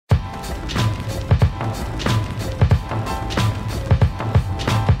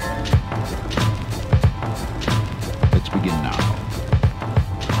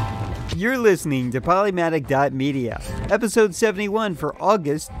You're listening to Polymatic.media, episode 71 for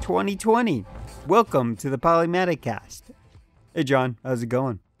August 2020. Welcome to the Polymaticast. Hey, John, how's it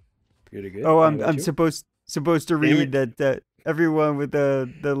going? Pretty good. Oh, How I'm about I'm you? supposed to read that everyone with the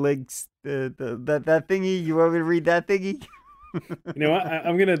links that thingy. You want me to read that thingy? You know what?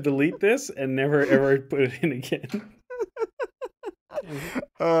 I'm gonna delete this and never ever put it in again. Damn it.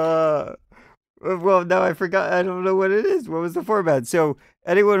 uh, well, now I forgot. I don't know what it is. What was the format? So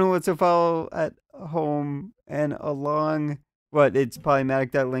anyone who wants to follow at home and along, what it's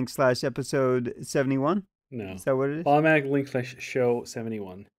polymatic.link/episode 71. No. Is that what it is? Polymatic link slash show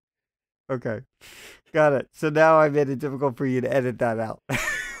 71. Okay, got it. So now I made it difficult for you to edit that out.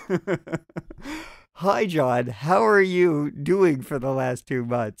 Hi, John. How are you doing for the last 2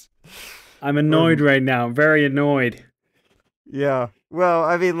 months? I'm annoyed right now. Very annoyed. Yeah. Well,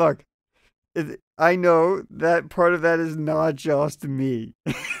 I mean, look, I know that part of that is not just me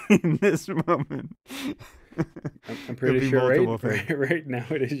in this moment. I'm Could pretty be sure multiple things. right now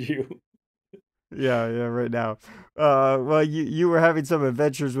it is you. Yeah, right now. Well, you were having some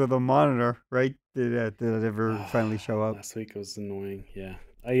adventures with a monitor, right? Did it ever finally show up? Last week was annoying. Yeah.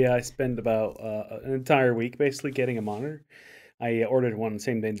 I spent about an entire week basically getting a monitor. I ordered one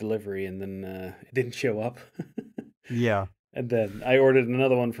same day delivery and then it didn't show up. Yeah, And then I ordered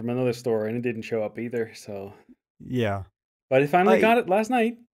another one from another store and it didn't show up either. So, yeah. but I finally I got it last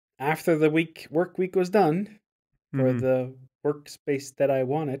night after the work week was done for mhm. the workspace that I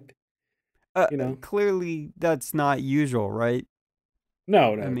wanted. You know, Clearly that's not usual, right? I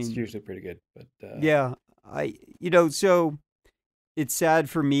no, it's mean, usually pretty good, but yeah. So it's sad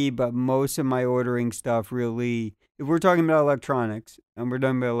for me, but most of my ordering stuff really, if we're talking about electronics and we're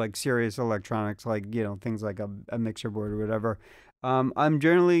talking about like serious electronics, like, things like a mixer board or whatever, I'm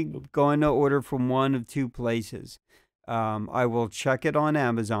generally going to order from one of two places. I will check it on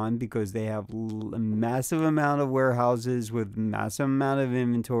Amazon because they have a massive amount of warehouses with massive amount of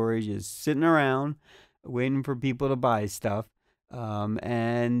inventory just sitting around waiting for people to buy stuff.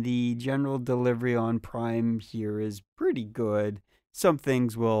 And the general delivery on Prime here is pretty good. Some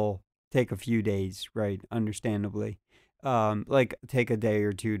things will take a few days, right? Understandably. Like take a day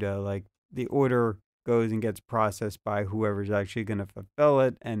or two to like the order goes and gets processed by whoever's actually going to fulfill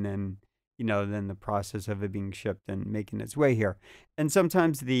it, and then then the process of it being shipped and making its way here. And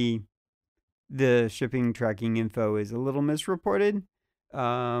sometimes the shipping tracking info is a little misreported.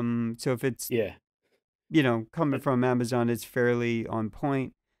 So if it's yeah. coming But from Amazon, it's fairly on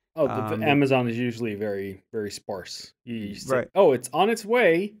point. the They Amazon is usually very very sparse. You say, right, "Oh, it's on its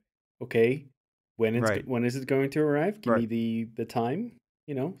way." Okay, right, when is it going to arrive? Give right. me the time.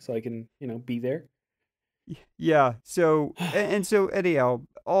 So I can be there. Yeah. So and so anyhow,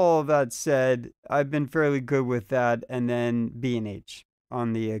 all of that said, I've been fairly good with that, and then B&H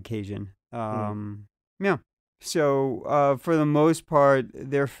on the occasion. Mm. Yeah. So for the most part,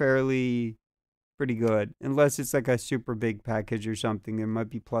 they're fairly pretty good, unless it's like a super big package or something. There might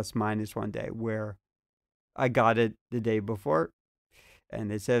be plus minus one day where I got it the day before,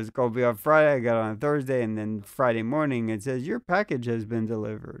 and it says go be on Friday. I got it on Thursday, and then Friday morning it says your package has been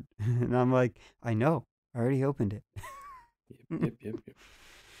delivered, and I'm like, I know, I already opened it. Yep.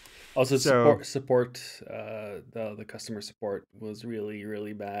 Also, So, support. The customer support was really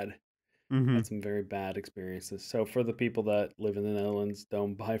really bad. hmm Had some very bad experiences. So for the people that live in the Netherlands,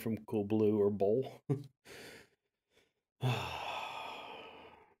 don't buy from Coolblue or Bol.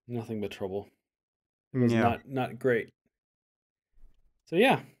 Nothing but trouble. It was yeah, not great. So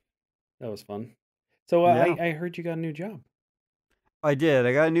yeah, that was fun. So yeah, I heard you got a new job. I did.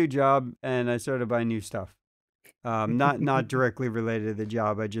 I got a new job, and I started buying new stuff. Not directly related to the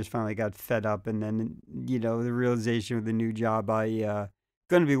job. I just finally got fed up, and then the realization of the new job.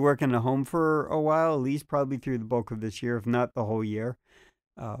 Going to be working at home for a while, at least probably through the bulk of this year, if not the whole year,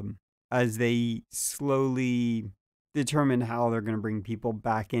 um, as they slowly determine how they're going to bring people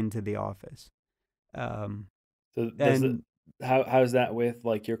back into the office. Um, So does it and how's that with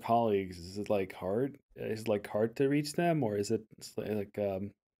like your colleagues? Is it like hard? Is it like hard to reach them, or is it like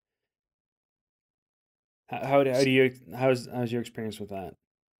how do you how's your experience with that?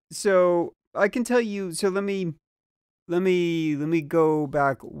 so I can tell you. So let me go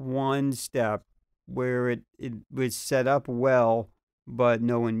back one step where it was set up well, but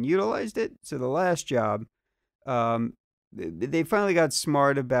no one utilized it. So the last job, um, they finally got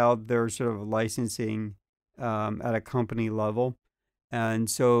smart about their sort of licensing at a company level. And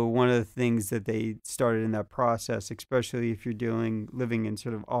so one of the things that they started in that process, especially if you're living in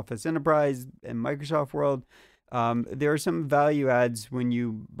sort of Office Enterprise and Microsoft world, there are some value adds when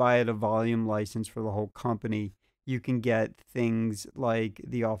you buy at a volume license for the whole company. you can get things like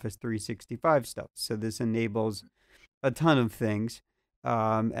the Office 365 stuff. So this enables a ton of things.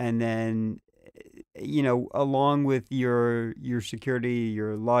 And then, along with your security,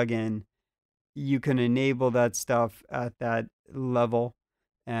 your login, you can enable that stuff at that level.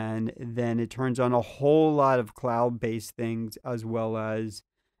 And then it turns on a whole lot of cloud based things as well as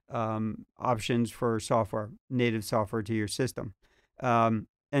options for software, native software to your system. And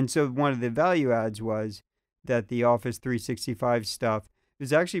so one of the value adds was that the Office 365 stuff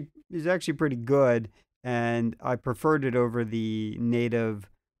is actually pretty good, and I preferred it over the native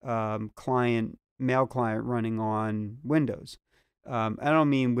client mail client running on Windows. I don't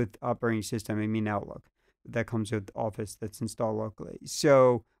mean with operating system, I mean Outlook that comes with Office that's installed locally.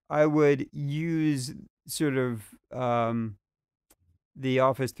 So I would use sort of the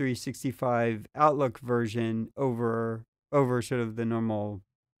Office 365 Outlook version over sort of the normal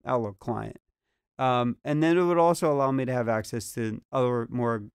Outlook client. And then it would also allow me to have access to other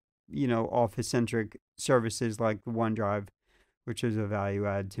more, Office centric services like OneDrive, which is a value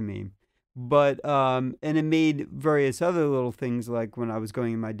add to me. But and it made various other little things like when I was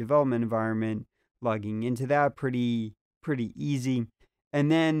going in my development environment, logging into that pretty easy.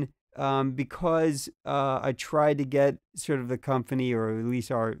 And then because I tried to get sort of the company, or at least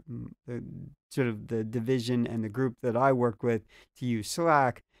sort of the division and the group that I work with, to use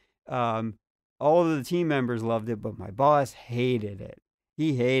Slack. Um, all of the team members loved it, but my boss hated it.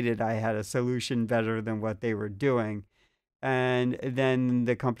 He hated I had a solution better than what they were doing. And then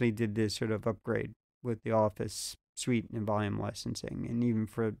the company did this sort of upgrade with the Office suite and volume licensing, and even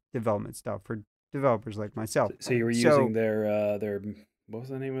for development stuff for developers like myself. So you were using So their what was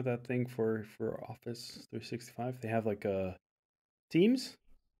the name of that thing for Office 365? They have like Teams?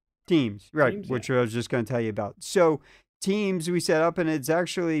 Teams, right, Teams, yeah. which I was just going to tell you about. So Teams we set up, and it's a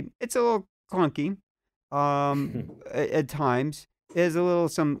little clunky at times. There's a little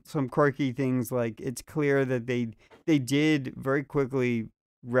some quirky things, like it's clear that they did very quickly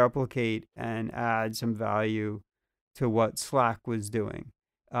replicate and add some value to what Slack was doing.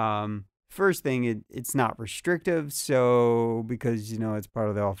 First thing, it's not restrictive, so because it's part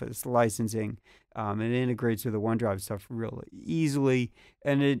of the Office licensing, it integrates with the OneDrive stuff really easily,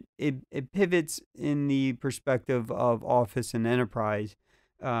 and it pivots in the perspective of Office and Enterprise,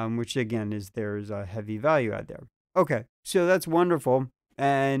 which again there's a heavy value add there. Okay, so that's wonderful,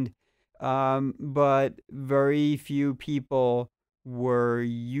 and but very few people were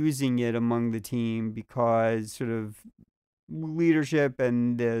using it among the team because sort of leadership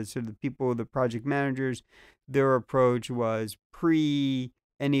and the sort of the people, the project managers, their approach was pre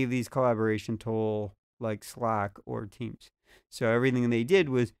any of these collaboration tool like Slack or Teams. So everything they did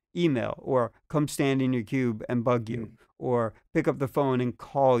was email or come stand in your cube and bug you Mm. or pick up the phone and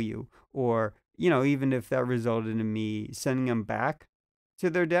call you, or even if that resulted in me sending them back to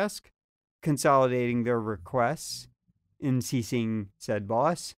their desk, consolidating their requests in CCing said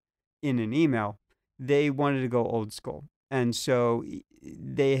boss in an email, they wanted to go old school. And so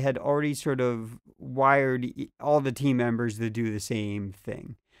they had already sort of wired all the team members to do the same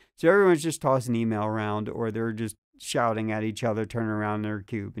thing. So everyone's just tossing email around, or they're just shouting at each other, turning around in their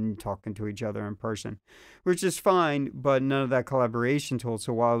cube and talking to each other in person, which is fine, but none of that collaboration tool.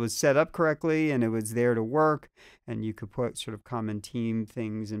 So while it was set up correctly and it was there to work, and you could put sort of common team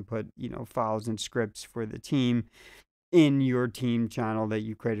things and put, files and scripts for the team in your team channel that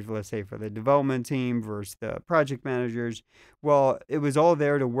you created, let's say, for the development team versus the project managers. Well, it was all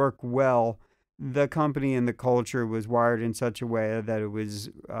there to work well. The company and the culture was wired in such a way that it was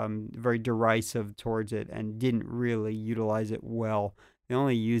very derisive towards it and didn't really utilize it well. They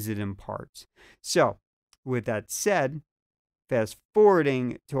only use it in parts. So, with that said, fast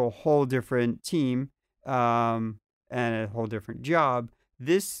forwarding to a whole different team and a whole different job,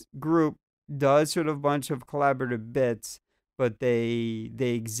 this group does sort of a bunch of collaborative bits, but they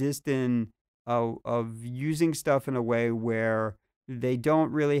exist in of using stuff in a way where they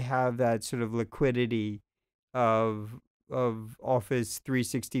don't really have that sort of liquidity of Office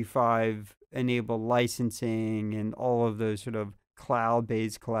 365 enabled licensing and all of those sort of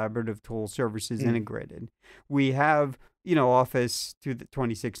cloud-based collaborative tool services Mm. integrated. We have, Office to the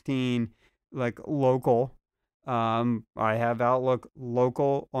 2016 like local. I have Outlook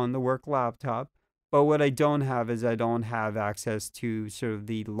local on the work laptop, but what I don't have is I don't have access to sort of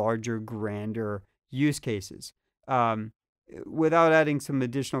the larger, grander use cases. Um, Without adding some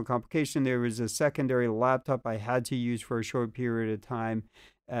additional complication, there was a secondary laptop I had to use for a short period of time.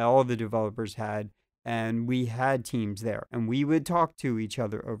 All the developers had, and we had Teams there, and we would talk to each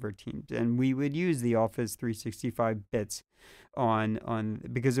other over Teams, and we would use the Office 365 bits on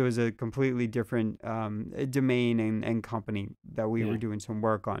because it was a completely different domain and company that we were Yeah. doing some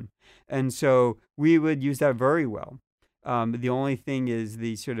work on, and so we would use that very well. The only thing is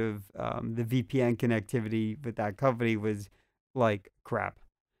the sort of the VPN connectivity with that company was like crap,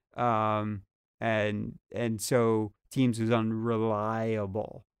 um, and so Teams was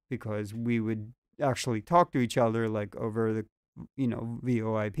unreliable because we would actually talk to each other like over the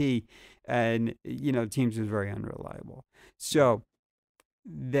VoIP, and Teams was very unreliable. So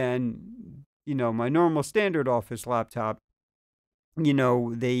then my normal standard Office laptop,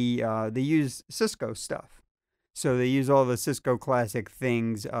 they use Cisco stuff. So they use all the Cisco classic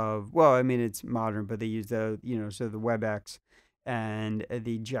things of, well, I mean it's modern, but they use so the WebEx and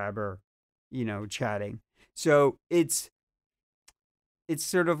the Jabber, chatting. So it's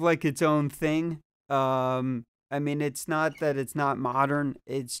sort of like its own thing. I mean, it's not that it's not modern.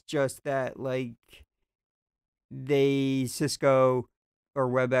 It's just that like Cisco or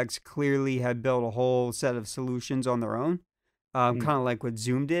WebEx clearly had built a whole set of solutions on their own, Mm. kind of like what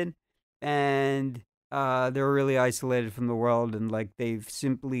Zoom did, and they're really isolated from the world, and like they've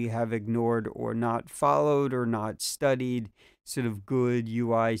simply have ignored or not followed or not studied sort of good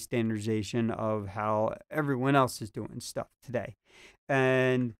UI standardization of how everyone else is doing stuff today,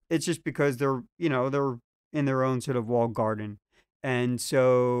 and it's just because they're in their own sort of walled garden, and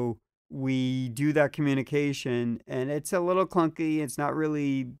so we do that communication, and it's a little clunky. It's not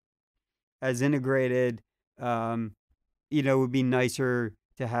really as integrated. Um, it would be nicer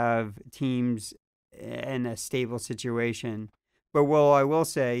to have teams in a stable situation. But what I will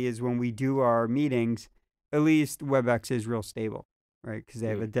say is when we do our meetings, at least WebEx is real stable, right? Because they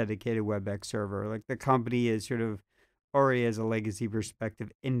have Yeah. a dedicated WebEx server. Like the company is sort of already has a legacy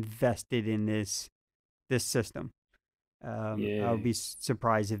perspective invested in this system. I would Yeah. be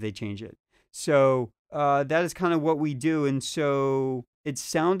surprised if they change it. So that is kind of what we do. And so it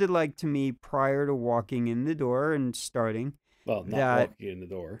sounded like to me prior to walking in the door and starting Well, not that, walking in the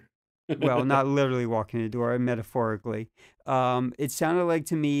door. well, not literally walking in the door, metaphorically, it sounded like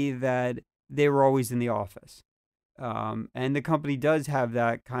to me that they were always in the office. And the company does have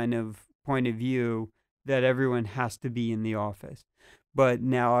that kind of point of view that everyone has to be in the office. But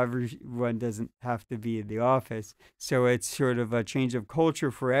now everyone doesn't have to be in the office. So it's sort of a change of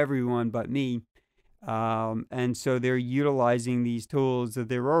culture for everyone but me. And so they're utilizing these tools that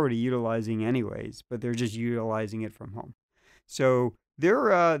they were already utilizing anyways, but they're just utilizing it from home. So they're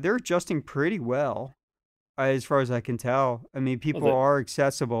adjusting pretty well, as far as I can tell. I mean, well, people that are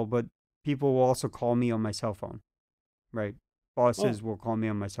accessible, but people will also call me on my cell phone. Right. well, Bosses will call me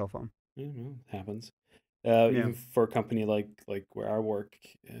on my cell phone. it happens. Yeah. Even for a company like where I work,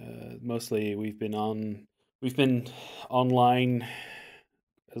 mostly we've been online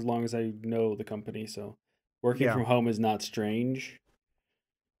as long as I know the company. So working Yeah. from home is not strange.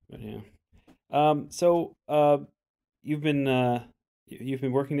 But yeah. So you've been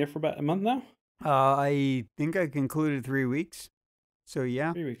working there for about a month now? I think I concluded 3 weeks. So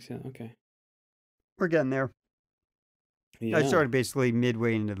yeah, 3 weeks, yeah, okay. we're getting there. I Yeah. started basically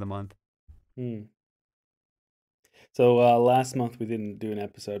midway into the month. Hmm. So last month we didn't do an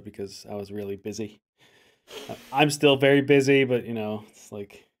episode because I was really busy. I'm still very busy, but it's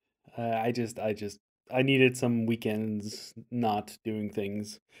like I needed some weekends not doing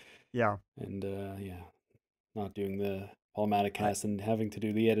things, Yeah. and yeah, not doing the I Polymaticast and having to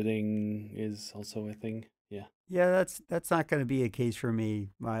do the editing is also a thing. Yeah. yeah, that's not going to be a case for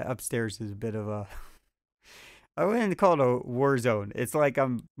me. My upstairs is a bit of a I wouldn't call it a war zone. It's like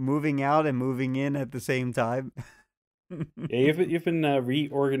I'm moving out and moving in at the same time. Yeah, you've been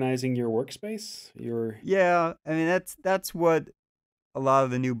reorganizing your workspace. Yeah, I mean that's what a lot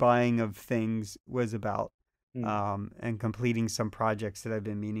of the new buying of things was about, Hmm. and completing some projects that I've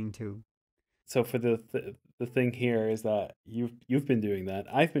been meaning to. So for the thing here is that you've been doing that.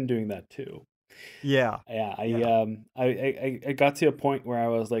 I've been doing that too. Yeah, Yeah, yeah, I got to a point where I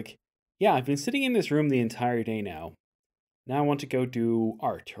was like, yeah, I've been sitting in this room the entire day now. Now I want to go do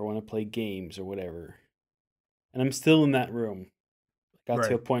art or want to play games or whatever. And I'm still in that room. I got to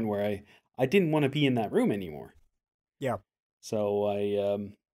a right. point where I didn't want to be in that room anymore. Yeah. So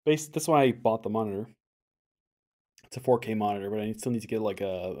that's why I bought the monitor. It's a 4K monitor, but I still need to get like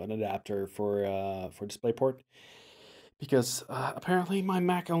an adapter for DisplayPort because apparently my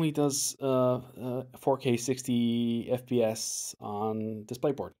Mac only does 4K 60 FPS on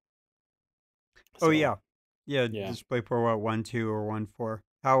DisplayPort. Oh So yeah, yeah. yeah, DisplayPort what 1.2 or 1.4?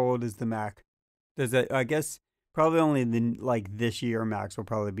 How old is the Mac? Does it? I guess probably only the like this year Macs will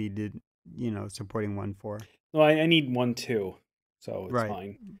probably be supporting 1.4. No, I need one too, so it's Right.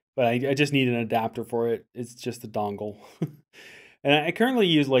 fine. But I just need an adapter for it. It's just a dongle. And I currently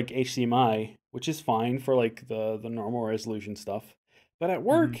use like HDMI, which is fine for like the normal resolution stuff. But at Hmm.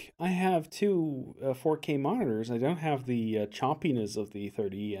 work, I have two 4K monitors. I don't have the choppiness of the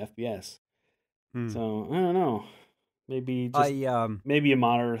 30 FPS. Hmm. So I don't know. Maybe just I maybe a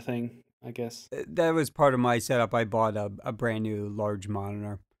monitor thing, I guess. That was part of my setup. I bought a brand new large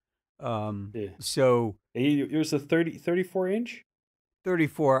monitor. Yeah. So It was a 34 inch?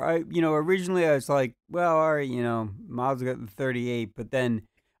 34. Originally I was like, well, all right, might as well get the 38, but then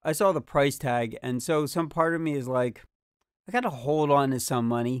I saw the price tag, and so some part of me is like, I got to hold on to some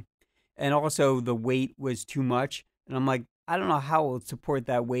money, and also the weight was too much, and I'm like, I don't know how it would support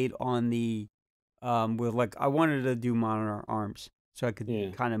that weight on the with like I wanted to do monitor arms so I could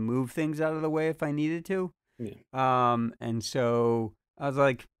Yeah. kind of move things out of the way if I needed to. Yeah. And so I was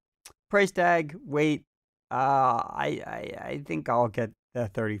like, price tag, weight. I think I'll get the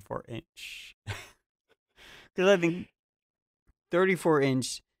 34-inch because I think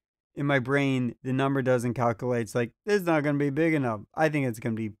 34-inch in my brain the number doesn't calculate. It's like it's not going to be big enough. I think it's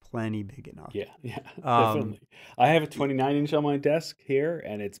going to be plenty big enough. Yeah, yeah, Um, definitely. I have a y- 29-inch on my desk here,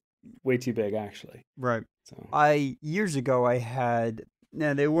 and it's way too big actually. right. So, I years ago I had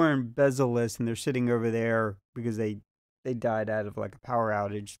now they weren't bezel-less and they're sitting over there because they died out of like a power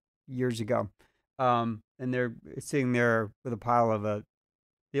outage years ago. And they're sitting there with a pile of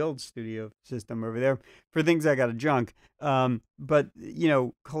the old studio system over there for things I got to junk. But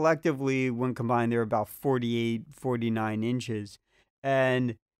collectively when combined they're about 48, 49 inches.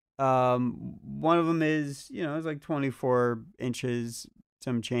 And one of them is, it's like 24 inches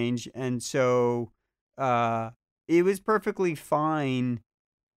some change. And so uh it was perfectly fine.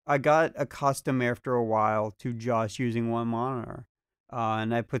 I got accustomed after a while to just using one monitor.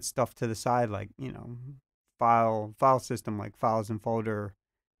 And I put stuff to the side like, file system like files and folder,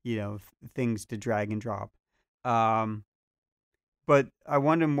 things to drag and drop. Um, but I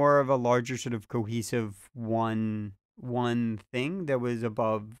wanted more of a larger sort of cohesive one thing that was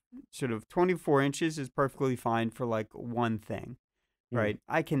above sort of 24 inches is perfectly fine for like one thing, mm, right?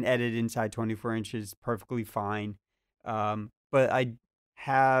 I can edit inside 24 inches perfectly fine. But I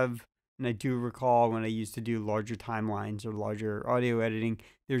have, and I do recall when I used to do larger timelines or larger audio editing,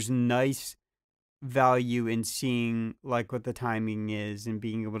 there's nice value in seeing like what the timing is and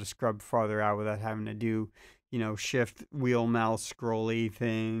being able to scrub farther out without having to do shift wheel mouse scrolly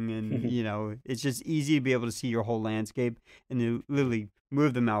thing, and mm. it's just easy to be able to see your whole landscape and to literally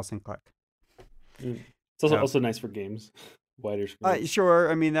move the mouse and click. It's also So also nice for games, wider screens.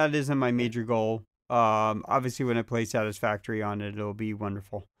 sure, I mean that isn't my major goal. Obviously when I play Satisfactory on it it'll be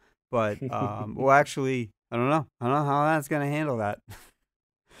wonderful, but well actually I don't know how that's going to handle that.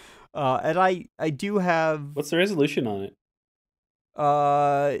 And I do have What's the resolution on it?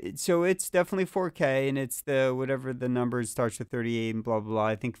 so it's definitely 4K, and it's the whatever the number starts with 38 and blah blah blah.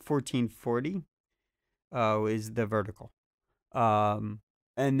 I think 1440 is the vertical. Um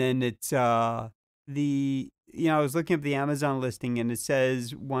and then it's I was looking up the Amazon listing and it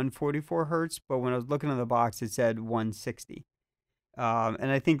says 144 hertz, but when I was looking at the box it said 160.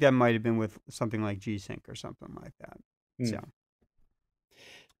 And I think that might have been with something like G-Sync or something like that. So Hmm.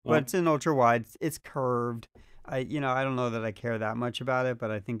 but Well, it's an ultra wide. It's curved. I don't know that I care that much about it,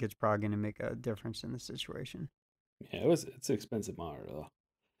 but I think it's probably going to make a difference in the situation. yeah, it's an expensive monitor though.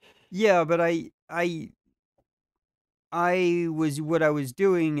 Yeah, but I was what I was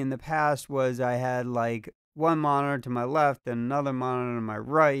doing in the past was I had like one monitor to my left and another monitor to my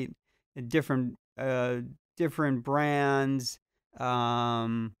right, and different brands.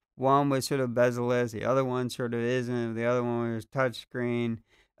 One was sort of bezel-less, the other one sort of isn't. The other one was touchscreen.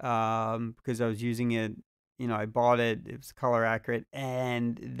 Because I was using it, I bought it. It was color accurate,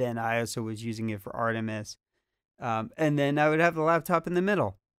 and then I also was using it for Artemis. And then I would have the laptop in the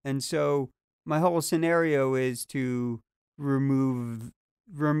middle. And so my whole scenario is to remove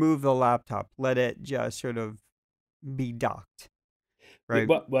remove the laptop, let it just sort of be docked, Yeah, right?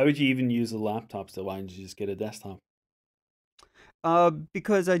 why would you even use a laptop still? Why don't you just get a desktop?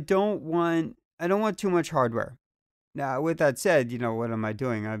 Because I don't want too much hardware. Now, with that said, what am I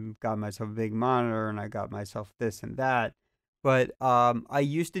doing? I've got myself a big monitor and I got myself this and that. But I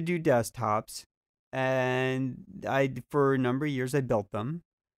used to do desktops, and for a number of years I built them.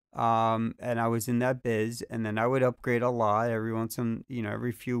 And I was in that biz, and then I would upgrade a lot every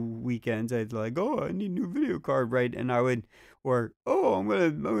every few weekends. I'd like, oh, I need a new video card, right? And I would, or oh, I'm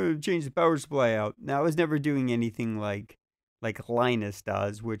gonna change the power supply out. Now I was never doing anything like Linus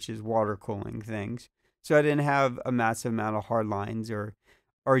does, which is water cooling things. So I didn't have a massive amount of hard lines or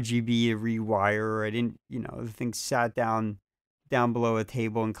RGB to rewire. I didn't, the thing sat down below a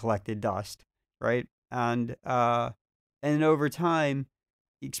table and collected dust, right? And over time,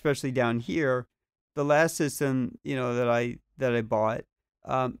 especially down here, the last system, that I bought,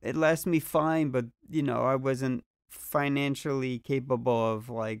 it lasted me fine, but I wasn't financially capable of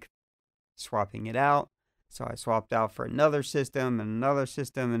like swapping it out. So I swapped out for another system, and it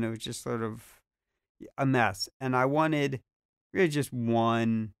was just sort of a mess. And I wanted really just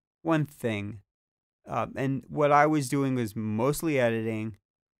one thing. And what I was doing was mostly editing.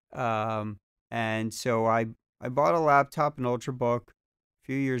 Um, and so I bought a laptop, an Ultrabook, a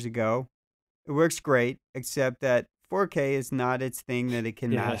few years ago. It works great, except that 4K is not its thing that it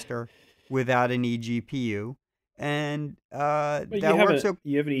can Yeah. master without an eGPU. And But that works.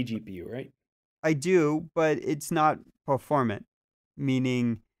 you have an eGPU, right? I do, but it's not performant,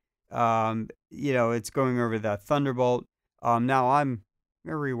 meaning, it's going over that Thunderbolt. Now I'm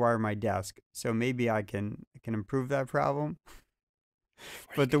gonna rewire my desk, so maybe I can improve that problem. Or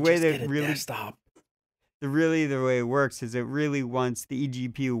you But the can way just that get a really, desktop. the way it works is it really wants the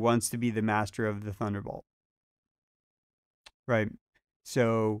eGPU wants to be the master of the Thunderbolt, right?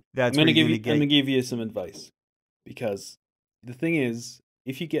 So that's where you're gonna I'm get. gonna give you some advice, because the thing is,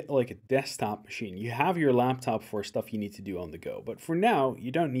 if you get like a desktop machine, you have your laptop for stuff you need to do on the go. But for now,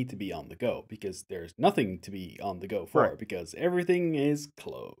 you don't need to be on the go, because there's nothing to be on the go Right. for, because everything is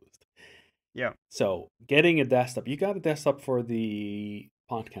closed. Yeah. So getting a desktop, you got a desktop for the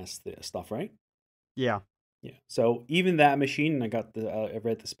podcast stuff, right? Yeah. Yeah. So even that machine, I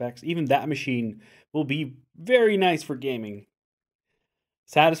read the specs. Even that machine will be very nice for gaming.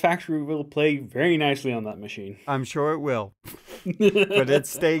 Satisfactory will play very nicely on that machine. I'm sure it will. But it's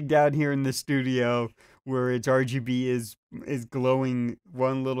staying down here in the studio where its RGB is glowing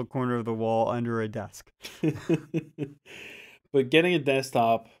one little corner of the wall under a desk. But getting a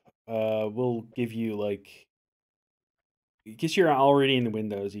desktop will give you like, because you're already in the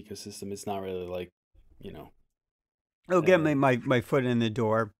Windows ecosystem. It's not really like, you know, It'll get uh, my foot in the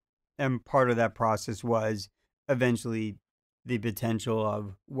door, and part of that process was eventually the potential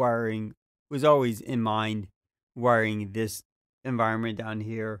of wiring was always in mind, wiring this environment down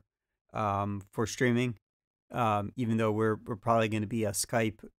here for streaming. Even though we're probably going to be a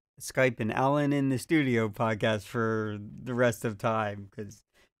Skype and Alan in the studio podcast for the rest of time, because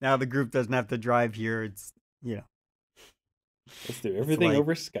now the group doesn't have to drive here. It's you know let's do it's everything like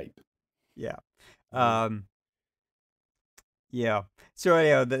over Skype. yeah. Uh, Um, Yeah. So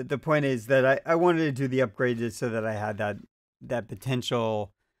anyhow, the point is that I wanted to do the upgrade just so that I had that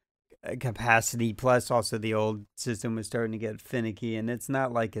potential capacity. Plus, also the old system was starting to get finicky, and it's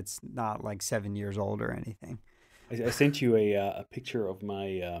not like 7 years old or anything. I sent you a picture of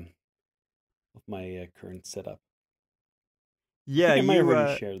my current setup. I Yeah, think I might have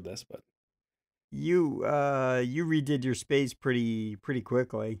already shared this, but you redid your space pretty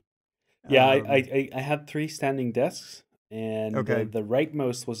quickly. yeah, Um, I had three standing desks, and okay. the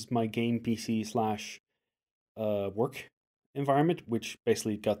rightmost was my game PC slash work environment, which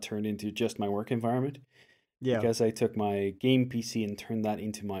basically got turned into just my work environment, Yeah. because I took my game PC and turned that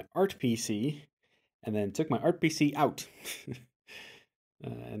into my art PC, and then took my art PC out.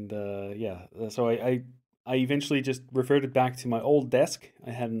 And yeah, so I eventually just reverted back to my old desk.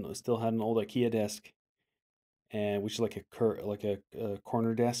 Still had an old IKEA desk, and which is like a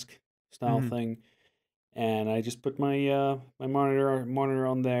corner desk style Hmm. thing. And I just put my monitor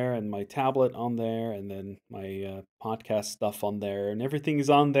on there, and my tablet on there, and then my podcast stuff on there, and everything is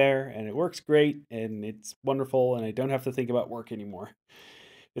on there, and it works great, and it's wonderful, and I don't have to think about work anymore.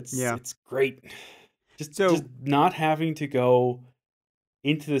 Yeah. It's great. Just So not having to go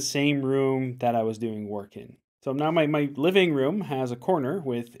into the same room that I was doing work in. So now my living room has a corner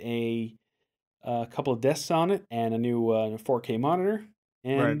with a couple of desks on it and a new 4K monitor,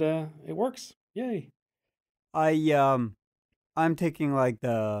 right. and it works. Yay! I I'm taking like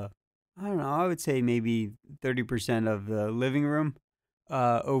I don't know, I would say maybe 30% of the living room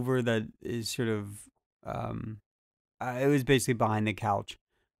over that is sort of it was basically behind the couch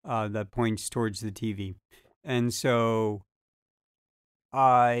that points towards the TV. And so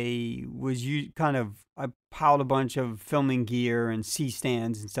I piled a bunch of filming gear and C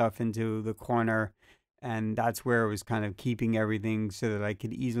stands and stuff into the corner, and that's where it was kind of keeping everything so that I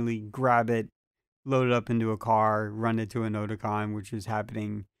could easily grab it, load it up into a car, run it to an Oticon, which was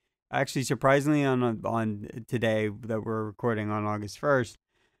happening actually surprisingly on today that we're recording on August 1st.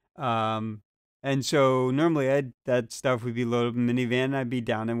 Um, and so normally that stuff would be loaded up in a minivan, and I'd be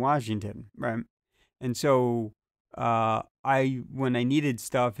down in Washington, right? And so I when I needed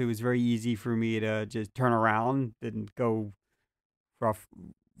stuff, it was very easy for me to just turn around and go rough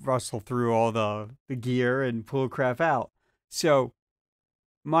rustle through all the gear and pull crap out. So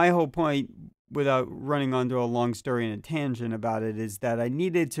my whole point, without running onto a long story and a tangent about it, is that I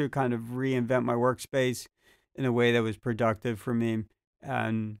needed to kind of reinvent my workspace in a way that was productive for me,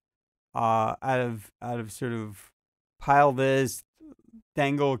 and out of sort of pile this,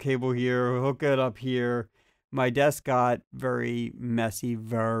 dangle a cable here, hook it up here. My desk got very messy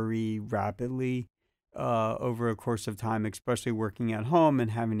very rapidly over a course of time, especially working at home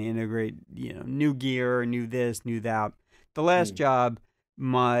and having to integrate, new gear, new this, new that. The last Mm, job,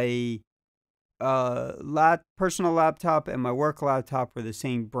 my personal laptop and my work laptop were the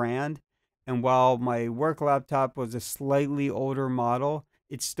same brand, and while my work laptop was a slightly older model,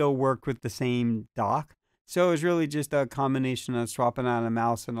 it still worked with the same dock. So it was really just a combination of swapping out a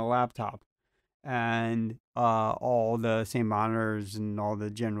mouse and a laptop, and all the same monitors and all the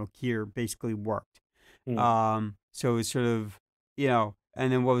general gear basically worked. mm, So it's sort of,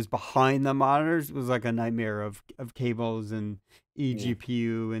 and then what was behind the monitors was like a nightmare of cables and yeah.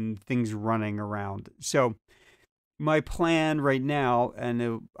 eGPU and things running around. So my plan right now,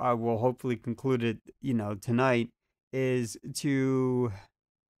 and I will hopefully conclude it, tonight, is to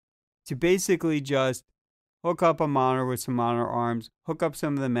basically just hook up a monitor with some monitor arms, hook up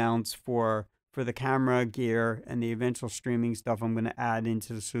some of the mounts for the camera gear and the eventual streaming stuff I'm going to add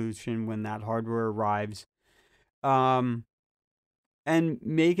into the solution when that hardware arrives. Um, and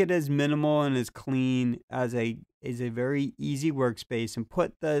make it as minimal and as clean as a very easy workspace, and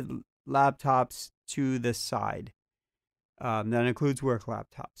put the laptops to the side. That includes work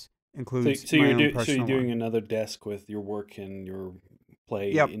laptops, includes my own So you're personal doing one. another desk with your work and your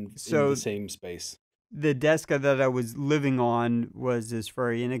play Yep. in the So same space. the desk that I was living on was this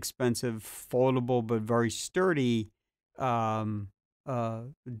very inexpensive, foldable but very sturdy um,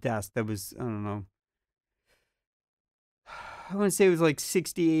 desk that was, I don't know, I want to say it was like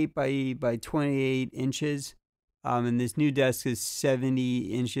 68 by 28 inches. And this new desk is 70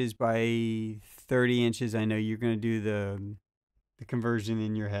 inches by 30 inches. I know you're going to do the conversion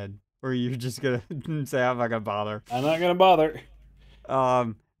in your head, or you're just going to say, I'm not going to bother. I'm not gonna bother.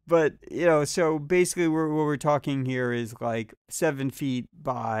 Um, but, so basically, what we're talking here is like 7 feet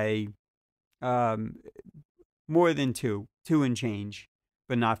by um, more than two and change,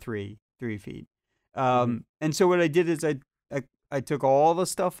 but not 3 feet. Hmm. And so what I did is I took all the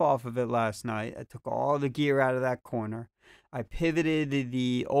stuff off of it last night. I took all the gear out of that corner. I pivoted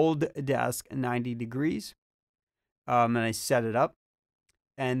the old desk 90 degrees, and I set it up.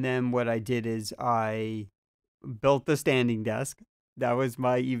 And then what I did is I built the standing desk. That was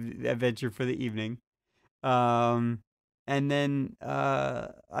my adventure for the evening. Um, and then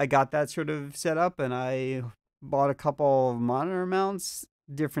I got that sort of set up, and I bought a couple of monitor mounts,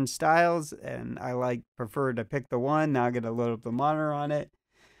 different styles, and I prefer to pick the one. Now I got to load up the monitor on it.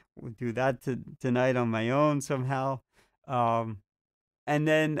 We'll do that tonight on my own somehow. Um, and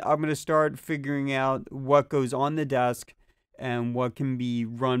then I'm going to start figuring out what goes on the desk and what can be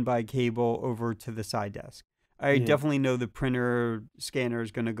run by cable over to the side desk. I Yeah. definitely know the printer scanner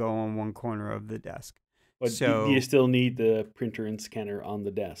is going to go on one corner of the desk. But do you So, still need the printer and scanner on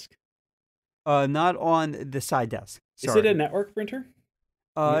the desk? not on the side desk. Is it a Sorry. network printer?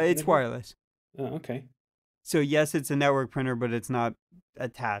 Net It's network? wireless. Oh, okay. So yes, it's a network printer, but it's not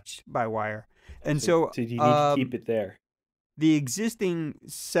attached by wire. Oh, And so, so you need to keep it there. the existing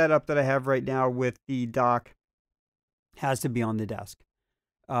setup that I have right now with the dock has to be on the desk,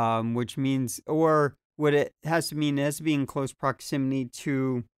 which means, or what it has to mean, it has to be in close proximity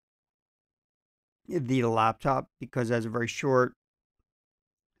to the laptop because it has a very short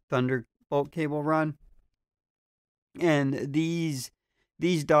Thunderbolt cable run. And these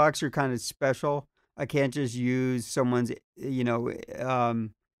docks are kind of special. I can't just use someone's,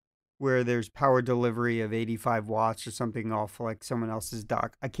 where there's power delivery of 85 watts or something off like someone else's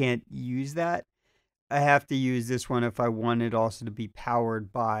dock. I can't use that. I have to use this one if I want it also to be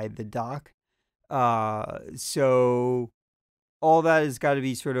powered by the dock. So all that has got to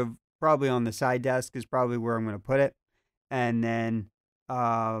be sort of probably on the side desk is probably where I'm going to put it. And then,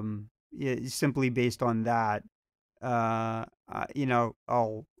 yeah, simply based on that, I'll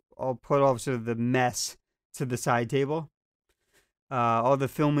put off sort of the mess to the side table. All the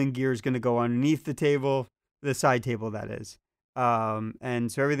filming gear is going to go underneath the table, the side table that is.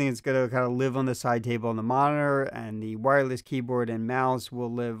 And so everything is going to kind of live on the side table on the monitor, and the wireless keyboard and mouse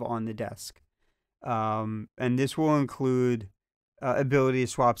will live on the desk. And this will include ability to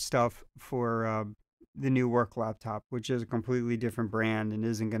swap stuff for the new work laptop, which is a completely different brand and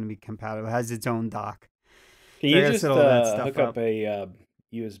isn't going to be compatible. It has its own dock. Can So I you got to set just all that stuff hook up up. a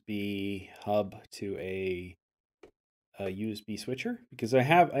USB hub to USB switcher because I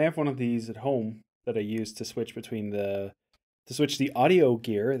have one of these at home that I use to switch between to switch the audio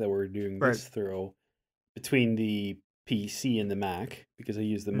gear that we're doing Right. this through between the PC and the Mac because I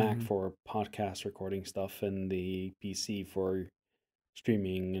use the Mac Hmm. for podcast recording stuff and the PC for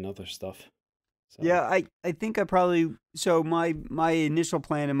streaming and other stuff. So Yeah, I think I probably so my initial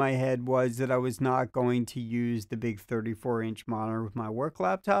plan in my head was that I was not going to use the big 34-inch monitor with my work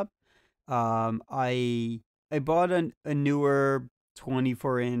laptop. I bought a newer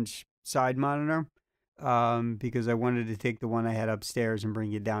 24-inch side monitor because I wanted to take the one I had upstairs and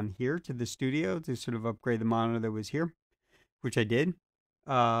bring it down here to the studio to sort of upgrade the monitor that was here, which I did.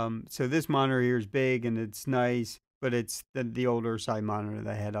 So this monitor here is big and it's nice, but it's the older side monitor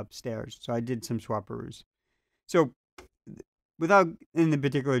that I had upstairs. So I did some swapperoos. So without in the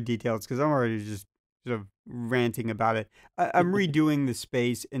particular details, because I'm already just sort of ranting about it, I'm redoing the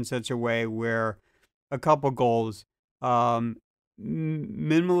space in such a way where a couple goals. Um,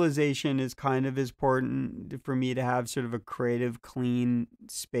 Minimalization is kind of important for me to have sort of a creative, clean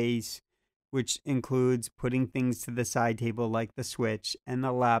space, which includes putting things to the side table like the Switch and the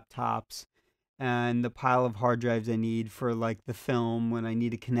laptops and the pile of hard drives I need for like the film when I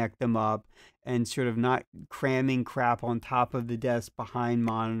need to connect them up and sort of not cramming crap on top of the desk behind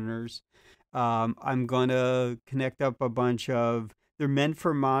monitors. I'm gonna connect up a bunch of they're meant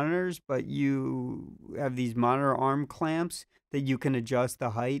for monitors, but you have these monitor arm clamps that you can adjust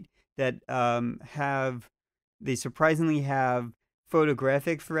the height that have they surprisingly have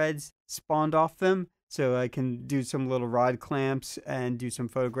photographic threads spawned off them. So I can do some little rod clamps and do some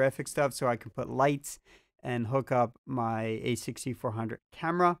photographic stuff. So I can put lights and hook up my A6400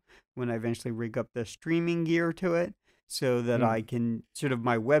 camera when I eventually rig up the streaming gear to it so that I mm. can sort of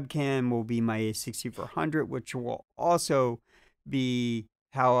my webcam will be my A6400, which will also be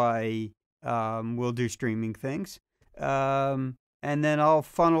how I will do streaming things. And then I'll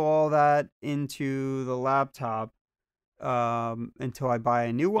funnel all that into the laptop until I buy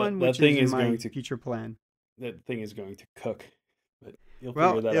a new one, That which thing is in is my going to future plan. cook, but you'll figure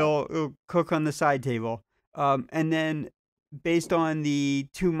Well, that out. it'll cook on the side table. And then based on the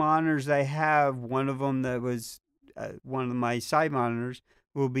two monitors I have, one of them that was one of my side monitors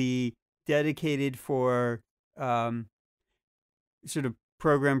will be dedicated for um, sort of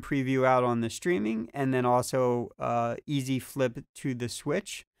program preview out on the streaming, and then also easy flip to the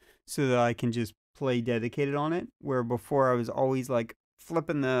Switch so that I can just play dedicated on it. Where before I was always like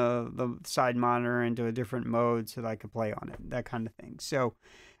flipping the side monitor into a different mode so that I could play on it, that kind of thing. So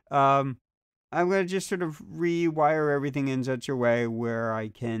um, I'm gonna just sort of rewire everything in such a way where I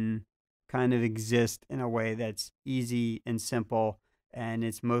can kind of exist in a way that's easy and simple, and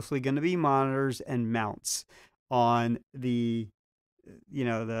it's mostly going to be monitors and mounts on the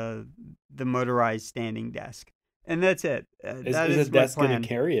the motorized standing desk, and that's it. That Is a is my desk gonna plan.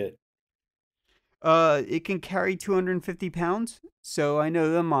 carry it? It can carry 250 pounds, so I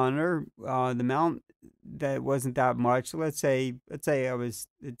know the monitor, the mount that wasn't that much. Let's say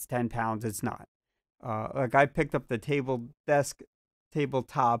it's 10 pounds. It's not. Like I picked up the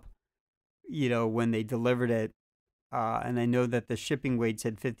tabletop, when they delivered it, and I know that the shipping weight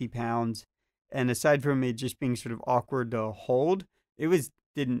said 50 pounds. And aside from it just being sort of awkward to hold, I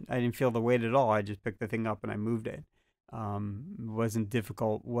didn't feel the weight at all. I just picked the thing up and I moved it. It wasn't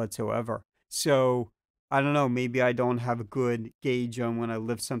difficult whatsoever. So I don't know. Maybe I don't have a good gauge on when I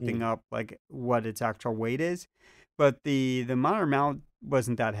lift something Mm. up, like what its actual weight is. But the monitor mount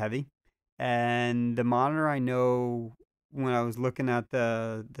wasn't that heavy, and the monitor I know when I was looking at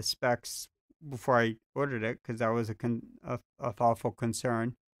the specs before I ordered it because that was a thoughtful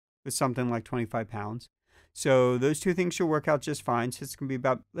concern. Was something like 25 pounds. So those two things should work out just fine. So it's gonna be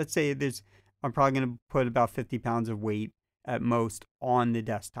about let's say I'm probably gonna put about 50 pounds of weight at most on the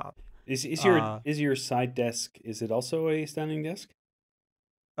desktop. Uh, Is your side desk, is it also a standing desk?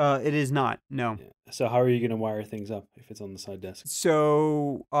 it is not, no. Yeah. So how are you gonna wire things up if it's on the side desk?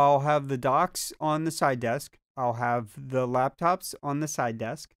 So I'll have the docks on the side desk. I'll have the laptops on the side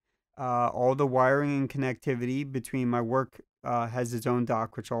desk. All the wiring and connectivity between my work has its own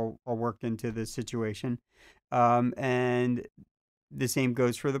dock, which I'll work into the situation. And the same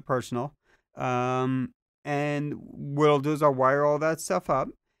goes for the personal. Um, and what I'll do is I'll wire all that stuff up.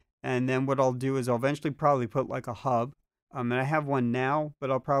 And then what I'll do is I'll eventually probably put like a hub. And I have one now, but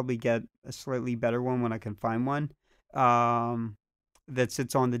I'll probably get a slightly better one when I can find one um, that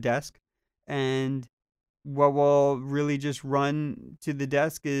sits on the desk. And what will really just run to the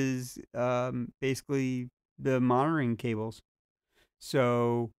desk is basically the monitoring cables.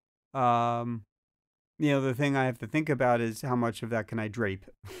 So, um, the thing I have to think about is how much of that can I drape,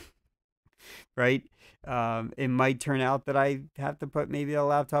 right? It might turn out that I have to put maybe a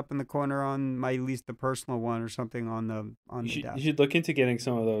laptop in the corner on my, at least the personal one, or something on the You desk. should look into getting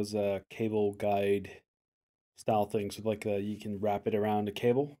some of those cable guide style things with like you can wrap it around a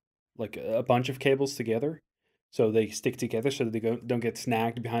cable, like a bunch of cables together, so they stick together so that don't get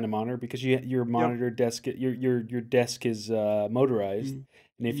snagged behind a monitor because your Yep. monitor desk your desk is motorized, Y-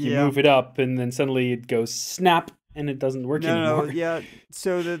 and if you Yeah. move it up and then suddenly it goes snap and it doesn't work No, no, no, anymore yeah.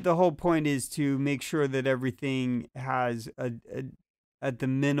 So the whole point is to make sure that everything has a at the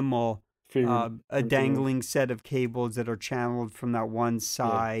minimal a for him to move. dangling set of cables that are channeled from that one Yeah.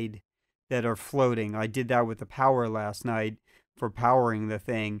 side that are floating. I did that with the power last night for powering the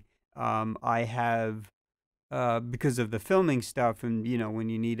thing. I have because of the filming stuff, and when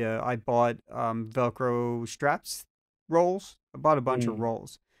you need I bought Velcro straps rolls. I bought a bunch of Mm.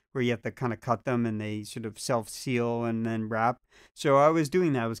 rolls where you have to kind of cut them and they sort of self seal and then wrap. So I was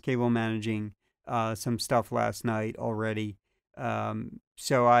doing that. I was cable managing some stuff last night already.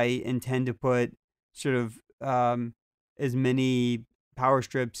 So I intend to put sort of as many power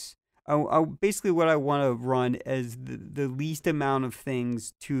strips. Basically, what I want to run is the least amount of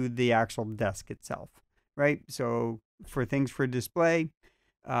things to the actual desk itself, right? So for things for display,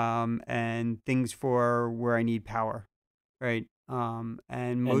 and things for where I need power, right?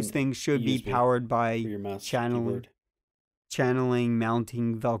 And most And things should be USB powered for by your mouse channeling, keyboard.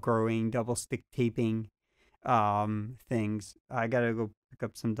 mounting, velcroing, double stick taping, things. I gotta go pick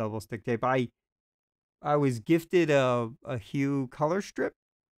up some double stick tape. I was gifted a Hue color strip,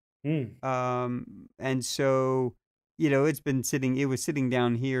 Mm. and so it was sitting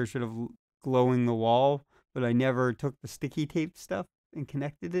down here, sort of glowing the wall, but I never took the sticky tape stuff and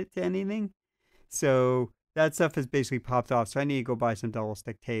connected it to anything. So that stuff has basically popped off. So I need to go buy some double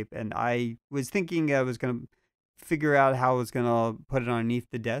stick tape. And I was thinking I was gonna figure out how I was gonna put it underneath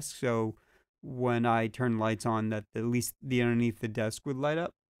the desk, so when I turn lights on, that at least the underneath the desk would light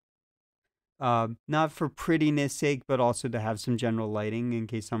up. Not for prettiness sake, but also to have some general lighting in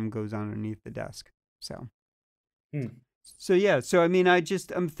case something goes on underneath the desk. So, Mm. so yeah. So I mean,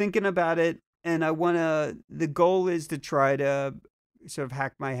 I'm thinking about it, and I wanna. The goal is to try to sort of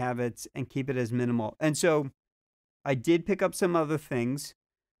hack my habits and keep it as minimal. And so I did pick up some other things.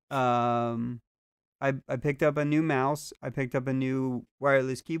 Um, I picked up a new mouse. I picked up a new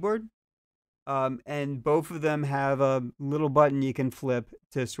wireless keyboard. And both of them have a little button you can flip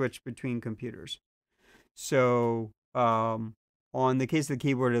to switch between computers. So, on the case of the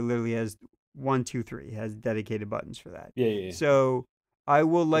keyboard, it literally has one, two, three. It has dedicated buttons for that. Yeah, yeah, yeah. So, I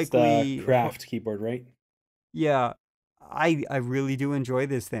will It's the likely, craft keyboard, right? yeah, I really do enjoy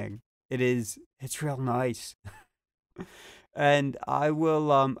this thing. It's real nice. And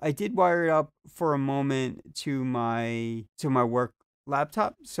I did wire it up for a moment to my work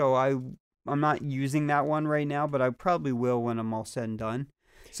laptop. So I'm not using that one right now, but I probably will when I'm all said and done.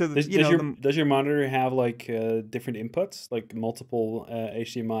 So Does your monitor have like different inputs, like multiple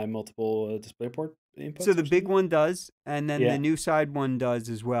HDMI, multiple DisplayPort so inputs the or big something? one does, and then the Yeah, new side one does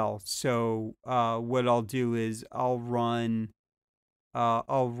as well. So what I'll do is I'll run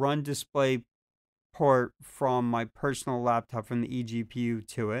display port from my personal laptop from the eGPU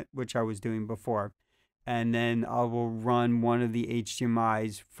to it, which I was doing before. And then I will run one of the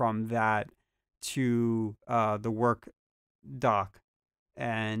HDMIs from that to the work dock.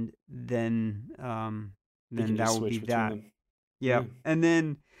 And you then can that just will be switch between that. them. Yeah. Yeah. And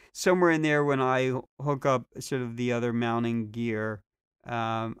then somewhere in there, when I hook up sort of the other mounting gear,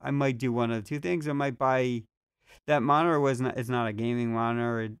 I might do one of two things. I might buy that monitor was not it's not a gaming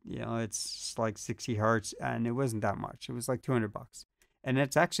monitor. It's like 60 hertz, and it wasn't that much. It was like $200, and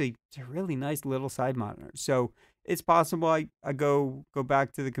it's a really nice little side monitor. So it's possible I go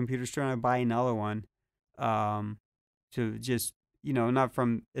back to the computer store and I buy another one, um, to just not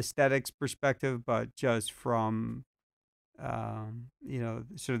from aesthetics perspective, but just from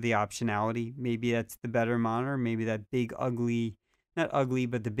sort of the optionality. Maybe that's the better monitor. Maybe that big, ugly, not ugly,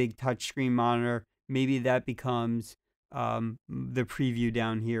 but the big touchscreen monitor. Maybe that becomes the preview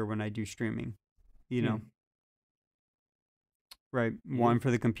down here when I do streaming. You know, Hmm. right? Yeah. One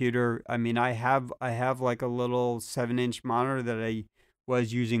for the computer. I mean, I have like a little 7-inch monitor that I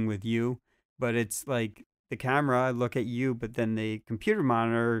was using with you, but it's like the camera. I look at you, but then the computer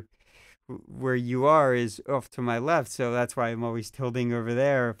monitor where you are is off to my left, so that's why I'm always tilting over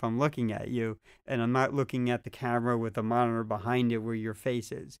there if I'm looking at you, and I'm not looking at the camera with the monitor behind it where your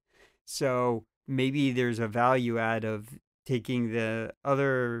face is. So maybe there's a value add of taking the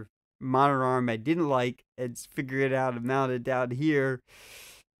other monitor arm I didn't like and figure it out and mount it down here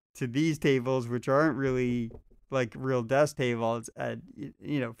to these tables, which aren't really like real desk tables and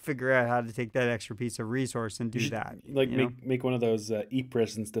figure out how to take that extra piece of resource and You do should that. like make one of those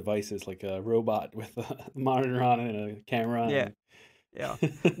e-presence devices, like a robot with a monitor on it and a camera Yeah, and yeah.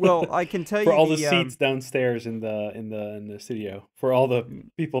 Well, I can tell for you all the the seats downstairs in the studio. For all the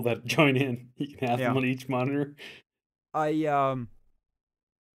people that join in, you can have them yeah. on each monitor. I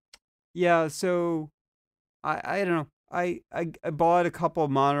Yeah, so I don't know. I bought a couple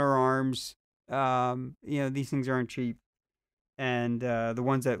of monitor arms. These things aren't cheap, and the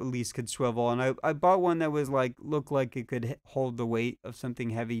ones that at least could swivel. And I bought one that was like looked like it could hold the weight of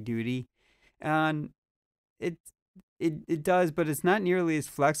something heavy duty, and it it does, but it's not nearly as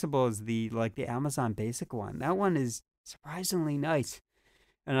flexible as the Amazon Basic one. That one is surprisingly nice,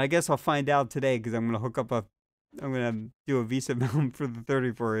 and I guess I'll find out today because I'm gonna do a Visa mount for the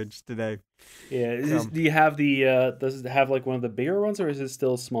 34-inch today. Yeah, So do you have the does it have like one of the bigger ones, or is it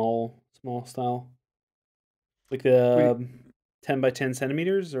still small style? Like the 10 by 10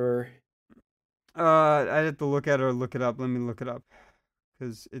 centimeters, or I'd have to look at it or look it up. Let me look it up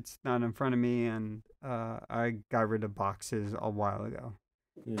because it's not in front of me, and I got rid of boxes a while ago.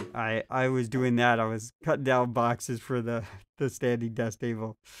 yeah. I was doing that. I was cutting down boxes for the standing desk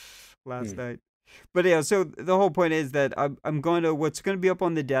table last Hmm. night. But yeah, so the whole point is that I'm going to what's going to be up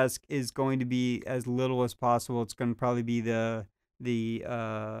on the desk is going to be as little as possible. It's going to probably be the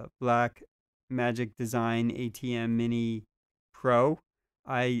Black Magic Design ATM Mini Pro.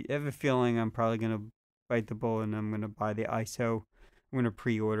 I have a feeling I'm probably going to bite the bullet and I'm going to buy the ISO. I'm going to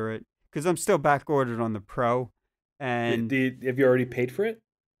pre-order it because I'm still back ordered on the Pro, and Have you already paid for it?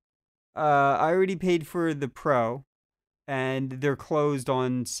 I already paid for the Pro, and they're closed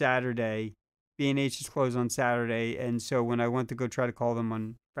on Saturday. B&H is closed on Saturday, and so when I went to go try to call them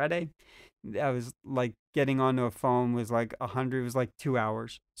on Friday, I was like getting onto a phone was like 100. It was like 2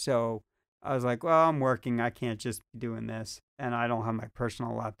 hours. So I was like, well, I'm working. I can't just be doing this, and I don't have my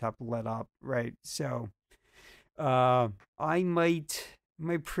personal laptop lit up, right? So uh, I might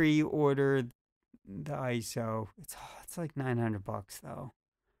pre-order the ISO. It's like $900 though,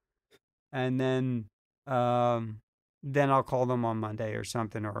 and then I'll call them on Monday or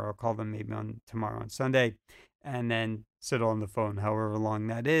something, or I'll call them maybe on tomorrow on Sunday, and then sit on the phone however long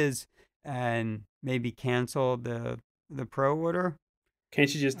that is, and maybe cancel the pro order.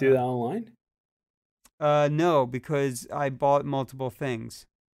 Can't you just do Uh, that online? no, because I bought multiple things,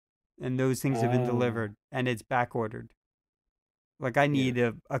 and those things have been Oh, delivered, and it's back ordered. Like I yeah. need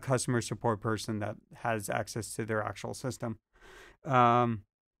a customer support person that has access to their actual system. Um,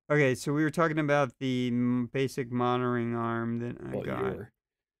 okay, so we were talking about the basic monitoring arm that I Well, you got.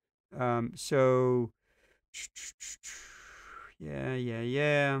 were. So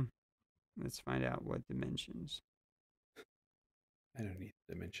yeah. Let's find out what dimensions. I don't need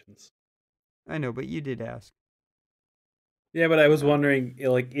dimensions. I know, but you did ask. Yeah, but I was Uh, wondering,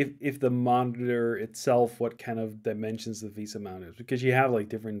 like, if the monitor itself, what kind of dimensions the Visa mount is, because you have like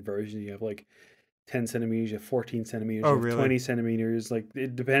different versions. You have like 10 centimeters, you have 14 centimeters, oh, you have really? 20 centimeters. Like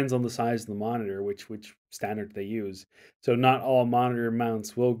it depends on the size of the monitor, which standard they use. So not all monitor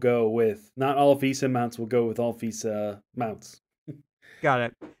mounts will go with, not all Visa mounts will go with all Visa mounts. Got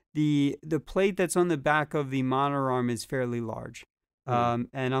it. The plate that's on the back of the monitor arm is fairly large. Hmm.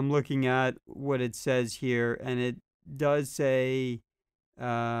 And I'm looking at what it says here, and it does say,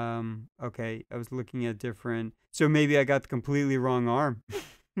 okay, I was looking at different, so maybe I got the completely wrong arm.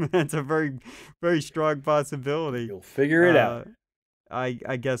 That's a very, very strong possibility. You'll figure it out. Uh,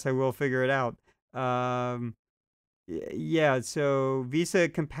 I guess I will figure it out. Um, yeah, so Visa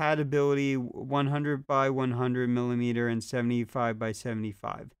compatibility 100 by 100 millimeter and 75 by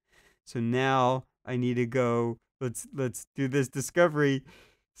 75. So now I need to go. Let's do this discovery,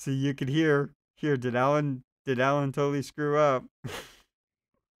 so you could hear. Here, did Alan totally screw up?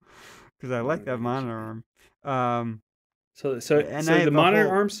 Because I like Monitor that monitor HDMI. arm. Um, and I So the have a monitor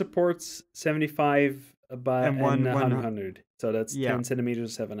whole arm supports 75 by and and one 100. So that's yeah 10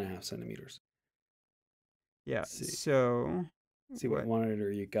 centimeters, 7.5 centimeters. yeah. Let's see. So See what what?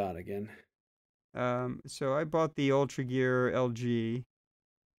 monitor you got again. So I bought the Ultra Gear LG.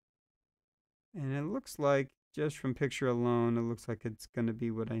 And it looks like, just from picture alone, it looks like it's going to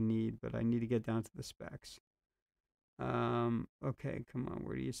be what I need, but I need to get down to the specs. Okay, come on.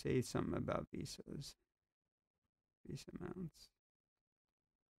 Where do you say something about visas? Visa mounts.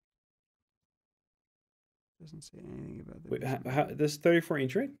 Doesn't say anything about the Wait, visa how, mount. this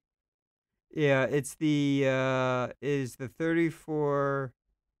 34-inch, right? Yeah, it's is the 34.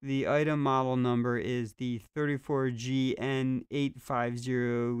 The item model number is the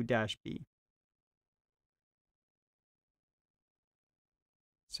 34GN850-B.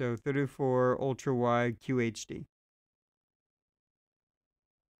 So 34 ultra wide QHD.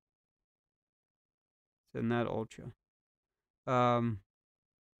 So not ultra. Um,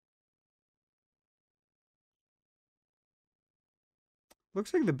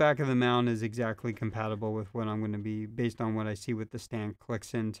 Looks like the back of the mount is exactly compatible with what I'm going to be based on what I see what the stand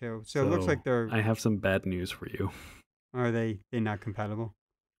clicks into. So it looks So like they're I have some bad news for you. are they not compatible?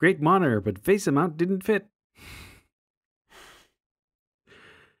 Great monitor, but face amount didn't fit.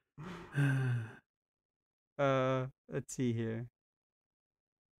 Let's see here.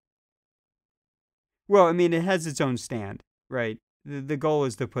 Well, I mean, it has its own stand, right? The goal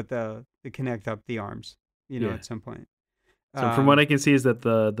is to put the connect up the arms, Yeah. at some point. So from what Um, I can see is that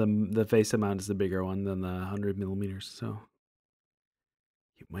the face amount is the bigger one than the 100 millimeters. So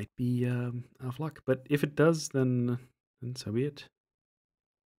you might be out of luck. But if it does, then so be it.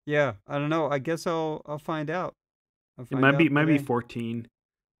 yeah, I don't know. I guess I'll find out. I'll It find out might be today. 14.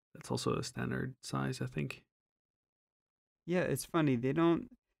 That's also a standard size, I think. Yeah, it's funny. They don't.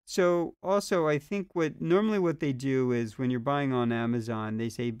 So also, I think what they do is when you're buying on Amazon, they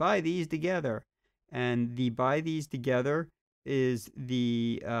say buy these together, and the buy these together is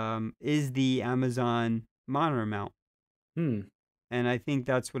the Amazon monitor mount, Hmm. and I think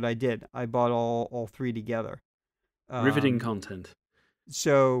that's what I did. I bought all three together. Riveting Um, content.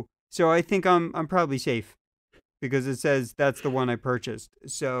 so I think I'm probably safe because it says that's the one I purchased.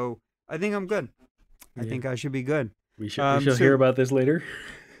 So I think I'm good. I Yeah. think I should be good. We shall hear So about this later.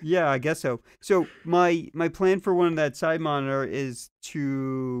 yeah, I guess so. So my plan for one of that side monitor is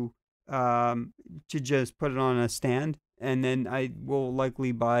um to just put it on a stand, and then I will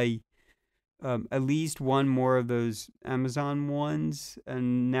likely buy at least one more of those Amazon ones.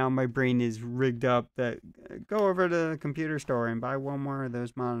 And now my brain is rigged up that go over to the computer store and buy one more of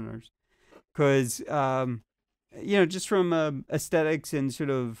those monitors because just from aesthetics and sort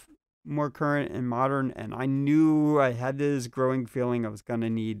of more current and modern. And I knew I had this growing feeling I was gonna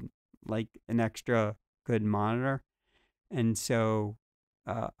need like an extra good monitor, and so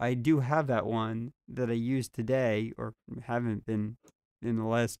I do have that one that I used today, or haven't been in the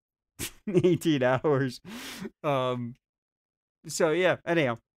last 18 hours. Um, so yeah.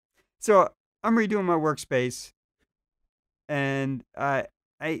 Anyhow, so I'm redoing my workspace, and I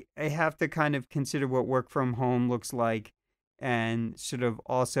have to kind of consider what work from home looks like, and sort of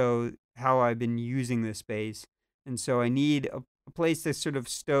also how I've been using the space. And so I need a place to sort of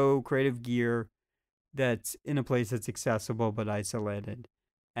stow creative gear that's in a place that's accessible but isolated.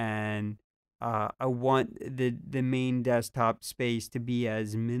 And I want the main desktop space to be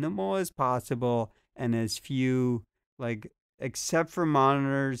as minimal as possible and as few, like, except for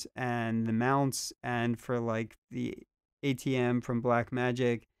monitors and the mounts and for like the ATM from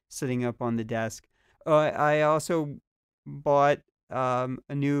Blackmagic sitting up on the desk. I also bought a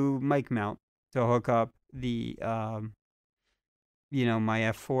new mic mount to hook up the my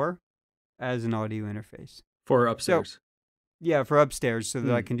F4 as an audio interface. For So upstairs. yeah, for upstairs so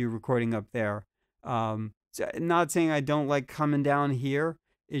that I Hmm. can do recording up there. So not saying I don't like coming down here.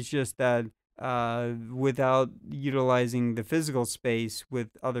 It's just that without utilizing the physical space with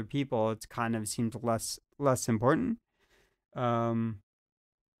other people, it's kind of seems less important. Um,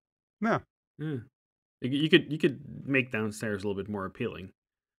 yeah. Yeah. You could make downstairs a little bit more appealing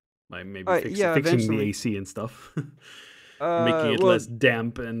by maybe Yeah. fixing the Eventually. AC and stuff, making it Well, less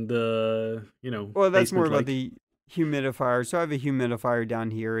damp and that's more basement about like. the humidifier. So I have a humidifier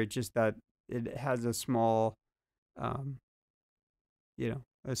down here. It's just that it has a small, um,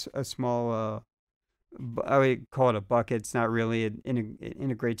 a small I would call it a bucket. It's not really. It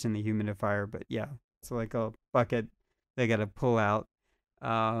integrates in the humidifier, but yeah, it's like a bucket they got to pull out.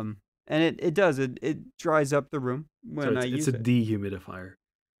 Um, and it does. It dries up the room So when I it's a use it. dehumidifier.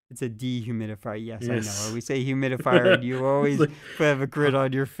 It's a dehumidifier. Yes, I know. I Yes. always say humidifier, and you It's always like, have a grin huh.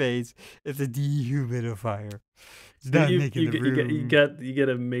 on your face. It's a dehumidifier. It's You not making the room you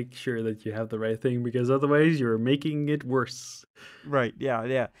gotta make sure that you have the right thing because otherwise you're making it worse. right. Yeah,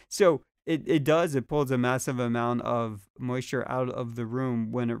 yeah. So it does. It pulls a massive amount of moisture out of the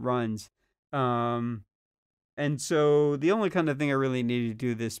room when it runs. Um, And so the only kind of thing I really need to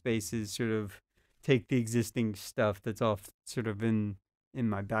do this space is sort of take the existing stuff that's all sort of in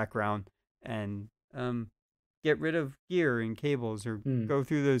my background and get rid of gear and cables, or Hmm. go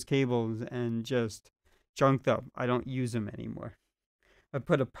through those cables and just chunk them. I don't use them anymore. I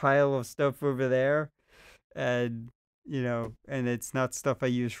put a pile of stuff over there, and and it's not stuff I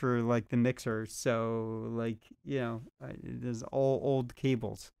use for like the mixer. So like there's all old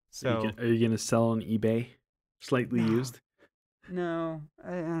cables. So Are you gonna sell on eBay? Slightly no. used. No,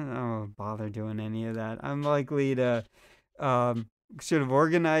 I don't bother doing any of that. I'm likely to. sort of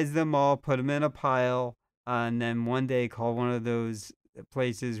organize them all, put them in a pile, and then one day call one of those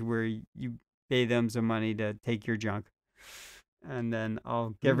places where you pay them some money to take your junk. And then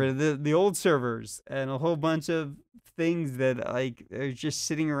I'll get Hmm. rid of the old servers and a whole bunch of things that like are just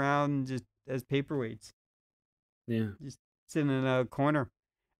sitting around just as paperweights, Yeah. just sitting in a corner.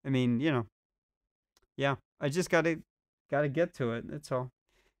 I mean, yeah, I just gotta get to it. That's all.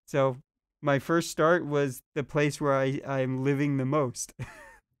 So my first start was the place where I'm living the most.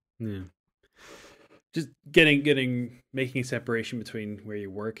 Yeah. Just making a separation between where you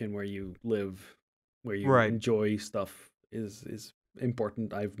work and where you live, where you Right. enjoy stuff is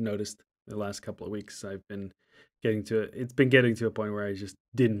important. I've noticed the last couple of weeks I've been it's been getting to a point where I just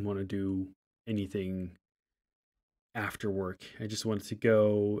didn't want to do anything after work. I just wanted to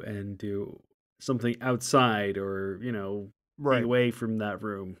go and do something outside or, be Right. away from that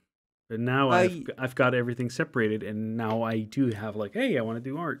room. But now I I've got everything separated, and now I do have like, hey, I want to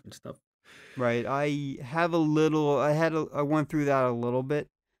do art and stuff. right. I went through that a little bit.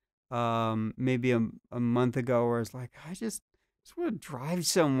 Maybe a month ago where I was like, I just want to drive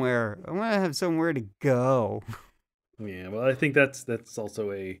somewhere. I want to have somewhere to go. Yeah, well, I think that's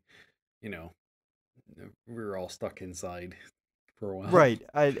also you know, we were all stuck inside for a while. Right.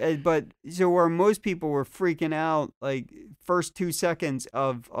 But so where most people were freaking out like first 2 seconds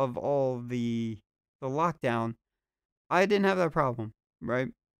of all the lockdown, I didn't have that problem, right?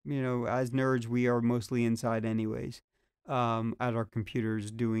 As nerds, we are mostly inside anyways, at our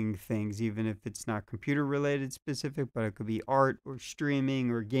computers doing things, even if it's not computer related specific, but it could be art or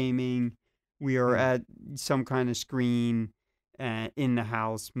streaming or gaming. We are Hmm. at some kind of screen in the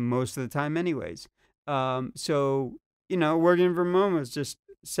house most of the time, anyways. So, working from home is just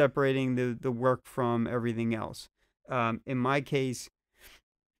separating the work from everything else. In my case,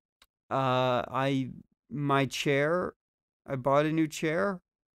 I my chair, I bought a new chair.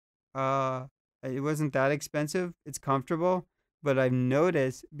 Uh, it wasn't that expensive. It's comfortable, but I've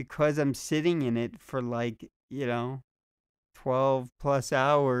noticed because I'm sitting in it for like, 12 plus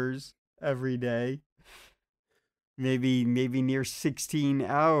hours every day, maybe near 16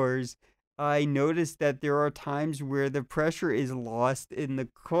 hours, I noticed that there are times where the pressure is lost in the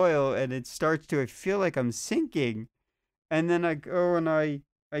coil and it starts to I feel like I'm sinking. And then I go and I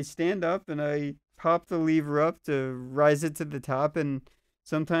stand up and I pop the lever up to rise it to the top, and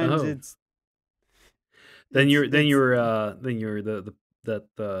sometimes Oh, it's it's it's then you're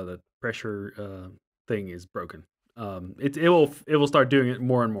the pressure thing is broken. It will start doing it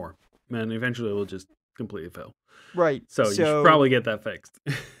more and more, and eventually it will just completely fail. right. So you should So probably get that fixed.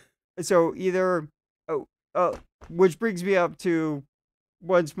 either oh which brings me up to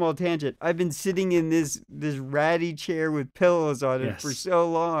one small tangent. I've been sitting in this ratty chair with pillows on it for Yes. so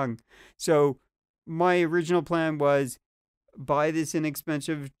long. So my original plan was buy this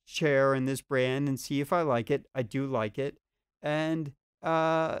inexpensive chair and this brand and see if I like it. I do like it. And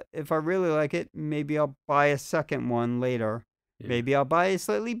if I really like it, maybe I'll buy a second one later. Yeah. Maybe I'll buy a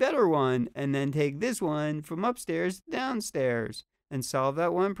slightly better one and then take this one from upstairs to downstairs and solve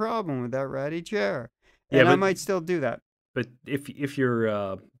that one problem with that ratty chair. Yeah, And I but might still do that. if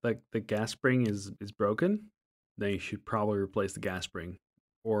your like the gas spring is broken, then you should probably replace the gas spring,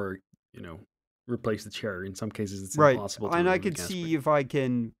 or you know replace the chair. In some cases, it's Right. impossible to And I remove the could gas see spring. if I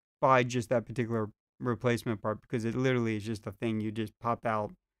can buy just that particular replacement part because it literally is just a thing you just pop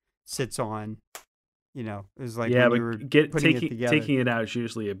out, sits on. It's like Yeah, when you but were get putting it taking together. taking it out is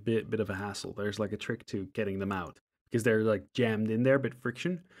usually a bit of a hassle. There's like a trick to getting them out because they're like jammed in there, but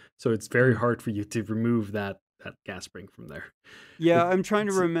friction. So it's very Mm. hard for you to remove that gas spring from there. Yeah, It,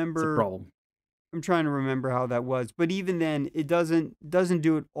 it's a problem. I'm trying to remember how that was. But even then, it doesn't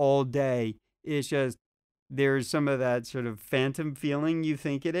do it all day. It's just there's some of that sort of phantom feeling you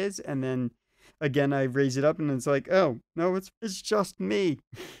think it is, and then again I raise it up and it's like, oh no, it's just me.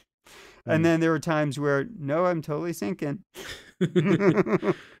 And Mm. then there were times where no, I'm totally sinking.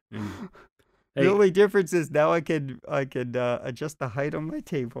 Mm. The Hey, only difference is now I could adjust the height on my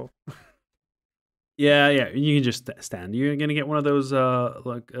table. yeah, yeah, you can just stand. You're gonna get one of those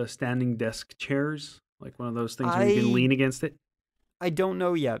like standing desk chairs, like one of those things where you can I lean against it. I don't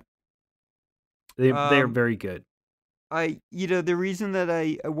know yet. They're Um, very good. the reason that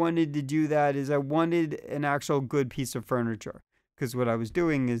I wanted to do that is I wanted an actual good piece of furniture because what I was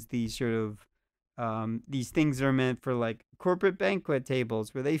doing is these sort of these things that are meant for like corporate banquet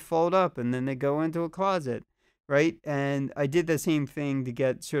tables where they fold up and then they go into a closet, right? And I did the same thing to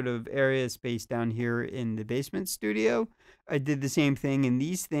get sort of area space down here in the basement studio. I did the same thing, and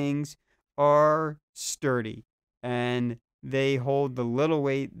these things are sturdy and they hold the little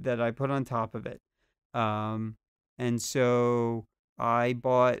weight that I put on top of it. Um, and so I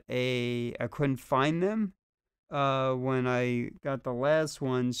I couldn't find them when I got the last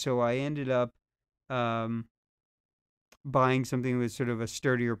one, so I ended up um, buying something with sort of a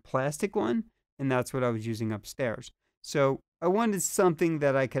sturdier plastic one, and that's what I was using upstairs. So I wanted something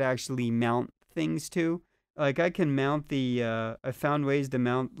that I could actually mount things to. Like I can mount I found ways to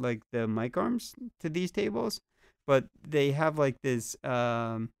mount like the mic arms to these tables, but they have like this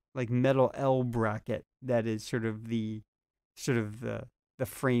like metal L bracket that is sort of the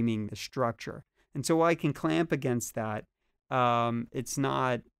framing, the structure. And so I can clamp against that. It's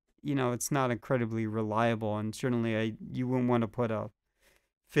not, it's not incredibly reliable, and certainly you wouldn't want to put a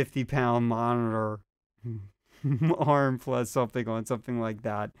 50-pound monitor arm plus something on something like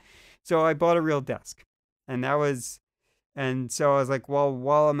that. So I bought a real desk, and so I was like, well,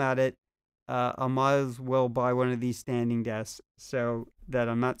 while I'm at it, I might as well buy one of these standing desks so that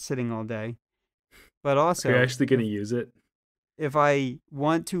I'm not sitting all day. But Are you also, actually gonna use it? if I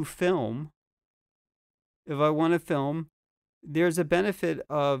want to film, if I want to film, there's a benefit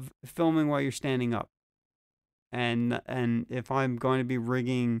of filming while you're standing up. And if I'm going to be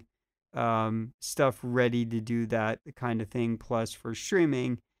rigging stuff ready to do that kind of thing, plus for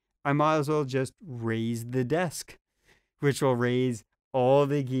streaming, I might as well just raise the desk, which will raise all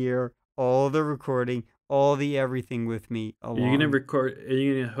the gear, all the recording, all the everything with me Are you gonna along. record? Are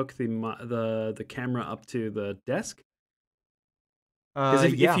you gonna hook the camera up to the desk?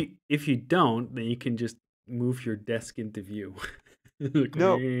 Because Yeah. if you don't, then you can just move your desk into view. Like,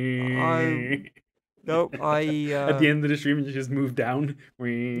 No, I no, at the end of the stream, you just move down.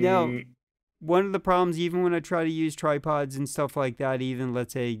 now one of the problems, even when I try to use tripods and stuff like that, even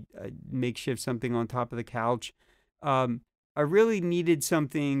let's say makeshift something on top of the couch, um, I really needed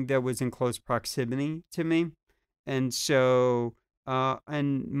something that was in close proximity to me. And so,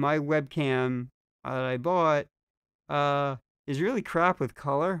 and my webcam that I bought is really crap with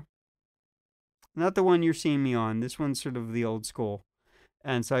color. Not the one you're seeing me on. This one's sort of the old school.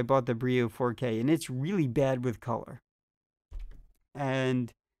 And so I bought the Brio 4K, and it's really bad with color.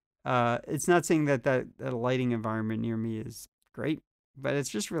 And it's not saying that lighting environment near me is great, but it's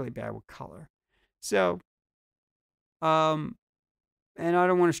just really bad with color. So, um, and I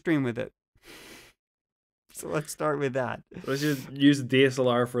don't want to stream with it. So let's start with that. Let's just use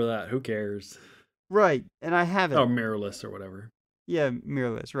DSLR for that. Who cares? Right, and I have Oh, it. mirrorless or whatever. Yeah,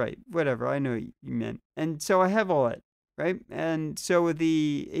 mirrorless. Right, whatever. I know what you meant. And so I have all it. Right, and so with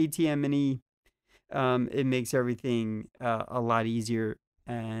the ATM Mini, it makes everything a lot easier,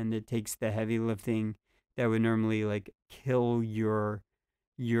 and it takes the heavy lifting that would normally like kill your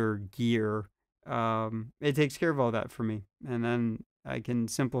gear. It takes care of all that for me, and then I can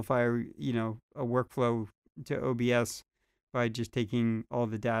simplify, a workflow to OBS by just taking all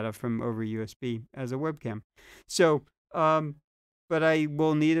the data from over USB as a webcam. So, but I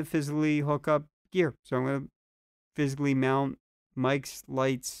will need to physically hook up gear, so I'm gonna physically mount mics,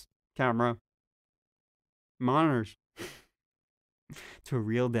 lights, camera, monitors to a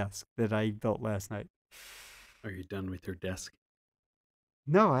real desk that I built last night. Are you done with your desk?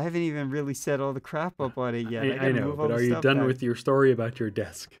 No, I haven't even really set all the crap up on it yet. I I gotta know, move all but the are you stuff done back. with your story about your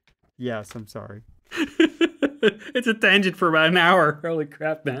desk? Yes, I'm sorry. It's a tangent for about an hour. Holy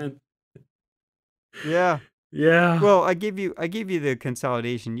crap, man. Yeah. Yeah. Well, I gave you the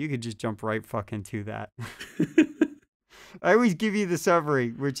consolidation. You could just jump right fucking to that. I always give you the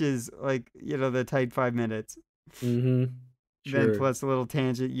summary, which is like, the tight 5 minutes. Mm-hmm. Then Sure. plus a little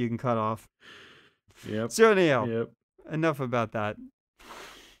tangent you can cut off. Yep. So anyhow, Yep. enough about that.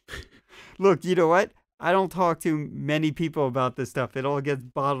 Look, you know what? I don't talk to many people about this stuff. It all gets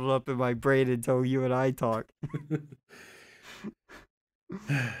bottled up in my brain until you and I talk.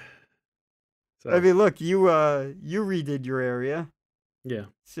 I So, mean, look, you redid your area. yeah, I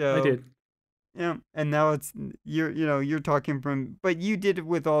So, did. yeah, and now you're talking from, but you did it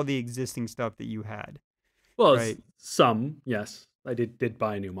with all the existing stuff that you had, Well, it's right? some, yes. I did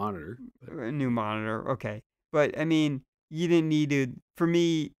buy a new monitor, but A new monitor, okay. But I mean, you didn't need to. For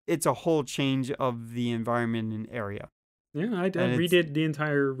me, it's a whole change of the environment and area, yeah, I and it's redid the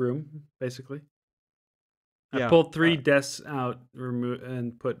entire room basically. I yeah, pulled three desks out,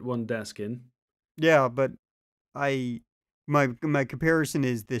 and put one desk in. yeah. But I, my comparison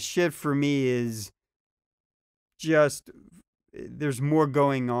is the shift for me is just there's more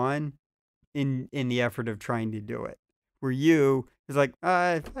going on in the effort of trying to do it. Where you is like,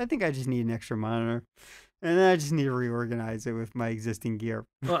 I think I just need an extra monitor, and then I just need to reorganize it with my existing gear.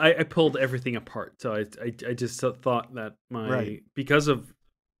 Well, I pulled everything apart, so I just thought that Right, because of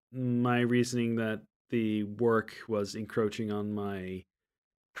my reasoning that the work was encroaching on my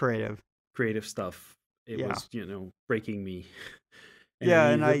creative. creative stuff, it Yeah, was breaking me. and I Yeah,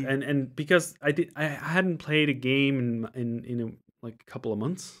 and needed it, I and because I hadn't played a game like a couple of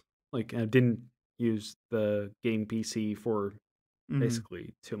months. Like I didn't use the game PC for mhm.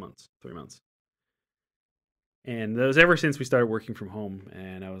 basically 2 months, 3 months, and that was ever since we started working from home.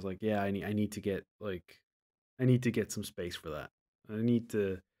 And I was like, yeah, I need to get I need to get some space for that. I need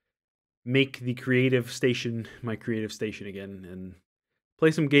to make the creative station my creative station again and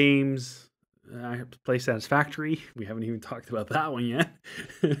play some games. I have to play Satisfactory. We haven't even talked about that one yet.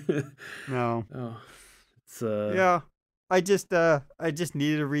 No. Oh, it's Yeah. I just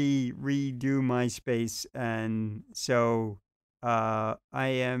need to redo my space, and so I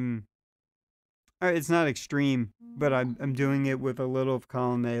am it's not extreme, but I'm doing it with a little of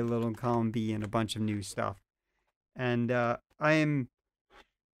column A, a little of column B, and a bunch of new stuff. And I'm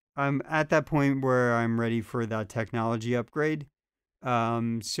at that point where I'm ready for that technology upgrade.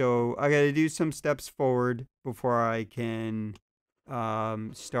 So I got to do some steps forward before I can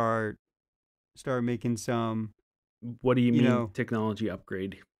start making some, what do you you mean know, technology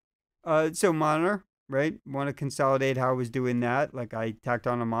upgrade? so monitor, right? Want to consolidate how I was doing that. Like I tacked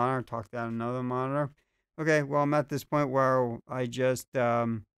on a monitor, talked down another monitor. Okay, well I'm at this point where I just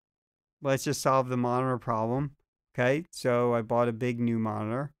let's just solve the monitor problem. Okay, so I bought a big new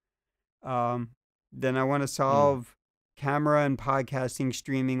monitor. Um, then I want to Mm, solve camera and podcasting,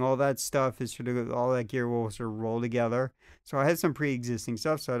 streaming, all that stuff is sort of all that gear will sort of roll together. So I have some pre-existing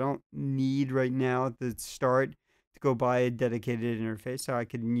stuff, so I don't need right now at the start to go buy a dedicated interface. So I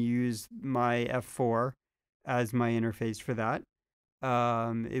can use my F4 as my interface for that.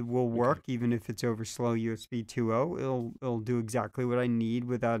 It will okay. work even if it's over slow USB 2.0. It'll do exactly what I need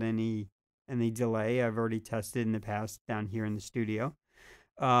without any delay. I've already tested in the past down here in the studio.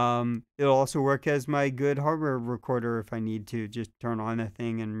 It'll also work as my good hardware recorder if I need to just turn on a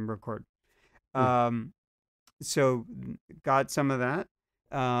thing and record. Mm, Um, so got some of that.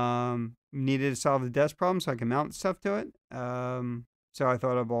 Needed to solve the desk problem so I can mount stuff to it. So I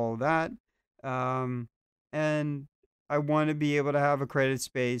thought of all of that. Um, and I want to be able to have a creative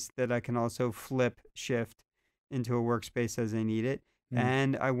space that I can also flip shift into a workspace as I need it. mm.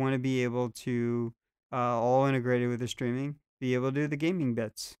 And I want to be able to, all integrated with the streaming, be able to do the gaming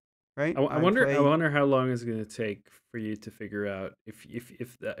bits, right? I I wonder. I play wonder how long it's going to take for you to figure out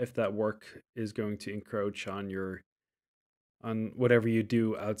if that work is going to encroach on your on whatever you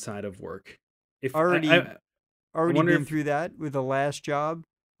do outside of work. If already I already wonder been if through that with the last job.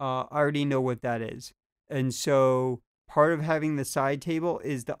 I already know what that is. And so part of having the side table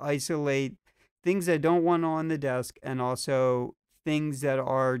is to isolate things I don't want on the desk and also things that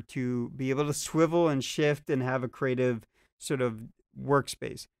are to be able to swivel and shift and have a creative sort of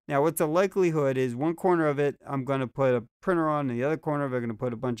workspace. Now, what's the likelihood is one corner of it, I'm going to put a printer on, and the other corner of it, I'm going to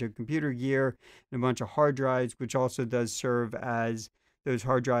put a bunch of computer gear and a bunch of hard drives, which also does serve as those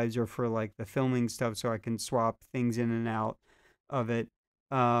hard drives are for like the filming stuff, so I can swap things in and out of it.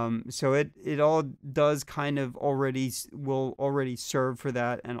 So it all does kind of already will already serve for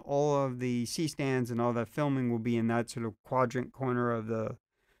that, and all of the C stands and all that filming will be in that sort of quadrant corner of the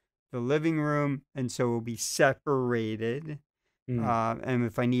living room, and so it will be separated. mm, And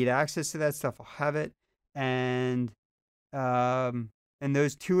if I need access to that stuff, I'll have it. And um, and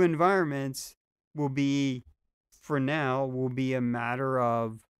those two environments will be, for now, will be a matter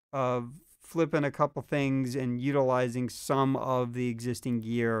of flipping a couple things and utilizing some of the existing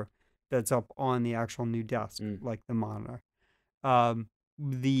gear that's up on the actual new desk, mm, like the monitor.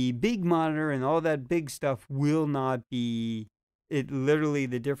 The big monitor and all that big stuff will not be. It literally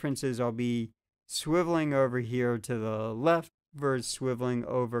the difference is I'll be swiveling over here to the left versus swiveling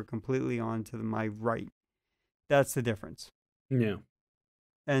over completely onto my right. That's the difference. yeah.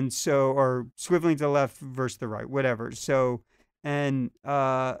 And so, or swiveling to the left versus the right, whatever. So, and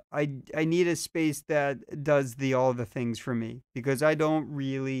I need a space that does the all the things for me because I don't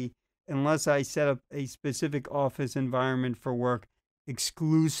really, unless I set up a specific office environment for work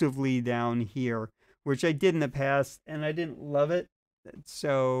exclusively down here, which I did in the past, and I didn't love it.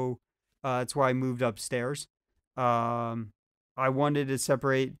 So that's why I moved upstairs. Um, I wanted to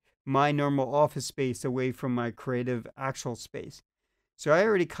separate my normal office space away from my creative actual space. So I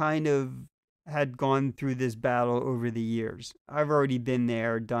already kind of had gone through this battle over the years. I've already been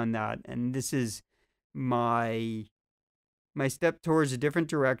there, done that, and this is my my step towards a different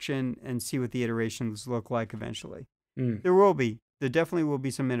direction and see what the iterations look like eventually. Mm, There definitely will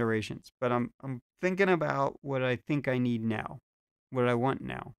be some iterations, but I'm thinking about what I think I need now, what I want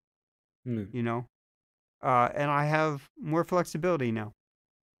now, mm, you know? And I have more flexibility now.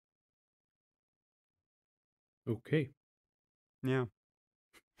 okay. Yeah.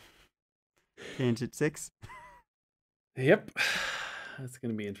 Tangent 6. Yep. That's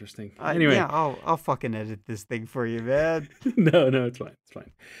gonna be interesting. Yeah, Anyway, I'll fucking edit this thing for you, man. no, it's fine. It's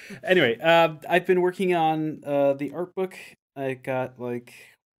fine. Anyway, I've been working on the art book. I got like,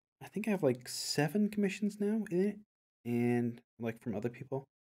 I think I have like 7 commissions now in it, and like from other people,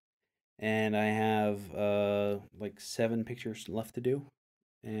 and I have like 7 pictures left to do,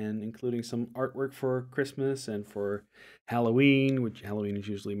 and including some artwork for Christmas and for Halloween, which Halloween is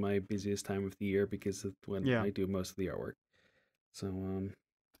usually my busiest time of the year because it's when Yeah. I do most of the artwork. So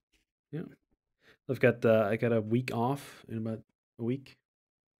yeah, I got a week off in about a week.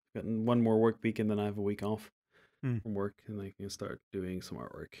 Got one more work week and then I have a week off Hmm. from work and I can start doing some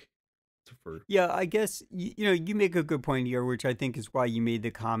artwork. For Yeah, I guess you make a good point here, which I think is why you made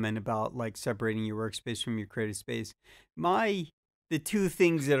the comment about like separating your workspace from your creative space. My the two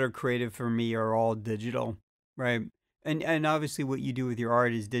things that are creative for me are all digital, right? And obviously what you do with your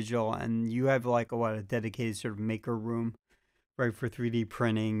art is digital, and you have like a dedicated sort of maker room, right, for 3D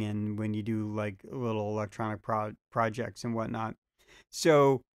printing and when you do like little electronic projects and whatnot.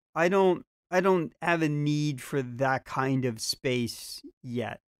 So I don't have a need for that kind of space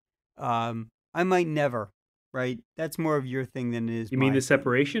yet. I might never, right? That's more of your thing than it is you mean my the thing.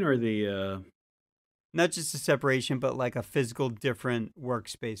 separation or the Not just a separation, but like a physical different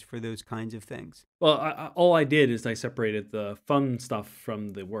workspace for those kinds of things. well, all I did is I separated the fun stuff from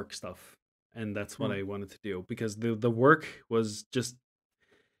the work stuff, and that's what Hmm. I wanted to do because the work was just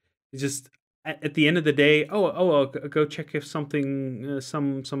at the end of the day. I'll go check if something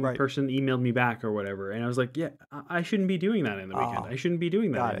some Right. person emailed me back or whatever, and I was like, yeah, I shouldn't be doing that in the weekend. Ah, I shouldn't be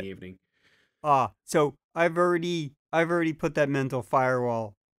doing that got in the it. evening. So I've already put that mental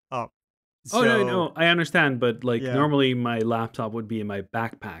firewall up. Oh no, So no, I understand, but like yeah. normally my laptop would be in my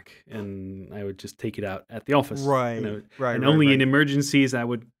backpack, and I would just take it out at the office, Right. Right. and Right. only in Right. emergencies I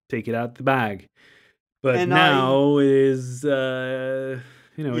would take it out the bag. But And I now it is, it's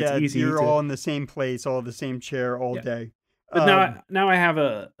yeah, easy you're to all in the same place, all the same chair all yeah. day. But now Um. now I have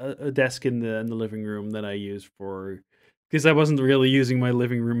a desk in the living room that I use for because I wasn't really using my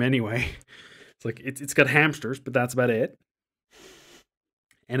living room anyway. It's like it's got hamsters, but that's about it,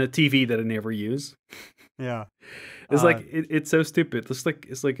 and a TV that I never use. Yeah. It's like Uh. it's so stupid.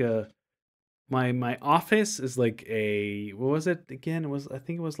 It's like a my office is like a what was it again? It was I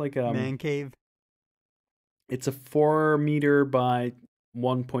think it was like Man cave. it's a 4 meter by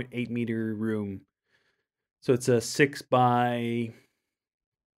 1.8 meter room. So it's a 6 by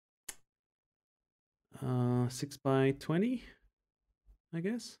 20, I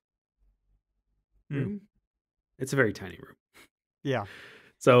guess, Hmm. room. It's a very tiny room. Yeah.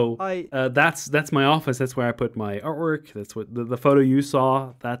 So I. that's my office. That's where I put my artwork. That's what the photo you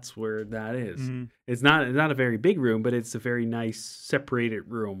saw. That's where that is. Mhm. It's not a very big room, but it's a very nice separated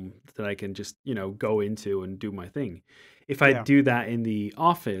room that I can just go into and do my thing. If I Yeah. do that in the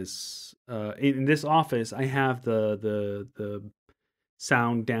office, in this office, I have the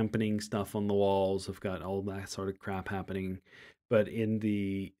sound dampening stuff on the walls. I've got all that sort of crap happening. But in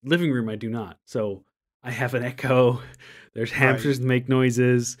the living room, I do not. So I have an echo. There's Right. hamsters that make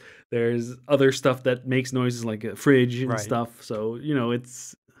noises. There's other stuff that makes noises like a fridge and Right. stuff. So,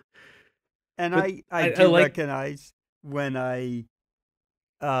 it's, And but I I do like, recognize when I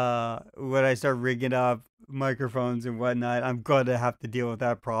start rigging up microphones and whatnot, I'm gonna have to deal with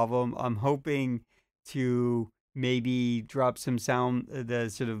that problem. I'm hoping to maybe drop some sound, the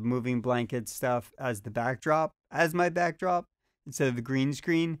sort of moving blanket stuff as the backdrop, as my backdrop instead of the green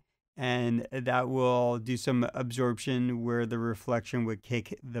screen, and that will do some absorption where the reflection would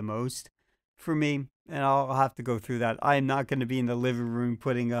kick the most for me. And I'll have to go through that. I'm not going to be in the living room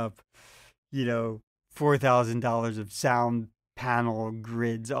putting up, you know, $4,000 of sound panel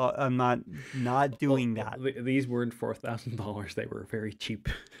grids. I'm not doing that. these weren't $4,000. They were very cheap.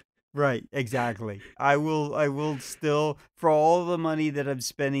 Right, exactly. I will still, for all the money that I'm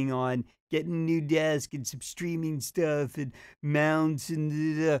spending on getting a new desk and some streaming stuff and mounts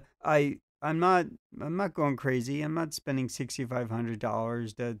and I'm not going crazy. I'm not spending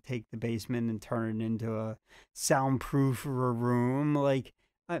 $6,500 to take the basement and turn it into a soundproof room. Like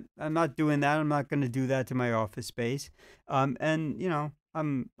I'm not doing that. I'm not going to do that to my office space. And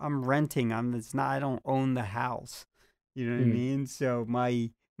I'm renting. It's not. I don't own the house. You know what I Mm. mean? So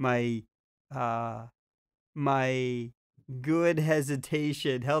my uh my healthy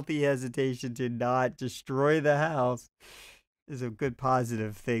hesitation to not destroy the house is a good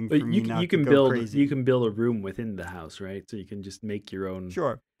positive thing for But me not to go you crazy. can build a room within the house, right? So you can just make your own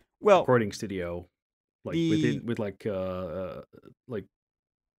Sure. Well, recording studio like the within with like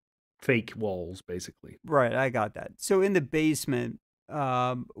fake walls basically. right, I got that. So in the basement,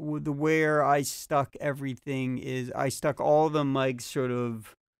 The where I stuck everything is I stuck all the mics sort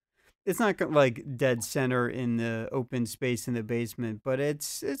of. It's not like dead center in the open space in the basement, but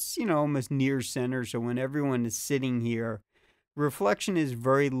it's almost near center. So when everyone is sitting here, reflection is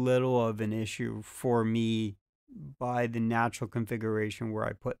very little of an issue for me by the natural configuration where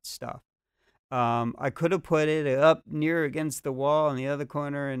I put stuff. I could have put it up near against the wall in the other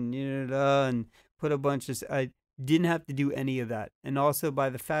corner and put a bunch of. I didn't have to do any of that. And also by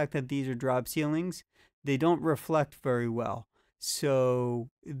the fact that these are drop ceilings, they don't reflect very well. So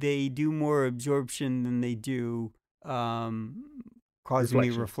they do more absorption than they do um, causing me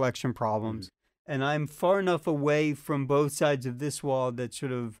Reflection. reflection Hmm. problems. And I'm far enough away from both sides of this wall that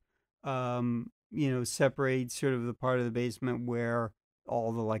sort of, separates sort of the part of the basement where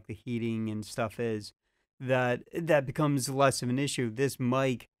all the like the heating and stuff is that becomes less of an issue. This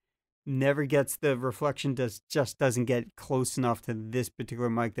mic never gets the reflection, just doesn't get close enough to this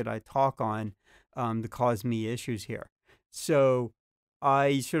particular mic that I talk on to cause me issues here. So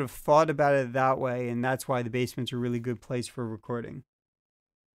I sort of thought about it that way, and that's why the basement's a really good place for recording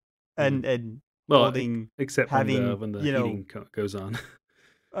Mm. and Well, holding except when the having heating goes on.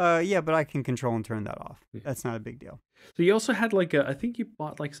 yeah, but I can control and turn that off. Yeah. That's not a big deal. So you also had I think you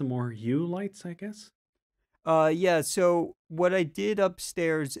bought like some more U lights, I guess. Yeah, so what I did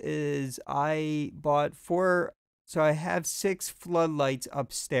upstairs is I bought four, so I have six floodlights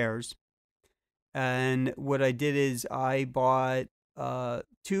upstairs. And what I did is I bought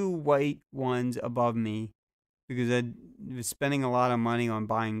two white ones above me because I was spending a lot of money on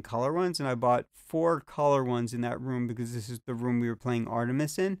buying color ones, and I bought four color ones in that room because this is the room we were playing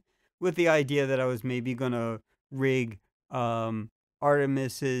Artemis in, with the idea that I was maybe gonna rig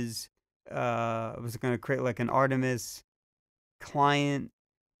Artemis's. I was gonna create like an Artemis client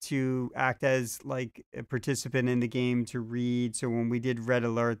to act as like a participant in the game to read. So when we did red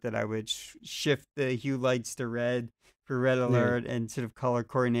alert, that I would shift the hue lights to red for red Yeah. alert and sort of color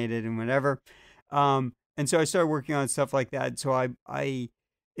coordinated and whatever. And so I started working on stuff like that. So I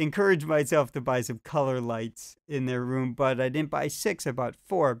encouraged myself to buy some color lights in their room, but I didn't buy six. I bought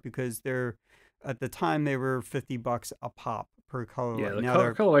four because they're at the time they were $50 a pop per color Yeah, light. the Now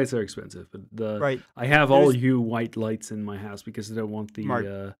they're color lights are expensive, but right. I have all There's U white lights in my house because I don't want smart.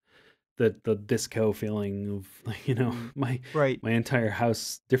 the disco feeling of Mm, right. my entire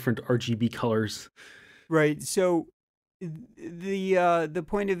house different RGB colors. Right. So the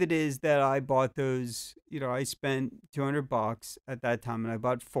point of it is that I bought those, I spent $200 at that time and I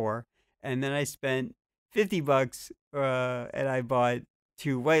bought four, and then I spent $50 and I bought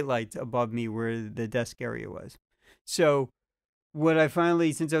two white lights above me where the desk area was. So what I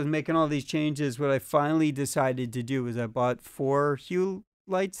finally, since I was making all these changes, what I finally decided to do is I bought four hue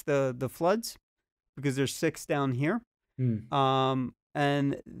lights, the floods, because there's six down here. Hmm.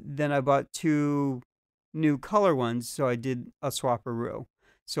 And then I bought two new color ones, so I did a swapperoo.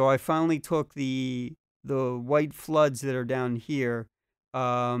 So I finally took the white floods that are down here,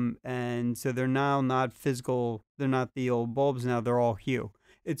 and so they're now not physical. They're not the old bulbs now. They're all hue.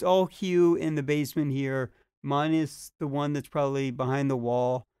 It's all hue in the basement here, minus the one that's probably behind the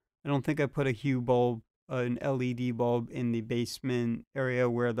wall. I don't think I put a hue bulb, an LED bulb, in the basement area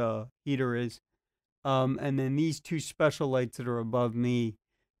where the heater is. And then these two special lights that are above me,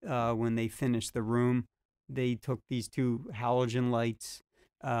 when they finished the room, they took these two halogen lights.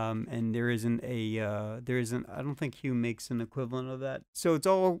 And there isn't, I don't think Hue makes an equivalent of that. So it's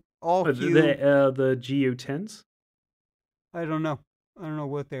all But Hue. the GU10s. I don't know. I don't know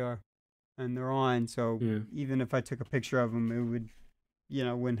what they are. And they're on. So Yeah. even if I took a picture of them, it would,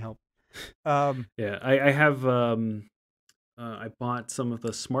 wouldn't help. Um, Yeah, I have I bought some of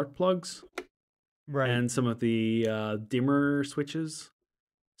the smart plugs right. and some of the dimmer switches.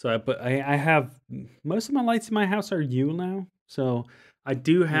 So I have most of my lights in my house are U now. So I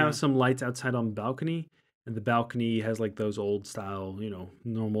do have Yeah. some lights outside on the balcony, and the balcony has like those old style,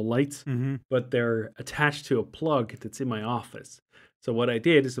 normal lights, Mm-hmm. but they're attached to a plug that's in my office. So what I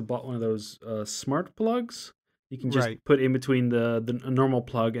did is I bought one of those smart plugs. You can just Right. put in between the a normal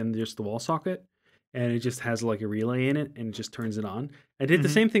plug and just the wall socket, and it just has like a relay in it, and it just turns it on. I did the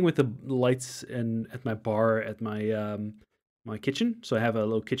Mm-hmm. same thing with the lights and at my bar at my kitchen. So I have a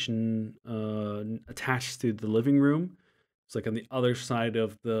little kitchen attached to the living room. It's like on the other side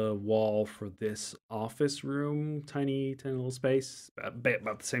of the wall for this office room, tiny, tiny little space,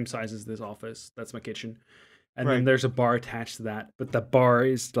 about the same size as this office. That's my kitchen. And then Right. there's a bar attached to that, but the bar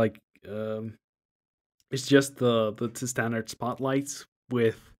is like it's just the standard spotlights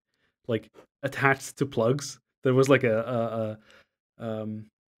with like attached to plugs. There was like a what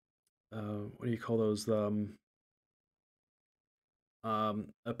do you call those?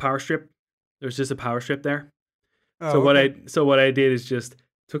 a power strip. There's just a power strip there. Oh, okay. So what I did is just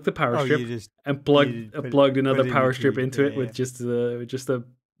took the power Oh, you strip just and you put plugged put another it in power strip between. into Yeah, it yeah, with yeah. just a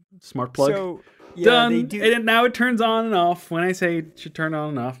smart plug. So yeah, they Done. do. And now it turns on and off when I say it should turn on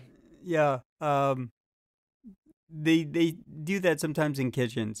and off. Yeah. They do that sometimes in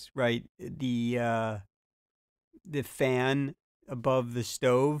kitchens, right? The fan above the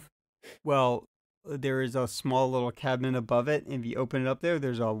stove. Well, there is a small little cabinet above it, and if you open it up there,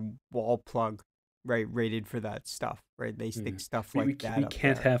 there's a wall plug, right, rated for that stuff, right? They stick Mm. stuff like We that up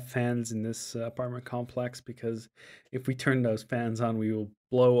can't there. have fans in this apartment complex because if we turn those fans on, we will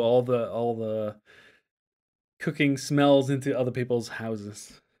blow all the cooking smells into other people's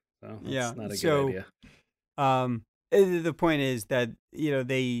houses. So Yeah. that's not a good So, idea. the point is that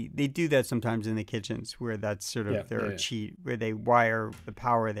they do that sometimes in the kitchens where that's sort Yeah, of yeah, their yeah. cheat, where they wire the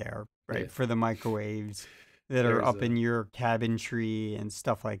power there, Yeah. right, for the microwaves that are There's up a in your cabinetry and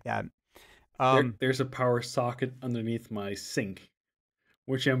stuff like that. Um, there's a power socket underneath my sink,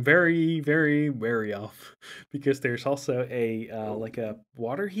 which I'm very very wary of, because there's also a like a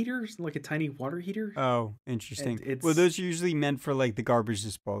water heater, like a tiny water heater, oh, and interesting. Well, it's those are usually meant for like the garbage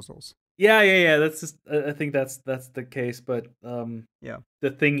disposals. yeah, yeah, yeah. That's just I think that's the case, but Yeah.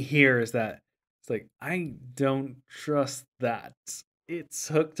 the thing here is that it's like I don't trust that it's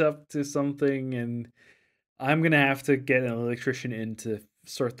hooked up to something, and I'm gonna have to get an electrician in to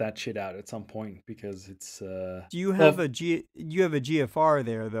sort that shit out at some point because it's Do you have well a you have a GFR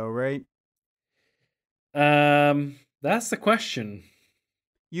there though, right? that's the question.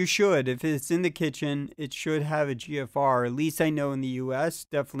 You should. If it's in the kitchen, it should have a GFR. At least I know in the US,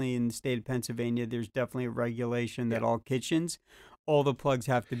 definitely in the state of Pennsylvania, there's definitely a regulation Yeah. that all kitchens, all the plugs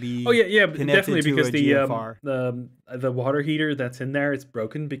have to Oh be yeah, yeah, connected definitely to because a GFR. the water heater that's in there, it's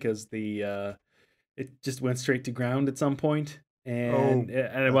broken because the it just went straight to ground at some point, Oh, and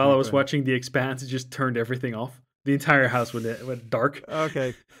that's while I not was good. watching The Expanse, it just turned everything off. The entire house went dark.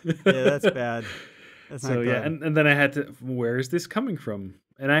 Okay. Yeah, that's bad. That's So not yeah, good. and then I had to, where is this coming from?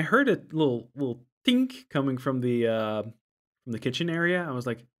 And I heard a little tink coming from the kitchen area. I was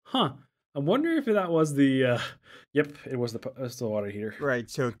like, huh. I wonder if that was the yep, it was the water heater. Right,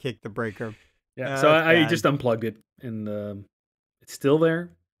 so kick the breaker. Yeah, so That's I just bad. unplugged it, and it's still there.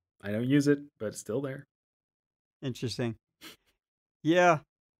 I don't use it, but it's still there. Interesting. Yeah.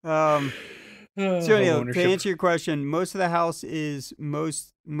 Um So Home anyhow, to ownership. answer your question, most of the house is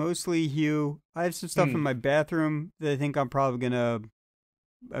mostly hue. I have some stuff in Mm. my bathroom that I think I'm probably gonna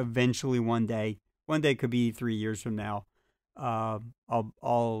eventually one day could be 3 years from now.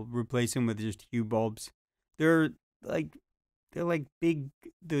 I'll replace them with just hue bulbs. They're like they're like big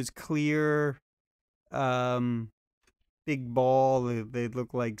those clear um big ball. They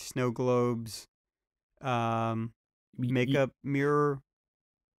look like snow globes. Um, Y- Makeup mirror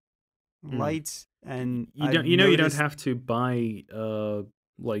mm. lights, and You I've don't you don't noticed. have to buy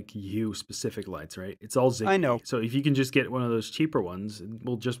like you specific lights, right? It's all I Zigbee. know. So if you can just get one of those cheaper ones, it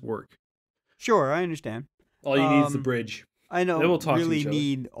will just work. Sure, I understand. All you need is the Um, bridge. I They don't will talk to really each other.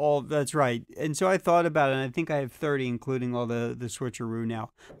 need all. That's right. And so I thought about it, and I think I have 30, including all the switcheroo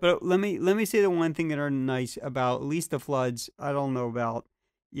now. But let me say the one thing that are nice about at least the floods. I don't know about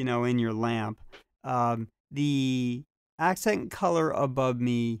in your lamp. The accent color above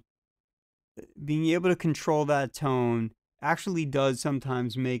me, being able to control that tone actually does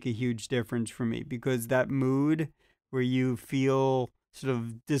sometimes make a huge difference for me, because that mood where you feel sort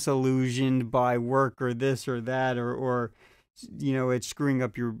of disillusioned by work or this or that, or it's screwing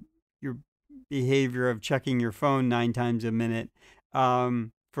up your behavior of checking your phone 9 times a minute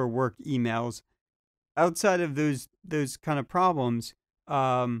for work emails. Outside of those kind of problems,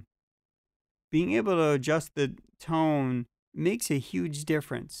 um, being able to adjust the tone makes a huge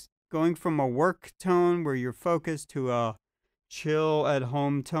difference. Going from a work tone where you're focused to a chill at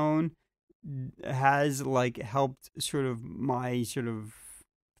home tone has like helped sort of my sort of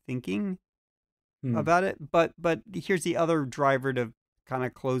thinking Hmm. about it. But here's the other driver to kind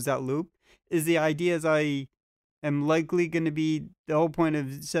of close that loop is the idea is I am likely going to be the whole point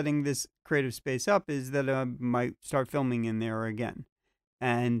of setting this creative space up is that I might start filming in there again,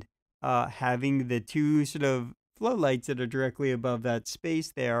 and having the two sort of floodlights that are directly above that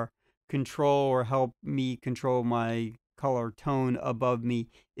space there control or help me control my color tone above me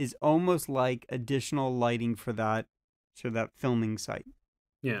is almost like additional lighting for that filming site.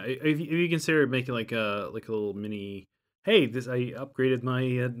 Yeah, if you consider making like a little mini, hey, this I upgraded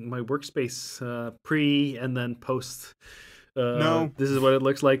my workspace pre and then post. No, This is what it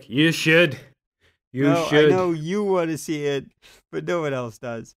looks like. You should. You no, I should. know you want to see it, but no one else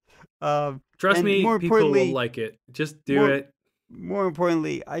does. Trust And me, more people will importantly, like it. Just do more it. more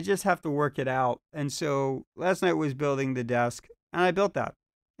importantly, I just have to work it out. And so last night was building the desk, and I built that.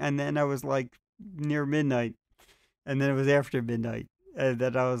 And then I was like near midnight, and then it was after midnight, and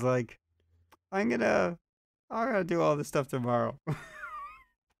then I was like, I'm gonna, I'm gonna do all this stuff tomorrow,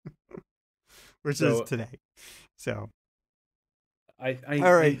 which is So today. So, I all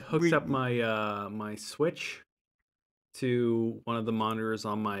I right, hooked up my Switch to one of the monitors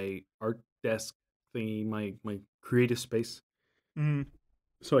on my art desk thingy, my creative space, mhm.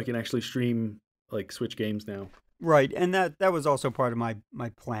 so I can actually stream like Switch games now. Right, and that was also part of my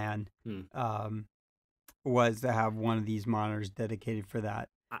plan. Hmm. Um, was to have one of these monitors dedicated for that.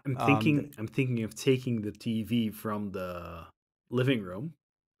 I'm The, thinking of taking the TV from the living room,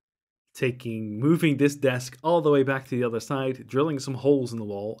 taking moving this desk all the way back to the other side, drilling some holes in the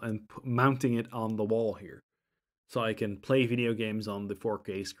wall, and mounting it on the wall here, so I can play video games on the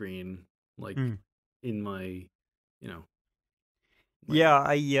 4K screen, like mm. in my, you know, my. Yeah,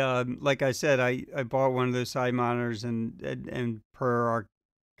 I like I said, I bought one of those side monitors, and per our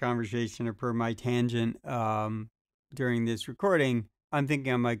conversation or per my tangent during this recording, I'm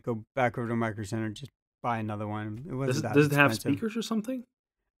thinking I might go back over to Micro Center and just buy another one. It wasn't that Does it have expensive. speakers or something?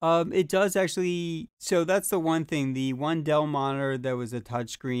 It does actually. So that's the one thing. The one Dell monitor that was a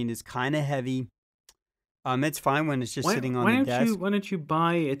touchscreen is kind of heavy. It's fine when it's just sitting on the desk. Why don't you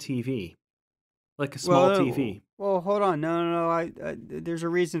buy a TV, like a Well, small TV? hold on. No, no, no. There's a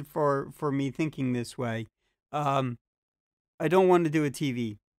reason for me thinking this way. Um, I don't want to do a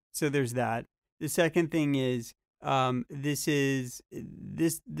TV, so there's that. The second thing is,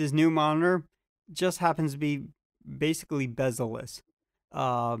 this new monitor just happens to be basically bezel-less.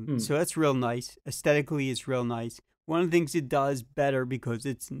 Hmm. So that's real nice. Aesthetically, it's real nice. One of the things it does better because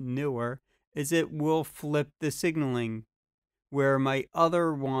it's newer is it will flip the signaling, where my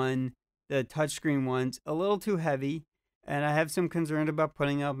other one, the touchscreen one's a little too heavy, and I have some concern about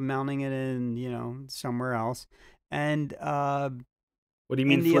mounting it in, somewhere else. And What do you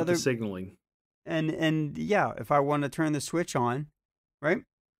mean and the flip the other, signaling? and yeah, if I want to turn the switch on, right?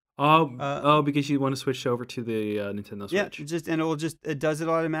 Uh, Because you want to switch over to the Nintendo yeah, Switch. it does it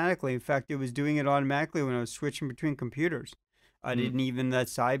automatically. In fact, it was doing it automatically when I was switching between computers. I Hmm. didn't even that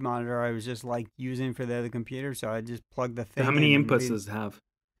side monitor. I was just like using for the other computer, so I just plugged the So how thing many in and inputs read. does it have?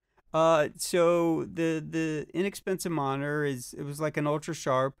 So the inexpensive monitor it was like an ultra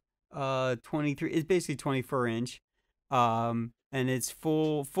sharp 23, it's basically 24-inch. And it's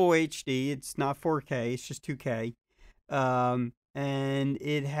full HD. It's not 4K, it's just 2K. And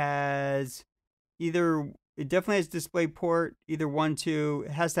it definitely has display port, either 1 2,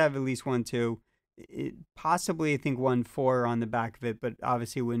 it has to have at least 1 2. Possibly I think 1 4 on the back of it, but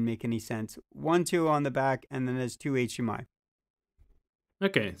obviously it wouldn't make any sense. 1 2 on the back, and then there's two HDMI.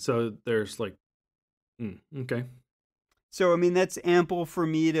 Okay, so there's like, okay. So I mean that's ample for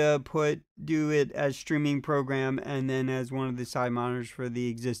me to do it as streaming program and then as one of the side monitors for the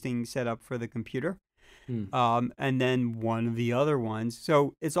existing setup for the computer. Hmm. And then one of the other ones.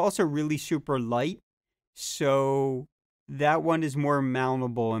 So it's also really super light. So that one is more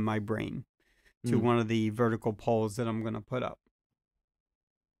mountable in my brain to Hmm. one of the vertical poles that I'm going to put up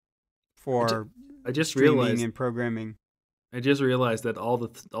I just, for I just streaming realized and programming. that all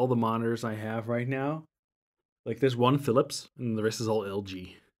the monitors I have right now, like there's one Philips and the rest is all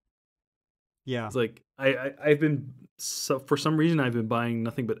LG. Yeah. It's like I've been, so for some reason I've been buying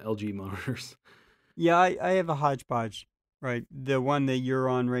nothing but LG monitors. Yeah, I have a hodgepodge. Right. The one that you're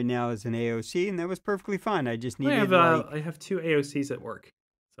on right now is an AOC, and that was perfectly fine. I just needed I have two AOCs at work.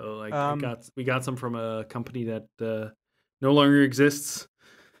 So like um we got some from a company that no longer exists.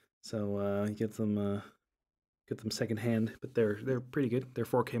 So get them secondhand, but they're pretty good. They're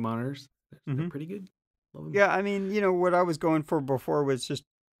 4K monitors. They're mhm. pretty good. Love them. Yeah, I mean, what I was going for before was just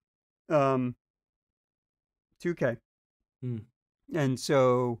um 2K. Hmm. And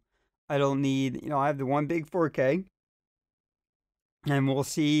so I don't need, I have the one big 4K, and we'll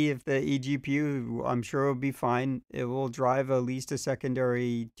see if the eGPU, I'm sure it'll be fine. It will drive at least a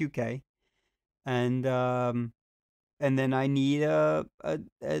secondary 2K. And and then I need a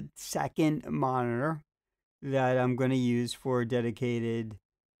second monitor that I'm going to use for dedicated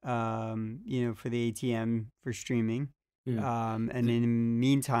for the ATM for streaming. Yeah. And in the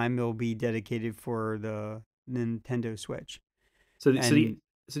meantime, it'll be dedicated for the Nintendo Switch. So And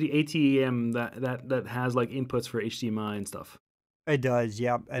the ATEM that has like inputs for HDMI and stuff. it does,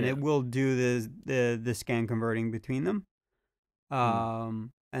 yep, and Yeah. it will do the scan converting between them. Hmm.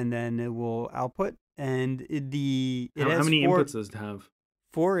 And then it will output, and it How has many inputs does it have?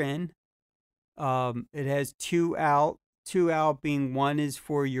 four in. It has two out, two out being one is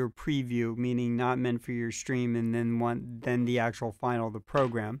for your preview, meaning not meant for your stream, and then the actual final, the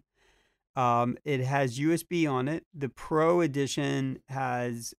program. It has USB on it. The Pro edition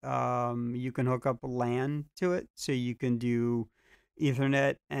has you can hook up a LAN to it, so you can do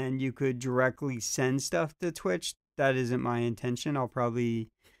Ethernet, and you could directly send stuff to Twitch. That isn't my intention. I'll probably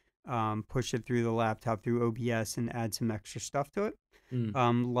push it through the laptop through OBS and add some extra stuff to it,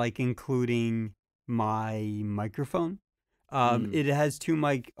 Mm, like including my microphone. mm. It has two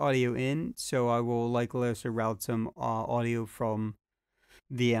mic audio in, so I will likely also route some audio from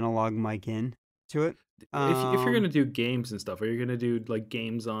the analog mic in to it. If you're Um, gonna do games and stuff, are you gonna do like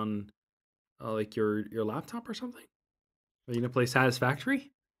games on like your laptop or something? Are you gonna play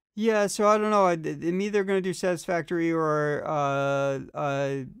Satisfactory? yeah, so I don't know. I'm either going to do Satisfactory or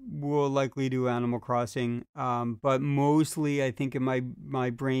we'll likely do Animal Crossing. But mostly, I think in my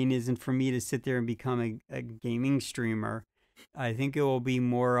brain isn't for me to sit there and become a gaming streamer. I think it will be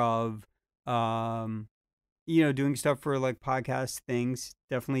more of um, doing stuff for like podcast things.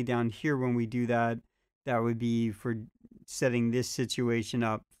 Definitely down here when we do that, that would be for setting this situation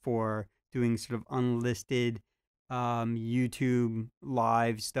up for doing sort of unlisted YouTube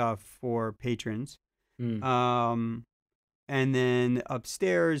live stuff for patrons. Mm. Um, and then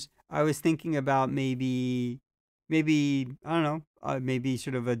upstairs, I was thinking about maybe I don't know, maybe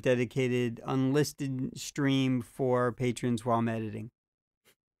sort of a dedicated unlisted stream for patrons while I'm editing.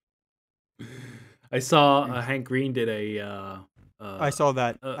 I saw Yeah. Hank Green did I uh, saw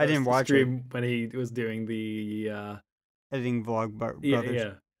that. I didn't a watch it. stream when he was doing the Editing Vlog yeah Brothers.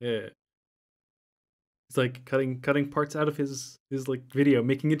 yeah yeah. It's like cutting parts out of his like video,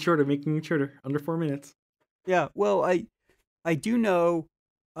 making it shorter, under 4 minutes. Yeah, well, I do know,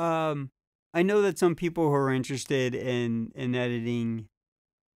 um, I know that some people who are interested in editing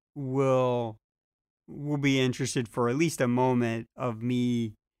will will be interested for at least a moment of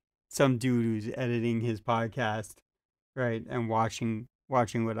me, some dude who's editing his podcast, right, and watching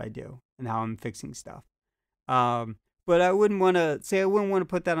what I do and how I'm fixing stuff. Um, but I wouldn't want to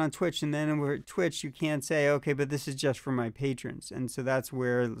put that on Twitch, and then over Twitch you can't say, okay, but this is just for my patrons, and so that's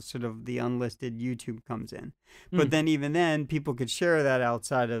where sort of the unlisted YouTube comes in. But Hmm. then even then, people could share that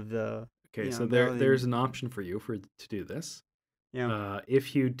outside of the, Okay, so the there's an option for you for to do this. you know.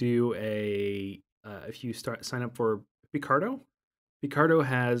 If you do if you start sign up for Picardo, Picardo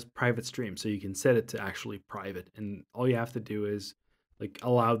has private stream, so you can set it to actually private, and all you have to do is like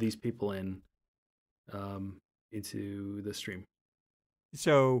allow these people in um, into the stream.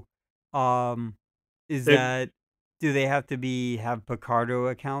 So, um, is They, that do they have to have Picardo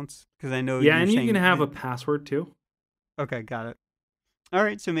accounts? Because I know yeah, you're and you can saying have a password too. okay, got it. All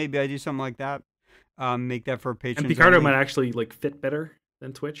right, so maybe I do something like that. Make that for And patrons Picardo might only. actually like fit better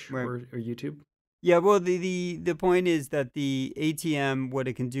than Twitch Right. or YouTube. Yeah, well, the point is that the ATM, what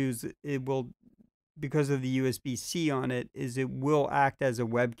it can do is it will, because of the USB-C on it, is it will act as a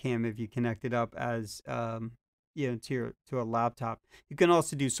webcam if you connect it up as to a laptop. You can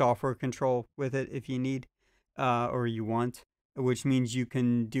also do software control with it if you need, or you want, which means you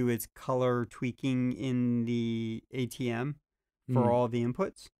can do its color tweaking in the ATM for Hmm. all the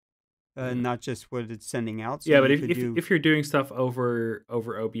inputs, not just what it's sending out. So Yeah, but you could do. if you're doing stuff over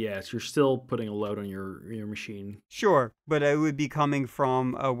OBS, you're still putting a load on your machine. Sure, but it would be coming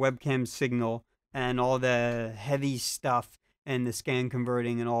from a webcam signal, and all the heavy stuff and the scan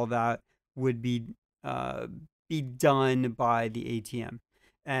converting and all that would uh, be done by the ATM.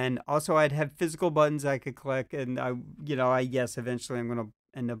 And also, I'd have physical buttons I could click, and yes, eventually I'm gonna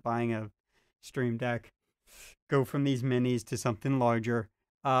end up buying a Stream Deck, go from these minis to something larger,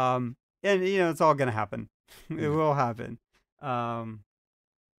 and it's all gonna happen. It Yeah. will happen. Um,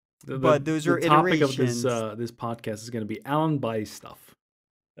 The but those the are topic of iterations. this podcast is going to be Alan buys stuff.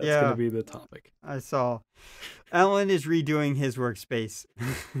 That's going to Yeah, be the topic. I saw. Alan is redoing his workspace.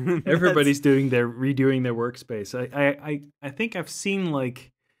 That's Everybody's redoing their workspace. I think I've seen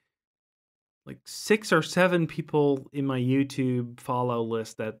like 6 or 7 people in my YouTube follow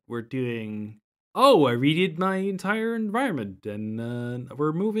list that were doing. Oh, I redid my entire environment, and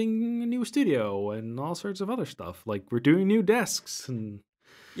we're moving a new studio and all sorts of other stuff. Like we're doing new desks and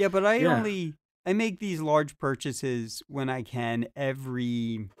yeah, but yeah. I make these large purchases when I can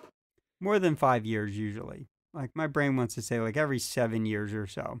every more than 5 years usually. Like my brain wants to say like every 7 years or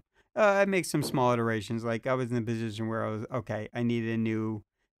so. I make some small iterations. Like I was in a position where I was okay. I needed a new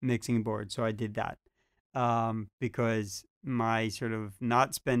mixing board, so I did that. Because my sort of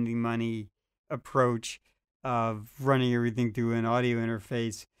not spending money approach of running everything through an audio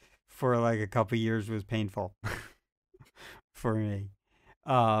interface for like a couple years was painful for me.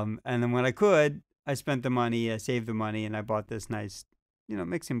 And then when I could, I spent the money, I saved the money, and I bought this nice,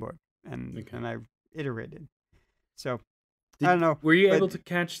 mixing board, Okay. and I iterated. So I don't Did know, were you but able to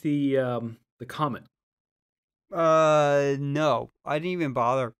catch the comet? no, I didn't even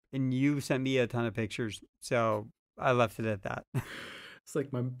bother, and you sent me a ton of pictures, so I left it at that. It's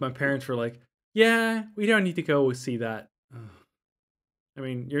like my parents were like, "Yeah, we don't need to go see that." Ugh. I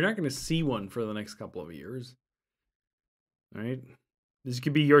mean, you're not going to see one for the next couple of years, right? This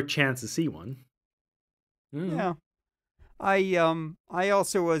could be your chance to see one. Mm. Yeah, I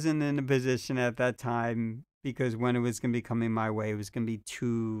also wasn't in a position at that time because when it was gonna be coming my way, it was gonna be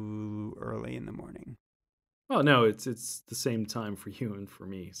too early in the morning. Oh no, it's the same time for you and for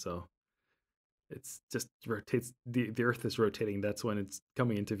me, so it's just rotates. The Earth is rotating. That's when it's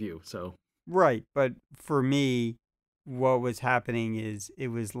coming into view. So Right, but for me, what was happening is it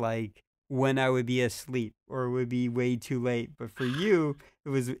was like when I would be asleep or it would be way too late. But for you, it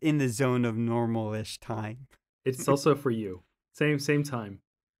was in the zone of normal-ish time. it's also for you. Same time.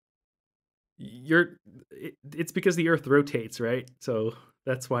 You're it's because the Earth rotates, right? So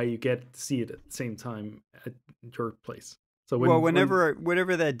that's why you get to see it at the same time at your place. So Well, when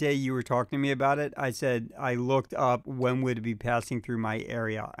whenever that day you were talking to me about it, I said I looked up when would it be passing through my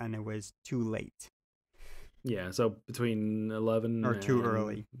area, and it was too late yeah, so between 11 or too and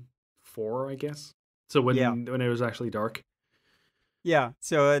early. 4, I guess. So Yeah, when it was actually dark. yeah.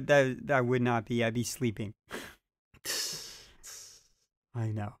 So that would not be. I'd be sleeping. I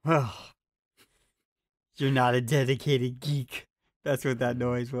know. You're not a dedicated geek. That's what that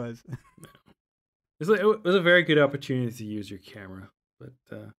noise was. It was a very good opportunity to use your camera, but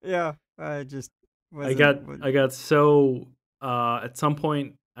Yeah, I just I wasn't. got I got so at some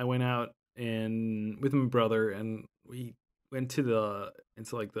point I went out and with my brother and we went to the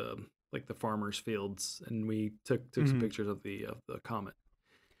into like the farmers fields and we took some Mhm. pictures of the comet.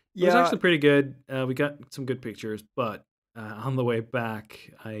 It was Yeah. actually pretty good. We got some good pictures, but on the way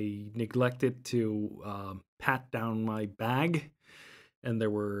back I neglected to pat down my bag and there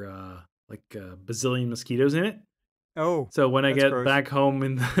were like a bazillion mosquitoes in it. Oh, So when I that's get gross. back home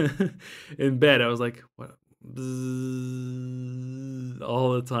in in bed, I was like, what? Bzzz,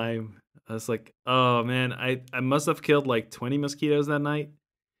 all the time. I was like, oh man, I must have killed like 20 mosquitoes that night.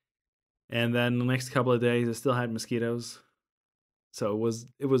 And then the next couple of days, I still had mosquitoes. So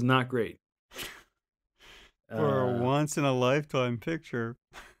it was not great. For a Uh, once in a lifetime picture.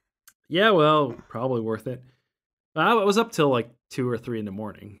 yeah, well, probably worth it. I was up till like 2 or 3 in the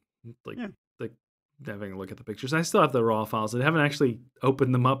morning, like Yeah, like having a look at the pictures. I still have the raw files. I haven't actually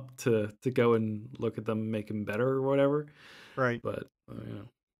opened them up to go and look at them, make them better or whatever. right. But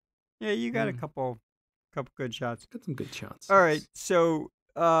Yeah, you got a mm, couple good shots. got some good shots. All right. Yes. So,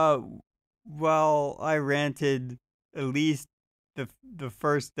 well, I ranted at least the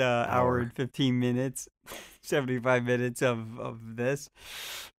first hour Hour. and 15 minutes, 75 minutes of this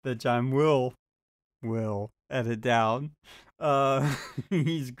that John will edit down.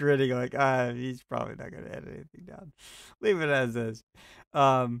 He's grinning like, he's probably not gonna edit anything down. Leave it as is.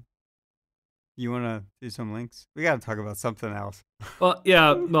 Um, you wanna do some links? We gotta talk about something else. Well,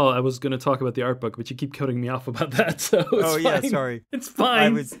 yeah. Well, I was going to talk about the art book, but you keep cutting me off about that, so it's Oh yeah, fine. sorry. It's I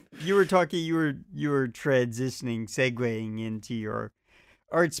fine. was you were talking you were transitioning, segueing into your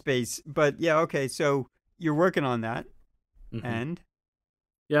art space. But yeah, okay, so you're working on that hmm and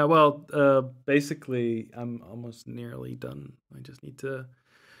Yeah. Well, basically, I'm almost nearly done. I just need to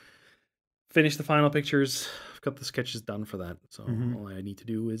finish the final pictures. I've got the sketches done for that. So hmm all I need to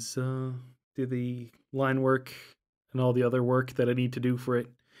do is do the line work and all the other work that I need to do for it.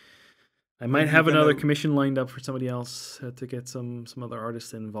 I are might you have another gonna commission lined up for somebody else to get some other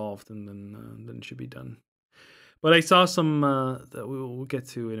artists involved, and then it should be done. But I saw some that we'll get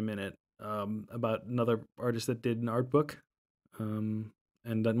to in a minute about another artist that did an art book, um,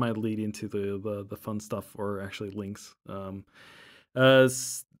 and that might lead into the fun stuff or actually links.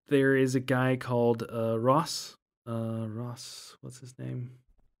 There is a guy called Ross. Ross, what's his name?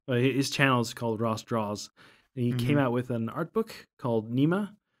 His channel is called Ross Draws. And he came hmm out with an art book called Nima,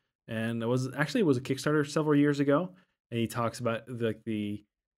 and it was a Kickstarter several years ago. And he talks about like the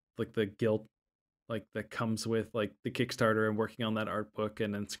guilt like that comes with like the Kickstarter and working on that art book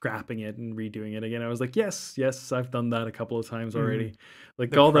and then scrapping it and redoing it again. I was like, yes, yes, I've done that a couple of times hmm already. Like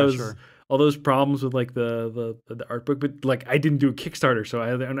the pressure. all those problems with like the art book, but like I didn't do a Kickstarter, so I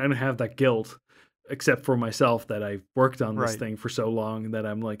don't have that guilt, except for myself that I've worked on this Right. thing for so long that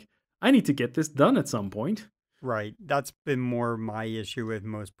I'm like, I need to get this done at some point. Right. That's been more my issue with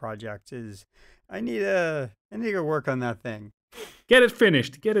most projects is I need to work on that thing. Get it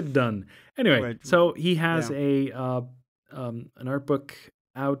finished, get it done. Anyway, But so he has yeah. a an art book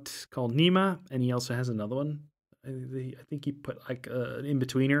out called Nima, and he also has another one. I think he put like an in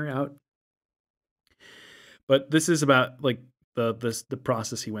betweener out. But this is about like the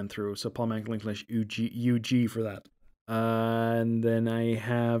process he went through. So Polymatic link slash UG for that. And then I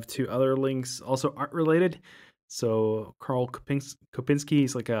have two other links, also art related. So Karl Kopinski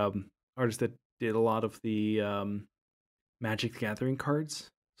is like a artist that did a lot of the Magic the Gathering cards.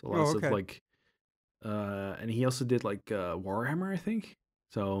 So Oh, lots of okay. like, and he also did like Warhammer, I think.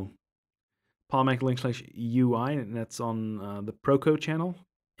 So Polymatic link slash UI, and that's on the Proco channel.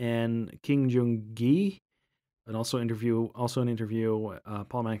 And King Jung Gi, and also an interview,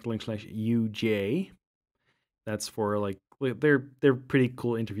 Polymatic link slash UJ. That's for like they're pretty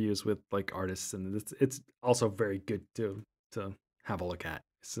cool interviews with like artists, and it's also very good to have a look at.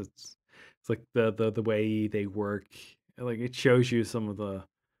 It's like the way they work, like it shows you some of the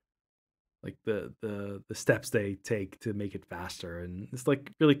like the steps they take to make it faster, and it's like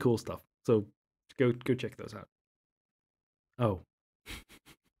really cool stuff. So go check those out. Oh,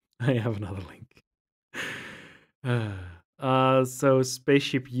 I have another link. So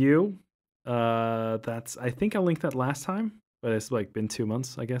Spaceship U. That's I think I linked that last time, but it's like been 2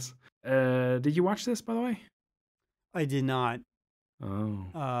 months, I guess. Did you watch this by the way? I did not. Oh.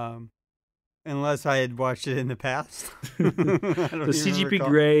 Um, unless I had watched it in the past. I So don't even CGP recall.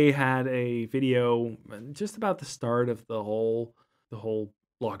 Grey had a video just about the start of the whole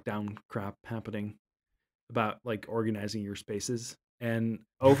lockdown crap happening, about like organizing your spaces. And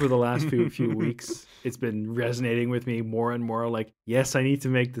over the last few weeks, it's been resonating with me more and more. Like, yes, I need to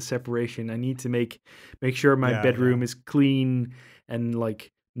make the separation. I need to make sure my Yeah, yeah, bedroom is clean and like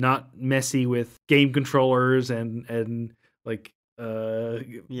not messy with game controllers and like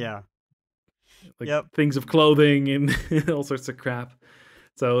yeah. like Yep. things of clothing and all sorts of crap.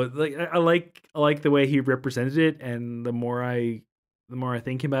 So like I like the way he represented it, and the more I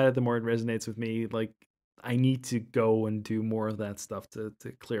think about it, the more it resonates with me. Like I need to go and do more of that stuff to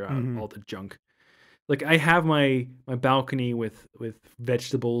clear out Hmm. all the junk. Like I have my balcony with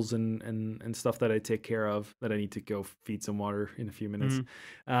vegetables and stuff that I take care of, that I need to go feed some water in a few minutes.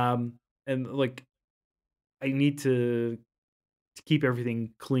 Hmm. Um and like I need to keep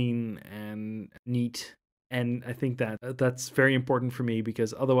everything clean and neat. And I think that that's very important for me,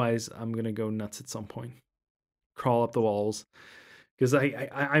 because otherwise I'm gonna go nuts at some point, crawl up the walls, because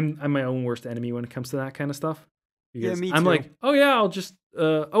I'm my own worst enemy when it comes to that kind of stuff. Yeah, Because me I'm too. like, oh yeah, I'll just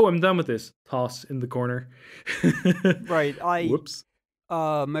oh, I'm done with this. Toss in the corner. Right. Whoops.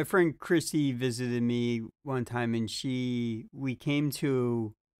 My friend Chrissy visited me one time, and we came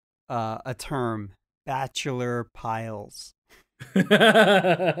to a term, bachelor piles.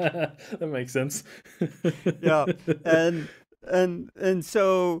 That makes sense. Yeah, and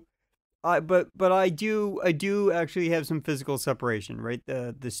so but I do actually have some physical separation, right?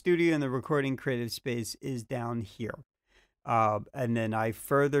 The studio and the recording creative space is down here. And then I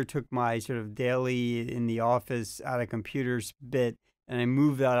further took my sort of daily in the office at a computer's bit, and I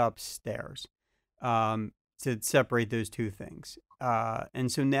moved that upstairs, to separate those two things.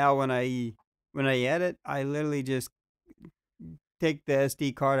 And so now when I edit, I literally just take the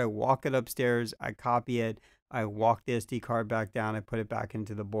SD card, I walk it upstairs, I copy it, I walk the SD card back down, I put it back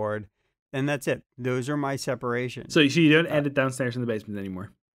into the board, and that's it. Those are my separations. So you don't Uh, edit downstairs in the basement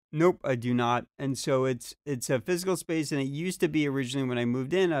anymore. Nope, I do not. And so it's a physical space, and it used to be originally when I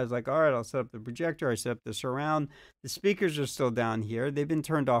moved in, I was like, all right, I'll set up the projector, I set up the surround. The speakers are still down here. They've been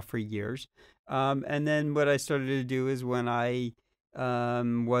turned off for years. And then what I started to do is when I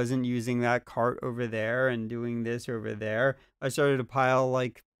wasn't using that cart over there and doing this over there, I started to pile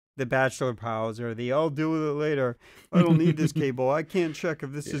like the bachelor piles or the I'll deal with it later. I don't need this cable. I can't check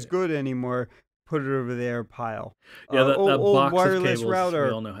if this is Yeah. good anymore. Put it over there pile. Yeah, Old, that old box of wireless cables, we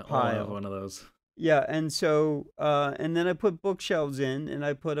router all have pile. one of those. Yeah, and so and then I put bookshelves in, and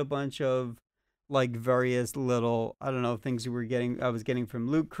I put a bunch of like various little, I don't know, things I was getting from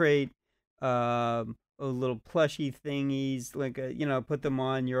Loot Crate, little plushy thingies, like put them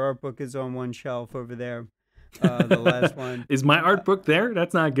on. Your art book is on one shelf over there. The last one. Is my Uh, art book there?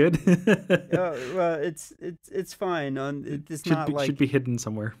 That's not good. well, it's fine. It's Should not be like hidden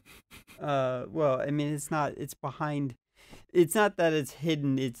somewhere. well, I mean, it's not. It's behind. It's not that it's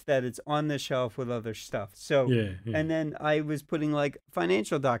hidden, it's that it's on the shelf with other stuff. So, Yeah, yeah. and then I was putting like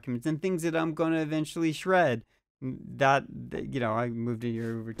financial documents and things that I'm going to eventually shred. I moved in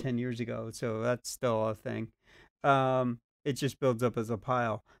here over 10 years ago, so that's still a thing. It just builds up as a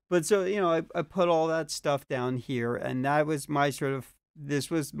pile. But so, I put all that stuff down here, and that was my this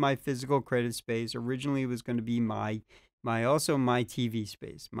was my physical creative space. Originally, it was going to be my my TV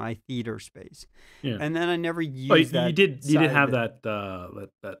space, my theater space, Yeah. and then I never Oh, used that you did side of have it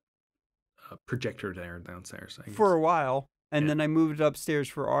that projector there downstairs, I for guess. a while, and Yeah. then I moved it upstairs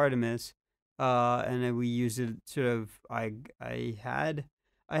for Artemis, and then we used it sort of. I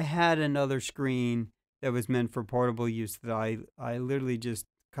had another screen that was meant for portable use that I literally just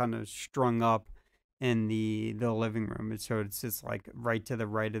kind of strung up in the living room, and so it sits like right to the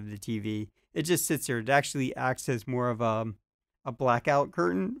right of the TV. It just sits there. It actually acts as more of a blackout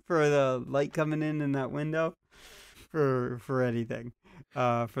curtain for the light coming in that window for anything,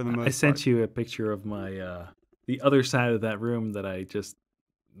 for the I most part. sent you a picture of my the other side of that room that I just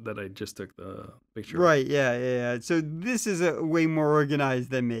took the picture of. Right, yeah, yeah, yeah. So this is a way more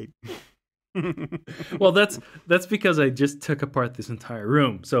organized than me. Well, that's because I just took apart this entire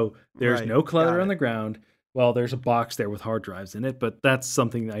room. So there's Right, no clutter got on it. the ground. Well, there's a box there with hard drives in it, but that's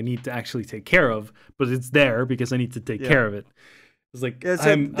something that I need to actually take care of. But it's there because I need to take Yeah. care of it. It's like Yeah,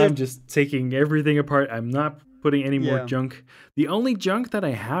 so there's I'm just taking everything apart. I'm not putting any more yeah. junk. The only junk that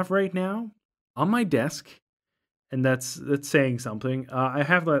I have right now on my desk, and that's saying something. I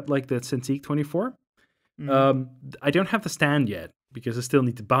have that like the Cintiq 24. Mhm. I don't have the stand yet because I still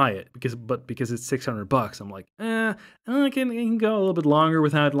need to buy it because it's $600. I'm like, I can go a little bit longer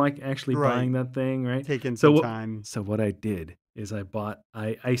without like actually Right. buying that thing, right? Taking some time. So what I did is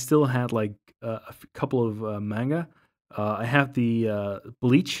I still had like couple of manga. I have the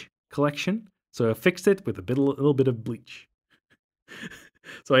Bleach collection, so I fixed it with a little bit of Bleach.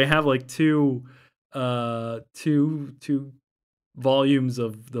 So I have like two volumes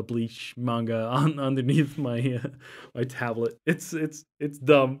of the Bleach manga on underneath my my tablet. It's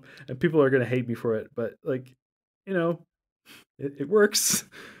dumb, and people are gonna hate me for it, but like, you know, it works.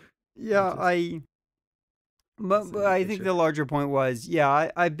 Yeah, Just but send you a I think picture. the larger point was,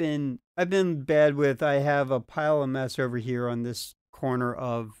 yeah, I've been bad with. I have a pile of mess over here on this corner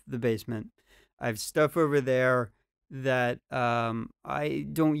of the basement. I have stuff over there that I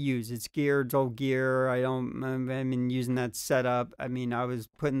don't use. It's gear, dull gear. I haven't been using that setup. I mean, I was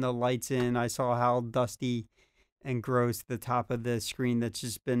putting the lights in. I saw how dusty and gross the top of the screen that's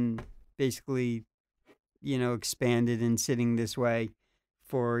just been basically, expanded and sitting this way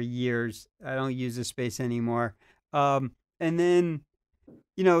for years. I don't use the space anymore. And then,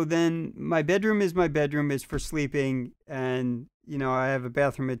 then my bedroom is for sleeping, and I have a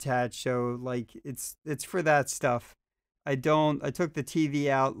bathroom attached, so like it's for that stuff. I took the TV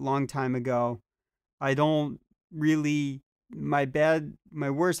out long time ago. I don't really my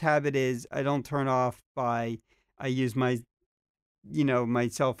worst habit is I don't turn off by I use my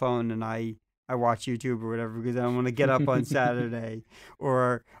cell phone, and I watch YouTube or whatever because I don't want to get up on Saturday,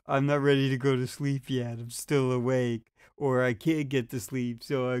 or I'm not ready to go to sleep yet. I'm still awake, or I can't get to sleep,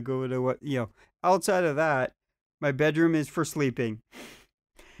 so I go to what. Outside of that, my bedroom is for sleeping.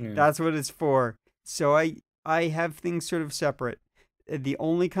 Yeah. That's what it's for. So I have things sort of separate. The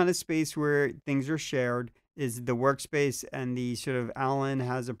only kind of space where things are shared is the workspace, and the sort of Alan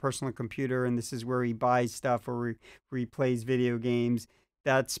has a personal computer, and this is where he buys stuff, or where he plays video games.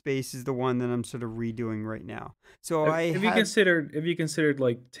 That space is the one that I'm sort of redoing right now. So I had Have you considered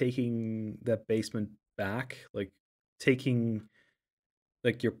like taking that basement back, like taking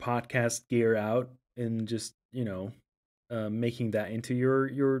like your podcast gear out and just making that into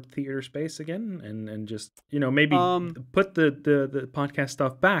your theater space again, and just maybe um put the podcast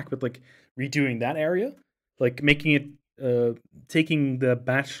stuff back, but like redoing that area, like making it taking the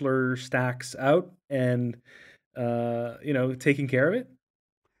bachelor stacks out and taking care of it.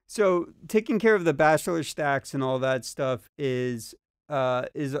 So taking care of the bachelor stacks and all that stuff is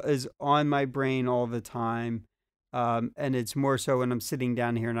on my brain all the time, and it's more so when I'm sitting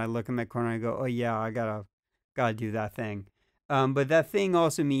down here and I look in that corner and I go, oh yeah, I gotta do that thing. But that thing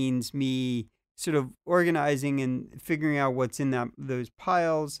also means me sort of organizing and figuring out what's in those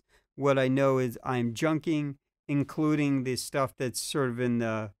piles. What I know is I'm junking, including the stuff that's sort of in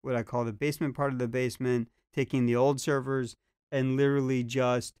the what I call the basement part of the basement, taking the old servers and literally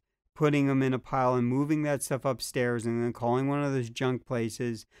just putting them in a pile and moving that stuff upstairs, and then calling one of those junk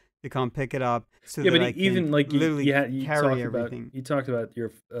places to come pick it up so Yeah, that but I can even like literally carry everything. you talked about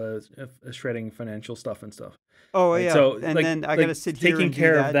your shredding financial stuff and stuff, Oh right? yeah, So and then I gotta like sit here taking and do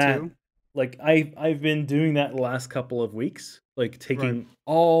care of that that, too. like I've been doing that the last couple of weeks, like Right. taking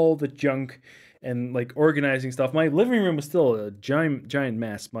all the junk and like organizing stuff. My living room is still a giant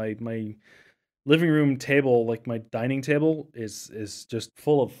mess. My living room table, like my dining table, is just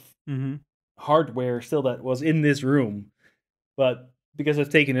full of Mm-hmm. hardware still that was in this room, but because I've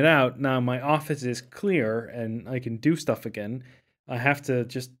taken it out, now my office is clear and I can do stuff again. I have to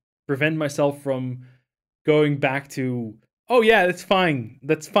just prevent myself from going back to, oh yeah, that's fine.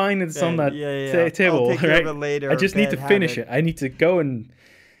 That's fine. It's on that Yeah. I'll table, take care of it right? I later. just need to Bad finish habit. it. I need to go and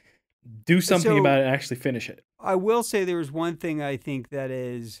do something So about it and actually finish it. I will say there was one thing I think that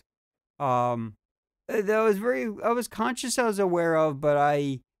is um that I was conscious I was aware of, but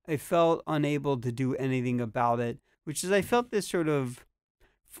I felt unable to do anything about it, which is I felt this sort of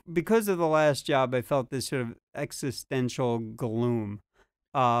because of the last job, I felt this sort of existential gloom.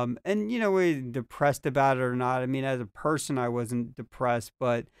 And we're depressed about it or not. I mean, as a person, I wasn't depressed,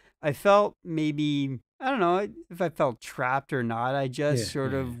 but I felt maybe, I don't know if I felt trapped or not. I just Yeah,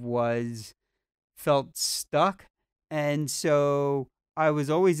 sort yeah, yeah. of felt stuck. And so I was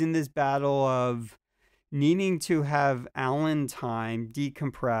always in this battle of needing to have Allen time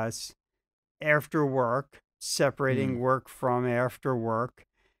decompress after work, separating Mm, work from after work.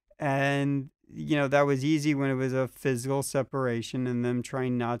 And that was easy when it was a physical separation, and them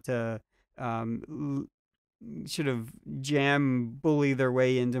trying not to sort of bully their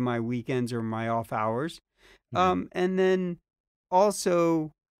way into my weekends or my off hours. yeah, And then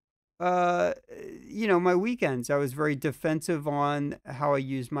also uh my weekends, I was very defensive on how I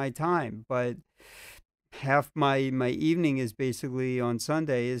use my time, but half my evening is basically on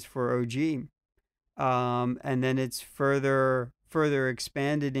Sunday is for OG. And then it's further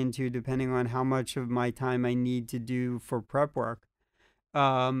expanded into depending on how much of my time I need to do for prep work.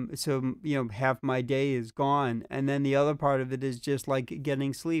 So half my day is gone, and then the other part of it is just like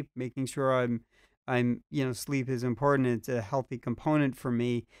getting sleep, making sure I'm sleep is important. It's a healthy component for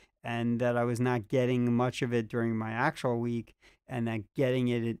me, and that I was not getting much of it during my actual week, and that getting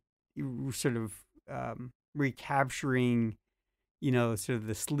it sort of recapturing sort of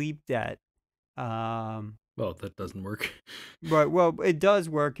the sleep debt. um, well, that doesn't work. Right. Well, it does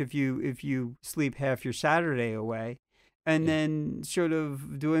work if you sleep half your Saturday away, and Yeah, then sort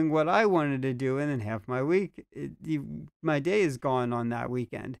of doing what I wanted to do, and then half my week, my day is gone on that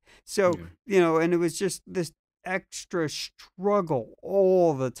weekend. So yeah, and it was just this extra struggle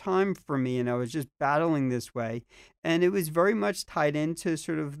all the time for me, and I was just battling this way, and it was very much tied into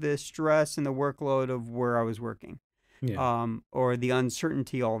sort of the stress and the workload of where I was working, yeah, or the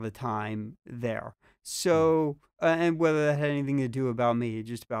uncertainty all the time there. mm, So, and whether that had anything to do about me,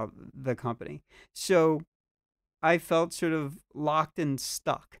 just about the company. So I felt sort of locked and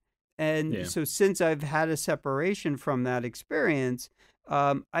stuck. And yeah, so since I've had a separation from that experience,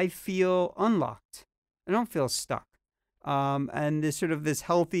 I feel unlocked. I don't feel stuck. And this sort of this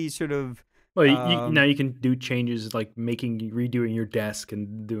healthy sort of well, now um, you can do changes like redoing your desk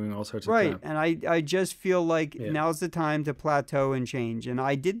and doing all sorts of right. crap. And I just feel like Yeah, now's the time to plateau and change. And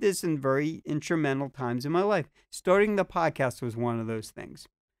I did this in very instrumental times in my life. Starting the podcast was one of those things.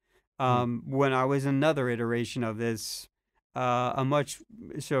 mm, When I was another iteration of this, a much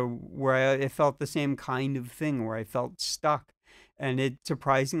so where I felt the same kind of thing where I felt stuck, and it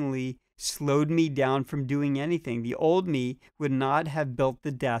surprisingly slowed me down from doing anything. The old me would not have built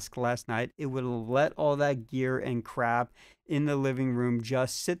the desk last night. It would have let all that gear and crap in the living room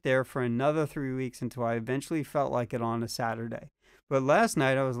just sit there for another 3 weeks until I eventually felt like it on a Saturday. But last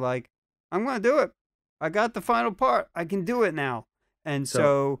night I was like, I'm going to do it. I got the final part. I can do it now. And so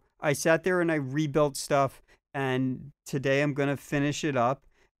so I sat there and I rebuilt stuff. And today I'm going to finish it up.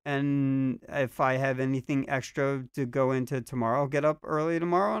 And if I have anything extra to go into tomorrow, I'll get up early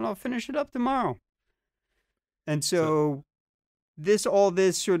tomorrow and I'll finish it up tomorrow. And so so all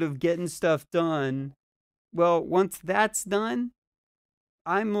this sort of getting stuff done, well, once that's done,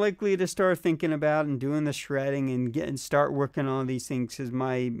 I'm likely to start thinking about and doing the shredding and start working on these things because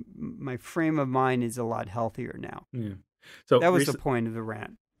my frame of mind is a lot healthier now. yeah, so That was the point of the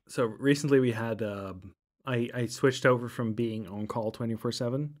rant. recently we had I switched over from being on call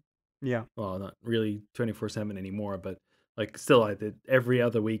 24/7. Yeah. Well, not really 24/7 anymore, but like still I did every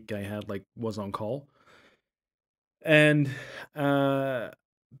other week I had like was on call. And uh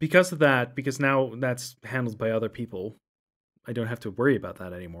because of that, because now that's handled by other people, I don't have to worry about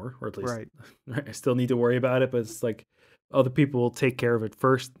that anymore, or at least Right. I still need to worry about it, but it's like other people will take care of it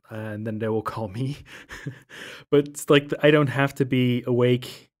first and then they will call me. But it's like I don't have to be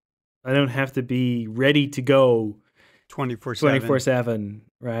awake. I don't have to be ready to go 24/7. 24/7,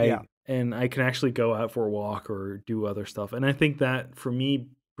 Yeah. right? And I can actually go out for a walk or do other stuff. And I think that for me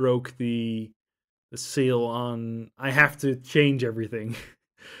broke the seal on I have to change everything.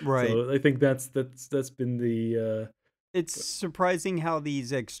 Right. So I think that's been the It's surprising how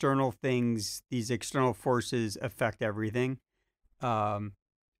these external things, these external forces affect everything. Um,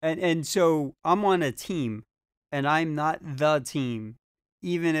 and so I'm on a team, and I'm not the team.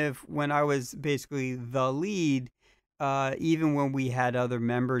 Even if when I was basically the lead, even when we had other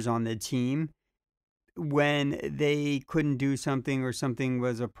members on the team, when they couldn't do something or something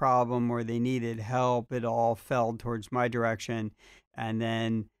was a problem or they needed help, it all fell towards my direction. And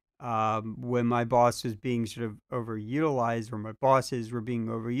then when my boss was being sort of overutilized, or my bosses were being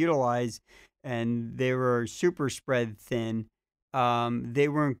overutilized, and they were super spread thin, they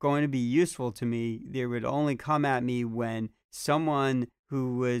weren't going to be useful to me. They would only come at me when someone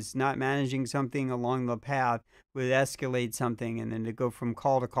who was not managing something along the path would escalate something, and then to go from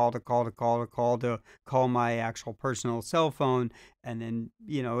call to call to call to call to call to call my actual personal cell phone, and then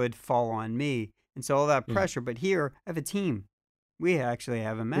it'd fall on me, and so all that Yeah. pressure. But here I have a team. We actually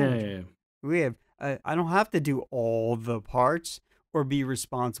have a Yeah. manager. Yeah. We have. I don't have to do all the parts or be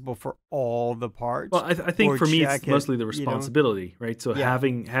responsible for all the Well, parts I think or for me, it's check it. mostly the responsibility, right? So Yeah.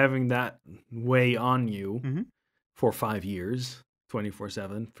 having that weigh on you Hmm. for 5 years,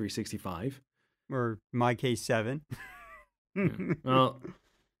 24/7, 365. Or my case 7. Yeah.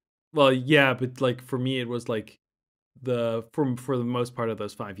 Well, yeah, but like for me, it was like for the most part of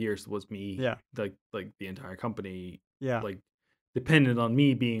those 5 years was me, Yeah. like the entire company, Yeah. like depended on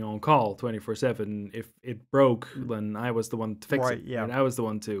me being on call 24/7. If it broke, Mm. then I was the one to fix it, Right. Yeah. right? I was the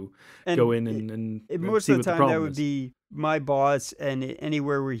one to go And in and most see of the what the time that problem would is. be my boss, and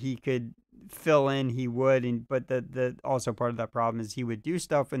anywhere where he could fill in, he would. And but the also part of that problem is he would do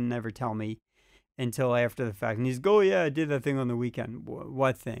stuff and never tell me until after the fact. And he's go, "Oh, yeah, I did that thing on the weekend."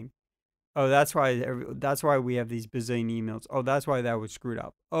 What thing? Oh, that's why we have these bazillion emails. Oh, that's why that was screwed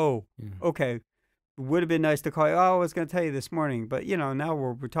up. Oh, Yeah. okay. Would have been nice to call you. Oh, I was going to tell you this morning, but now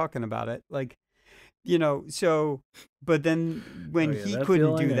we're talking about it. Like, so, but then Oh when yeah, he that feel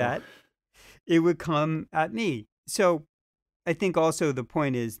couldn't I do know. that, it would come at me. So I think also the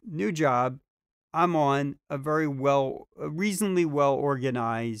point is new job. I'm on a reasonably well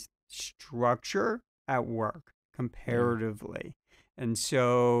organized structure at work Yeah. comparatively. And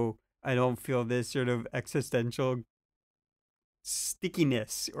so I don't feel this sort of existential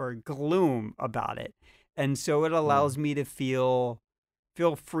stickiness or gloom about it. And so it Mm. allows me to feel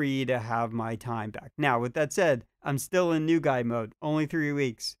free to have my time back. Now, with that said, I'm still in new guy mode. Only 3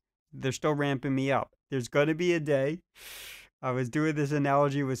 weeks. They're still ramping me up. There's going to be a day. I was doing this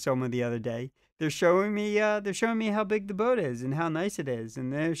analogy with someone the other day. They're showing me how big the boat is and how nice it is,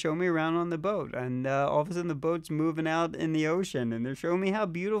 and they're showing me around on the boat, and all of a sudden the boat's moving out in the ocean, and they're showing me how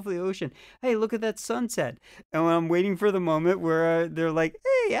beautiful the ocean. Hey, look at that sunset. And when I'm waiting for the moment where they're like,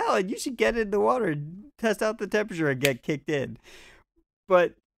 "Hey, Alan, you should get in the water, test out the temperature, and get kicked in,"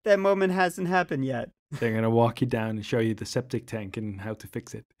 but that moment hasn't happened yet. They're gonna walk you down and show you the septic tank and how to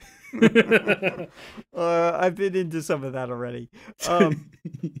fix it. I've been into some of that already. Um,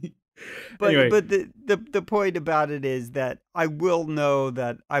 but Anyway, but the point about it is that I will know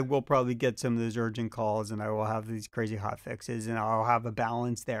that I will probably get some of those urgent calls, and I will have these crazy hot fixes, and I'll have a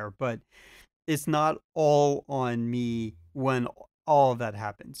balance there. But it's not all on me when all of that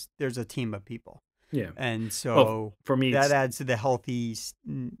happens. There's a team of people. yeah. And Well, so for me, that it's adds to the healthy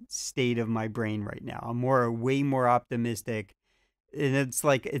state of my brain right now. I'm way more optimistic, and it's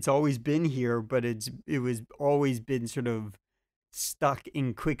like it's always been here, but it was always been sort of stuck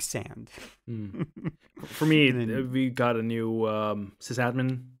in quicksand. mm. And For me, then we got a new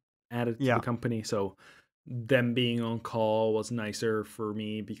sysadmin added to the yeah, company, so them being on call was nicer for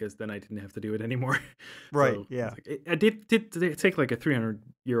me because then I didn't have to do it anymore. right, So it's yeah, like I did take like a 300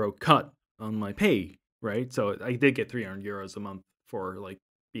 euro cut on my pay, right? So I did get 300 euros a month for like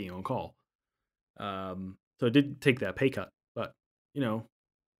being on call. So I did take that pay cut, but you know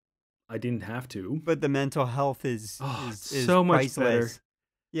I didn't have to. but the mental health is Oh, is it's is so much better. priceless.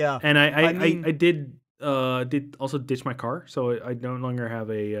 Yeah, And I mean, I did also ditch my car, so I no longer have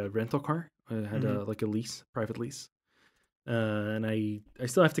a rental car. I had mhm, a like a lease, private lease, and I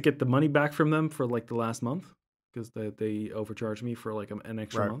still have to get the money back from them for like the last month because they overcharged me for like an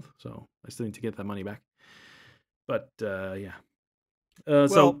extra right. month, so I still need to get that money back. But yeah, Well,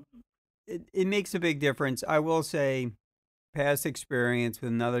 so it makes a big difference. I will say, past experience with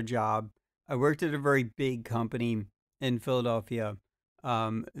another job. I worked at a very big company in Philadelphia.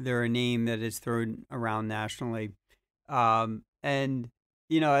 They're a name that is thrown around nationally. And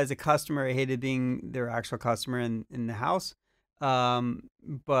as a customer, I hated being their actual customer in the house.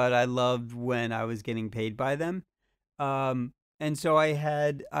 But I loved when I was getting paid by them. And so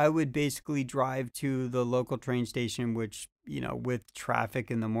I would basically drive to the local train station, which, with traffic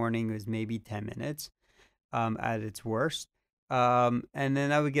in the morning was maybe 10 minutes at its worst. And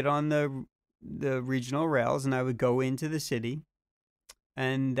then I would get on the regional rails and I would go into the city,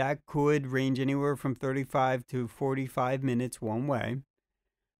 and that could range anywhere from 35 to 45 minutes one way.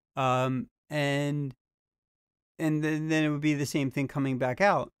 And then it would be the same thing coming back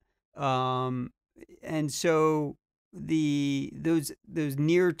out. and so those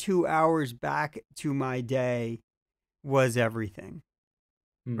near 2 hours back to my day was everything,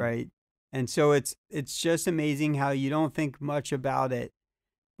 Hmm. right? And so it's just amazing how you don't think much about it,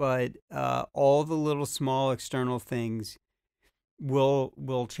 but all the little small external things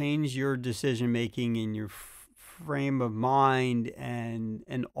will change your decision making and your frame of mind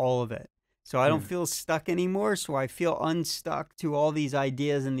and all of it. So I don't Yeah. feel stuck anymore. So I feel unstuck to all these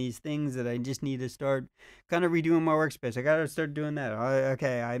ideas and these things that I just need to start kind of redoing my workspace. I got to start doing that.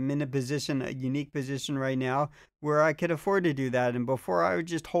 Okay, I'm in a unique position right now where I could afford to do that. And before I would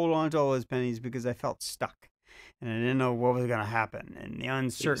just hold on to all those pennies because I felt stuck and I didn't know what was going to happen and the So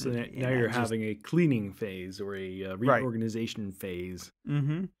uncertainty now and you're that just having a cleaning phase or a right. reorganization phase.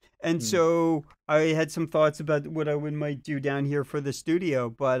 Mm-hmm. And Hmm. so I had some thoughts about what I would might do down here for the studio,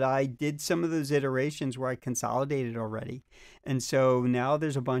 but I did some of those iterations where I consolidated already. And so now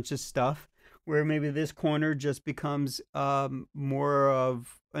there's a bunch of stuff where maybe this corner just becomes more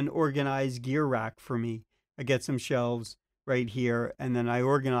of an organized gear rack for me. I get some shelves right here, and then I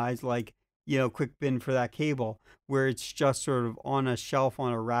organize like, quick bin for that cable, where it's just sort of on a shelf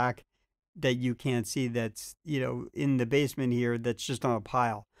on a rack that you can't see that's in the basement here that's just on a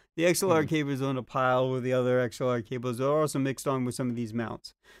pile. The XLR Hmm. cable is on a pile with the other XLR cables. They're also mixed on with some of these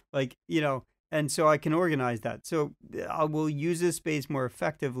mounts, like and so I can organize that. So I will use this space more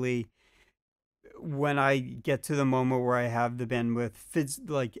effectively when I get to the moment where I have the bandwidth,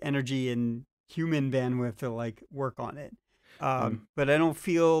 like energy and human bandwidth to like work on it. Yeah. But I don't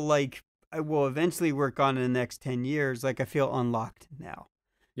feel like I will eventually work on it in the next 10 years. Like I feel unlocked now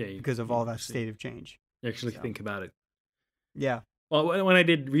Yeah. because of You all that actually state of change. you actually So think about it. yeah, Well, when I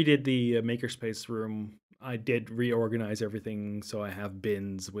redid the makerspace room, I did reorganize everything so I have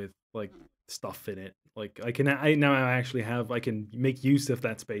bins with like stuff in it. Like I now I actually have I can make use of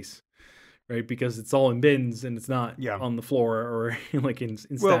that space, right? Because it's all in bins and it's not yeah. on the floor or like in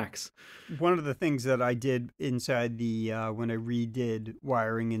Well, stacks. one of the things that I did inside the when I redid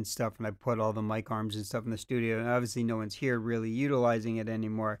wiring and stuff, and I put all the mic arms and stuff in the studio, and obviously no one's here really utilizing it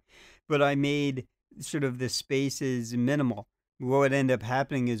anymore, but I made sort of the spaces minimal. What would end up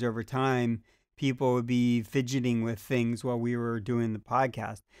happening is over time, people would be fidgeting with things while we were doing the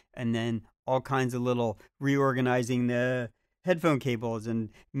podcast, and then all kinds of little reorganizing the headphone cables and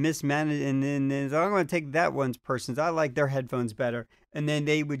mismanage, and then I'm going to take that one's person's. I like their headphones better, and then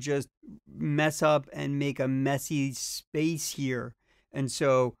they would just mess up and make a messy space here. And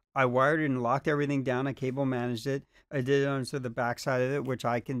so I wired it and locked everything down. I cable managed it. I did it on the back side of it, which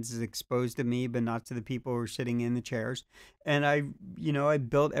I can is exposed to me, but not to the people who are sitting in the chairs. And I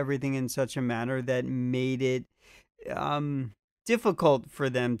built everything in such a manner that made it difficult for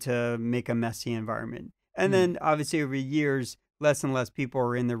them to make a messy environment. And Hmm. then obviously over years, less and less people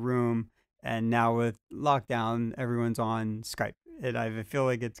are in the room. And now with lockdown, everyone's on Skype. And I feel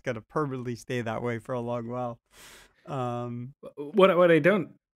like it's going to permanently stay that way for a long while. Um, What I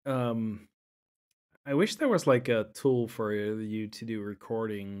don't I wish there was like a tool for you to do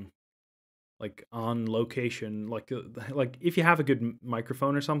recording like on location, like if you have a good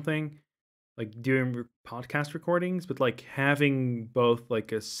microphone or something, like doing podcast recordings, but like having both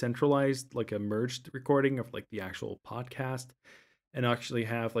like a centralized, like a merged recording of like the actual podcast, and actually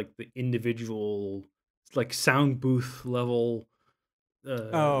have like the individual like sound booth level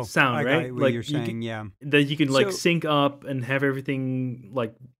oh, sound, I got right? what Like you're you can saying. Yeah. that you can like So, sync up and have everything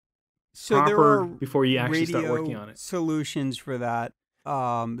like so there proper are before you actually start working radio on it. solutions for that.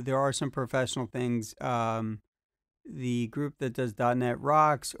 There are some professional things. The group that does .NET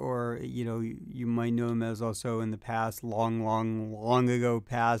Rocks, or you might know them as also in the past, long ago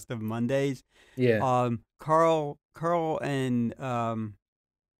past of Mondays. Yeah. Carl and I'm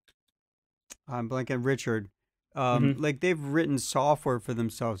blanking Richard. Hmm. Like they've written software for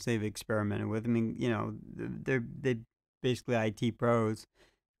themselves. They've experimented with. I mean, they basically IT pros.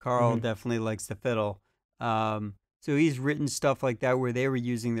 Carl Hmm. definitely likes to fiddle. So he's written stuff like that where they were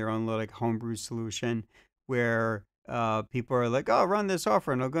using their own little like homebrew solution where people are like, oh, run this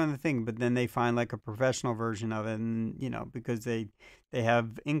software and they'll go on the thing, but then they find like a professional version of it, and because they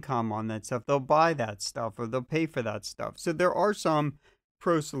have income on that stuff, they'll buy that stuff or they'll pay for that stuff. So there are some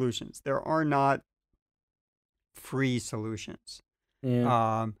pro solutions. There are not free solutions.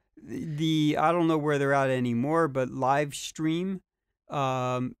 Yeah. The I don't know where they're at anymore, but live stream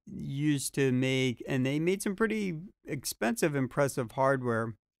used to make, and they made some pretty expensive, impressive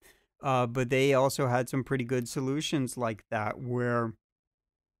hardware. But they also had some pretty good solutions like that where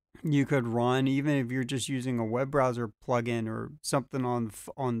you could run, even if you're just using a web browser plugin or something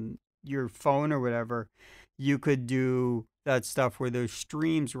on your phone or whatever, you could do that stuff where those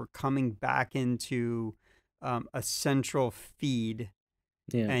streams were coming back into a central feed,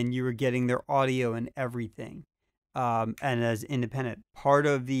 Yeah. and you were getting their audio and everything, and as independent. Part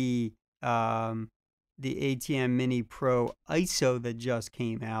of the ATM Mini Pro ISO that just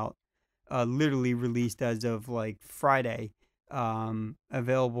came out, literally released as of like Friday,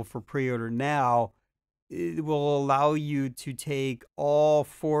 available for pre-order now. It will allow you to take all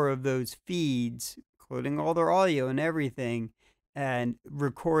four of those feeds, including all their audio and everything, and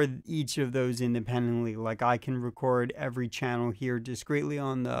record each of those independently. Like I can record every channel here discreetly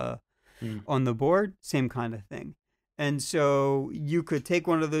Mm. on the board, same kind of thing. And so you could take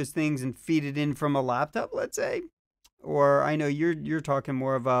one of those things and feed it in from a laptop, let's say, or I know you're talking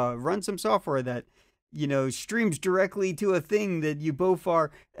more of a run some software that streams directly to a thing that you both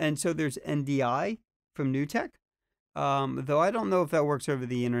are. And so there's NDI from NewTek. Though I don't know if that works over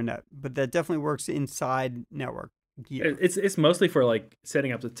the internet, but that definitely works inside network gear. It's mostly for like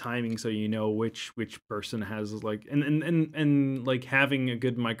setting up the timing so you know which person has like and like having a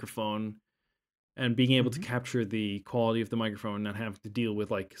good microphone and being able to Hmm. capture the quality of the microphone and not having to deal with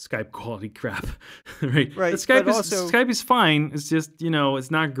like Skype quality crap, right? But Right, but Skype is also Skype is fine. It's just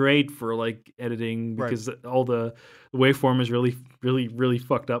it's not great for like editing right, because all the waveform is really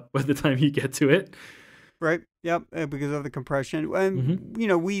fucked up by the time you get to it. right, yep, because of the compression. And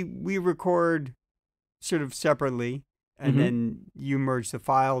Mm-hmm. we record sort of separately, and Mm-hmm. then you merge the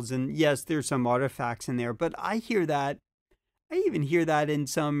files. And yes, there's some artifacts in there, but I hear that. I even hear that in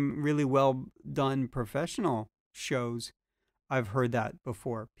some really well done professional shows. I've heard that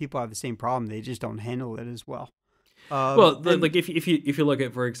before. People have the same problem; they just don't handle it as well. Well, And like if you look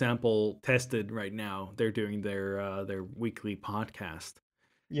at, for example, Tested right now, they're doing their weekly podcast.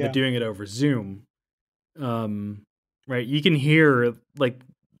 They're yeah, doing it over Zoom. Um, right? You can hear like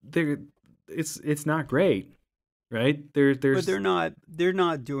they're it's not great, right? but There's they're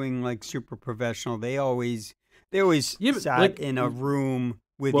not doing like super professional. They always yeah, but sat like in a room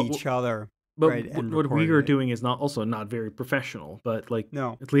with what each other, but right, and what we recorded are it. doing is not also not very professional, but like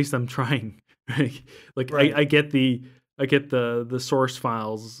No, at least I'm trying. Right? Like right. I get the source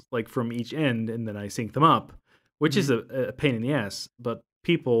files like from each end and then I sync them up, which is Hmm. a pain in the ass. But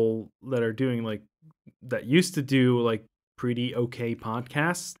people that are doing like that used to do like pretty okay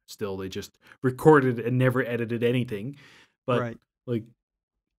podcasts, still they just recorded and never edited anything. But Right. like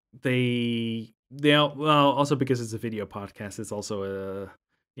well also because it's a video podcast, it's also a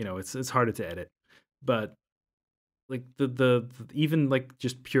it's harder to edit. But like the even like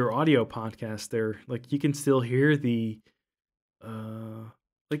just pure audio podcasts, they're like you can still hear the uh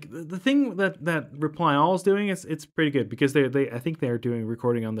like the thing that Reply All is doing is it's pretty good because they I think they're doing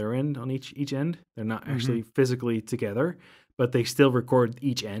recording on their end on each end. They're not Hmm. actually physically together, but they still record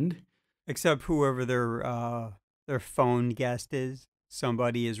each end. Except whoever their phone guest is,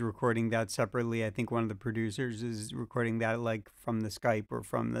 somebody is recording that separately. I think one of the producers is recording that like from the Skype or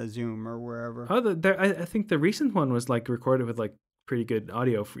from the Zoom or wherever. Oh, I think the recent one was like recorded with like pretty good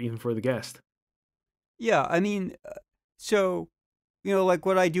audio for even for the guest. Yeah, I mean, so like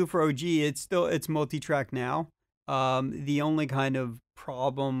what I do for OG, it's multi-track now. The only kind of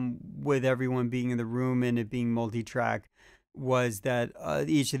problem with everyone being in the room and it being multi-track was that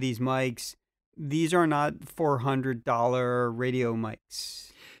each of these mics, these are not $400 radio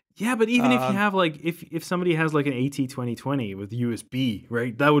mics. Yeah, but even if you Um, have like if somebody has like an AT2020 with USB,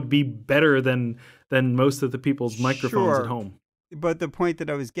 right? That would be better than most of the people's microphones at sure, home. but the point that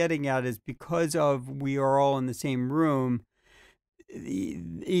I was getting at is because of we are all in the same room,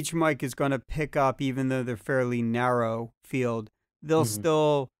 each mic is going to pick up, even though they're fairly narrow field, they'll Hmm.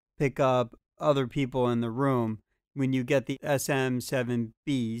 still pick up other people in the room. When you get the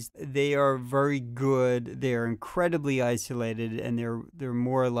SM7Bs, they are very good. They're incredibly isolated, and they're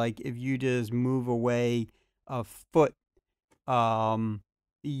more like if you just move away a foot, um,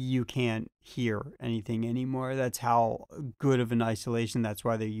 you can't hear anything anymore. That's how good of an isolation. That's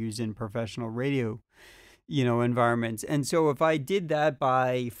why they're used in professional radio environments. And so if I did that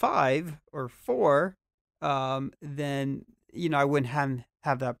by 5 or 4, then I wouldn't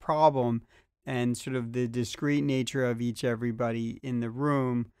have that problem, and sort of the discrete nature of each everybody in the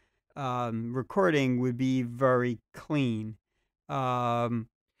room recording would be very clean. Um,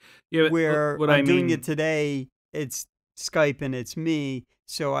 Yeah, but where what I I'm doing it mean, today, it's Skype and it's me.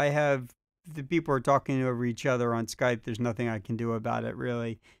 So I have the people are talking over each other on Skype. There's nothing I can do about it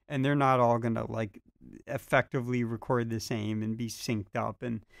really. And they're not all going to like effectively record the same and be synced up.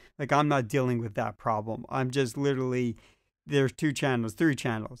 And like, I'm not dealing with that problem. I'm just literally, there's 2 channels, 3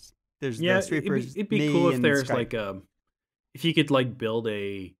 channels. There's yeah, the sweepers, it'd be cool me, if and there's Skype. like if you could like build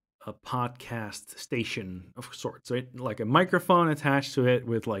a podcast station of sorts, right? Like a microphone attached to it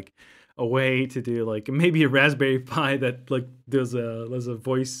with like a way to do like maybe a Raspberry Pi that like does a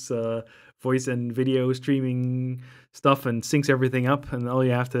voice and video streaming stuff and syncs everything up, and all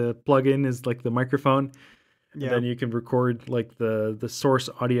you have to plug in is like the microphone, and Yeah. then you can record like the source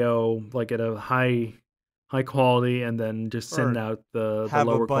audio like at a high quality, and then just send Or out the have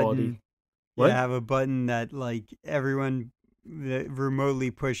a lower quality. button. Yeah, What? have a button that like everyone that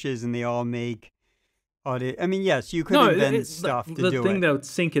remotely pushes and they all make audio. I mean, yes, you could No, invent like stuff to the do thing it. that would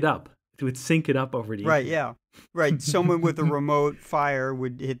sync it up. It would sync it up over the Right, internet. yeah. Right. Someone with a remote fire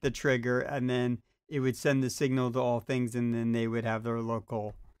would hit the trigger and then it would send the signal to all things and then they would have their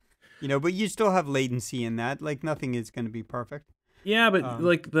local, but you still have latency in that. Like nothing is going to be perfect. Yeah, but Um,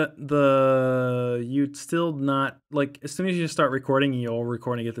 like the you'd still not like as soon as you start recording, you're all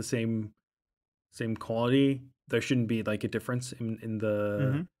recording at the same quality. There shouldn't be like a difference in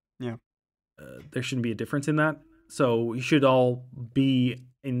the mhm. Yeah. there shouldn't be a difference in that. So you should all be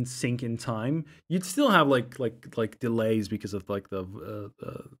in sync in time. You'd still have like delays because of like the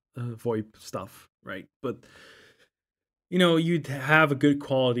VoIP stuff, right? But you'd have a good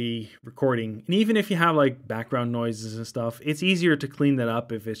quality recording. And even if you have like background noises and stuff, it's easier to clean that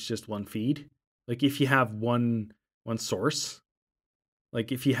up if it's just one feed. Like if you have one source,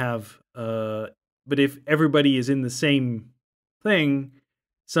 like if you have but if everybody is in the same thing,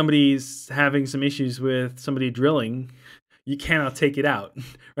 somebody's having some issues with somebody drilling, you cannot take it out,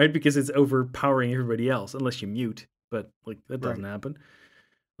 right? Because it's overpowering everybody else unless you mute, but like that doesn't Right. happen.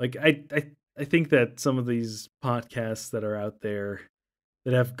 Like I think that some of these podcasts that are out there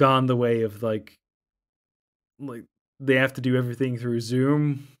that have gone the way of like they have to do everything through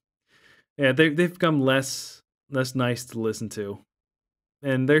Zoom. Yeah, they've become less nice to listen to.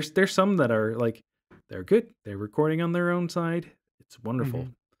 And there's some that are like they're good. They're recording on their own side. It's wonderful.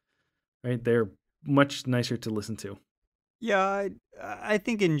 Mhm. Right? They're much nicer to listen to. Yeah, I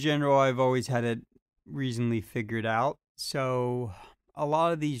think in general I've always had it reasonably figured out. So a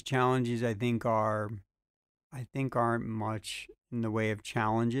lot of these challenges I think aren't much in the way of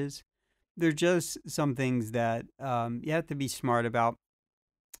challenges. They're just some things that you have to be smart about.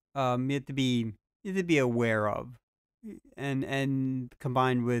 You have to be aware of, and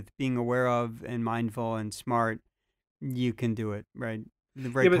combined with being aware of and mindful and smart, you can do it. Right, the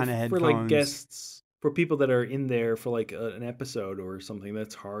Yeah, right but kind of for like headphones. guests, for people that are in there for like an episode or something,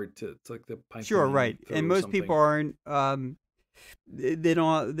 that's hard to like to pipe them Sure, in right, and through most people something. aren't. They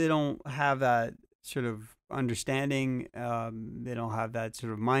don't have that sort of understanding. They don't have that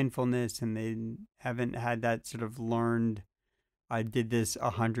sort of mindfulness, and they haven't had that sort of learned. I did this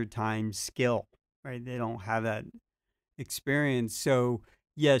 100 times skill, right? They don't have that experience. So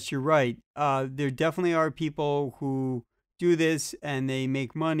yes, you're right. There definitely are people who do this and they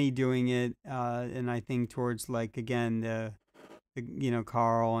make money doing it. And I think towards like again the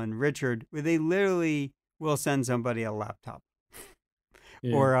Carl and Richard, where they literally will send somebody a laptop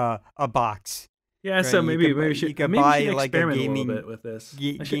Yeah. or a box. Yeah, Right? so You maybe could maybe we you should could maybe we buy should like a experiment a little bit with this.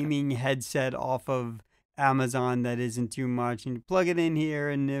 I should. gaming headset off of Amazon that isn't too much, and you plug it in here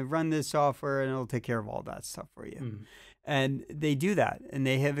and run this software, and it'll take care of all that stuff for you. Mm. And they do that, and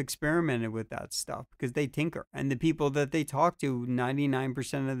they have experimented with that stuff because they tinker. And the people that they talk to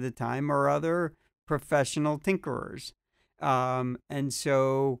 99% of the time are other professional tinkerers. And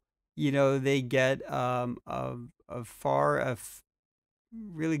so, they get a far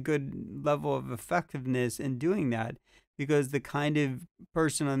really good level of effectiveness in doing that because the kind of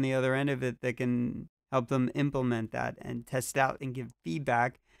person on the other end of it that can help them implement that and test out and give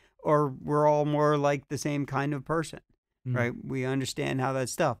feedback, or we're all more like the same kind of person, Mm. right? We understand how that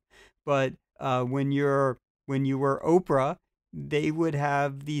stuff. But when you were Oprah, they would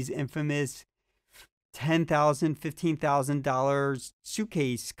have these infamous $10,000, $15,000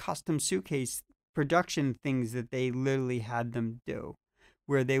 suitcase, custom suitcase production things that they literally had them do,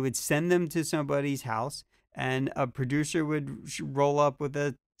 where they would send them to somebody's house, and a producer would roll up with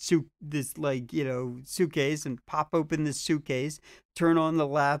this like suitcase and pop open this suitcase, turn on the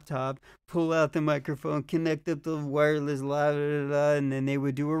laptop, pull out the microphone, connect up the wireless, la da da da, and then they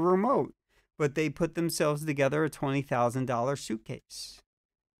would do a remote. But they put themselves together a $20,000 suitcase,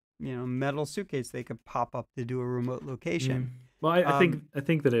 metal suitcase they could pop up to do a remote Yeah. location. Well, I Um,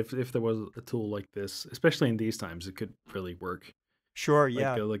 think that if there was a tool like this, especially in these times, it could really work. sure,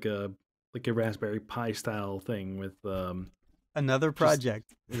 Like yeah. a Raspberry Pi style thing with Another just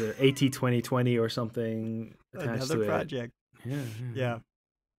project. the AT2020 or something attached Another to it. project. Yeah. Yeah. Yeah.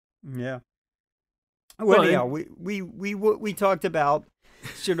 Yeah. Yeah. Well, Well, anyhow, and we talked about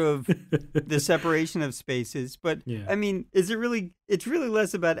sort of the separation of spaces. But Yeah. I mean, is it really? It's really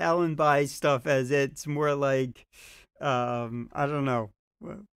less about Alan Bye's stuff as it's more like, I don't know,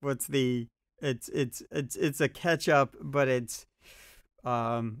 what's the? It's a catch up, but it's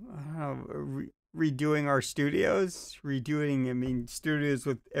I don't know, redoing our studios, redoing. I mean, studios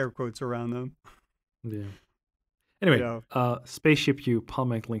with air quotes around them. Yeah. You Anyway, know, Spaceship You,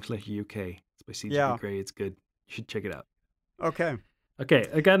 Polymatic.media. It's by CGP yeah. Grey. It's good. You should check it out. Okay. Okay,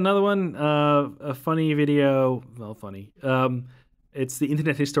 I got another one. A funny video. Well, funny. It's the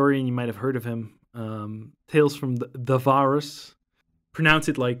internet historian. You might have heard of him. Tales from the Virus. Pronounce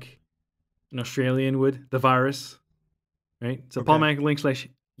it like an Australian would. The Virus, right? So Okay.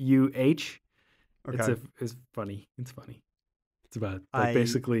 Polymatic/UH. Okay. It's funny. It's funny. It's about like I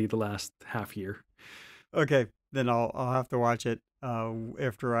basically the last half year. Okay, then I'll have to watch it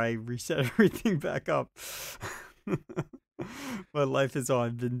after I reset everything back up. My life is on.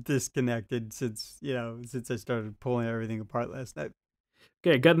 I've been disconnected since I started pulling everything apart last night.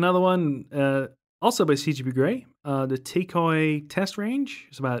 Okay, got another one. Also by CGP Grey. The Tikoi test range.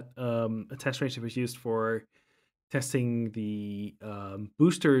 It's about a test range that was used for testing the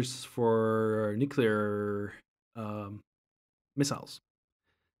boosters for nuclear missiles.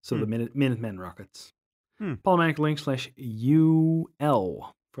 So Hmm. the Minutemen rockets. Hmm. Polymatic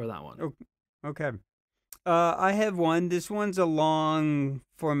link/UL for that one. Oh, okay. I have one. This one's a long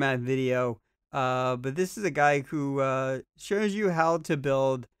format video. But this is a guy who shows you how to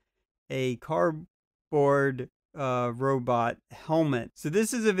build a cardboard robot helmet. So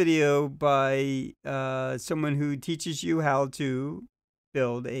this is a video by someone who teaches you how to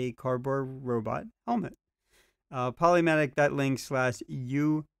build a cardboard robot helmet.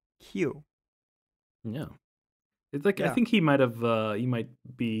 Polymatic.link/UQ. Yeah. It's like I Yeah, think he might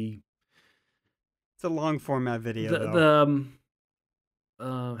be it's a long format video though.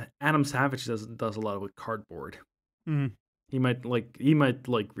 the Adam Savage does a lot with cardboard. Mhm. He might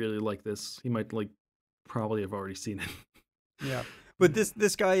really like this. He might probably have already seen it. Yeah, but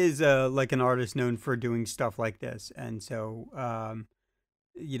this guy is like an artist known for doing stuff like this, and so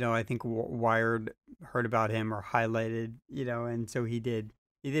I think Wired heard about him or highlighted, and so he did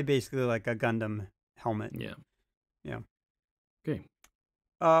basically like a Gundam helmet. Yeah. Yeah. Okay.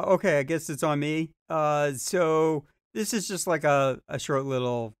 Okay, I guess it's on me. So this is just like a short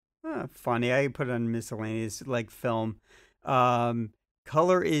little funny. I put it on miscellaneous like film. Um,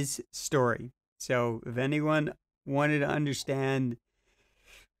 Color is story. So if anyone wanted to understand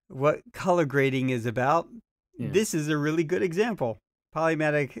what color grading is about, Yeah. this is a really good example.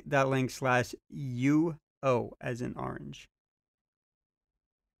 Polymatic.link/UO as in orange.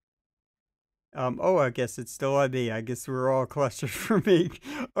 I guess it's still on me. I guess we're all clustered for me.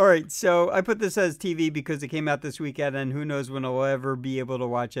 All right, so I put this as TV because it came out this weekend, and who knows when I'll ever be able to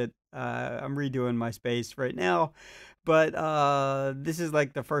watch it. I'm redoing my space right now, but this is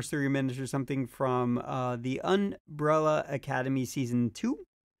like the first 3 minutes or something from the Umbrella Academy season 2.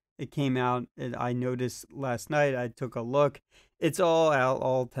 It came out, and I noticed last night. I took a look. It's all out,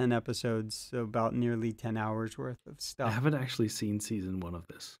 all 10 episodes, so about nearly 10 hours worth of I stuff. haven't actually seen season 1 of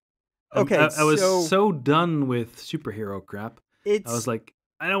this. Okay, I was so so done with superhero crap. I was it's like,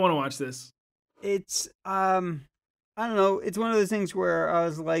 I don't want to watch this. it's I don't know, it's one of those things where I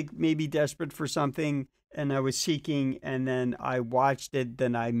was like maybe desperate for something and I was seeking and then I watched it,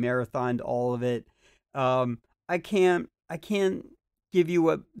 then I marathoned all of it. Um I can't give you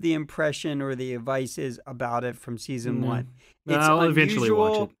what the impression or the advice is about it from season No, 1. It's I'll eventually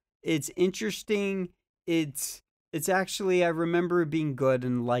watch it. unusual, it's interesting, it's actually I remember it being good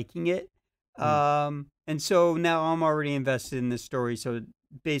and liking it. Mm. And so now I'm already invested in this story. So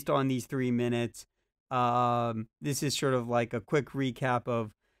based on these 3 minutes, this is sort of like a quick recap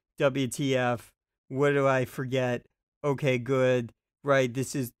of WTF. What do I forget? Okay, good. Right.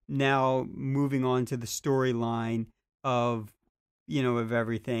 This is now moving on to the storyline of, of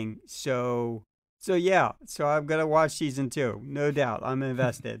everything. So yeah. So I'm gonna watch season 2, no doubt. I'm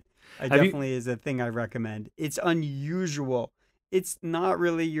invested. I Have you? definitely is a thing I recommend. It's unusual. It's not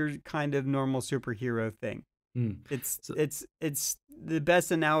really your kind of normal superhero thing. Mm. It's So, it's it's the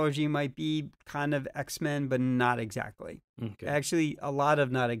best analogy might be kind of X-Men, but not exactly. okay. Actually, a lot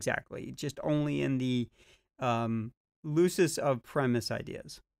of not exactly. Just only in the um, loosest of premise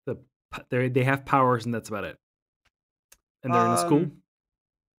ideas. They have powers and that's about it. And they're in a school. Um,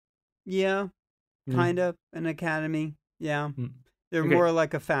 yeah, Yeah. kind of an academy. Yeah, Mm. they're Okay. more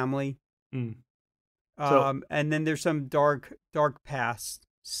like a family. Mm. So And then there's some dark past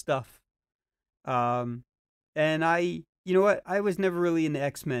stuff. Um, and You know what? I was never really into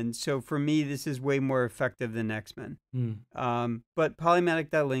X-Men, so for me, this is way more effective than X-Men. Hmm. But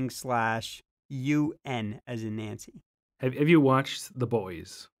Polymatic.link slash UN as in Nancy. Have you watched The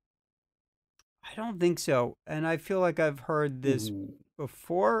Boys? I don't think so. And I feel like I've heard this Ooh.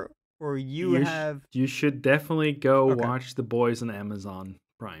 before, or you have. You should definitely go Okay. watch The Boys on Amazon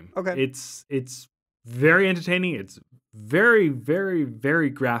Prime. Okay. It's very entertaining. It's very very very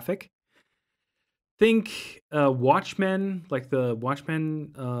graphic. Think Watchmen, like the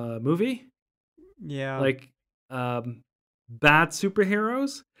Watchmen movie, Yeah. like bad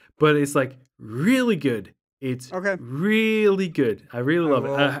superheroes, but it's like really good. It's Okay. really good. I really I love it.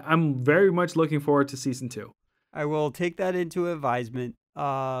 will. I'm very much looking forward to season 2. I will take that into advisement.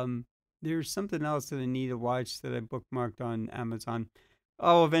 There's something else that I need to watch that I bookmarked on Amazon.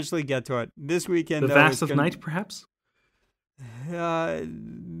 I'll eventually get to it. This The weekend, though, Vast it's of gonna. Night, perhaps.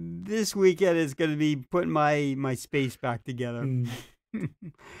 This weekend is gonna be putting my space back together. Hmm.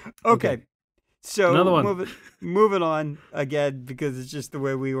 Okay, Okay, another so one. moving on again because it's just the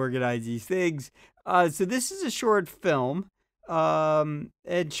way we organize these things. So this is a short film.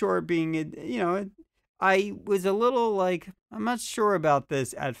 And short being I was a little like I'm not sure about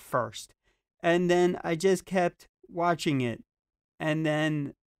this at first, and then I just kept watching it, and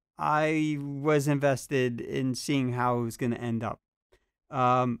then I was invested in seeing how it was going to end up.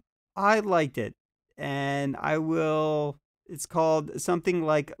 Um, I liked it, and I will. It's called something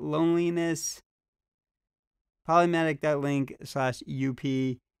like Loneliness. Polymatic.link slash UP.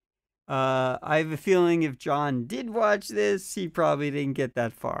 I have a feeling if John did watch this, he probably didn't get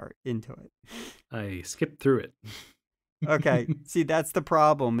that far into it. I skipped through it. Okay, see, that's the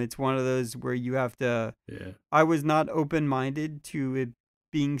problem. It's one of those where you have to. Yeah. I was not open minded to it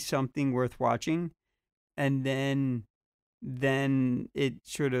being something worth watching, and then it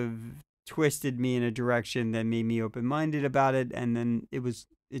sort of twisted me in a direction that made me open minded about it, and then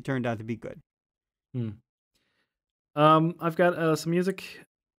it turned out to be good. Hmm. I've got some music.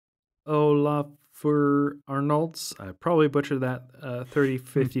 Olafur Arnolds. I probably butchered that.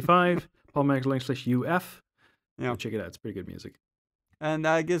 3055. Polymatic.link/UF. Go Yeah. check it out. It's pretty good music. And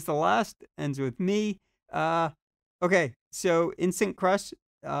I guess the last ends with me. Okay, so Instant Crush,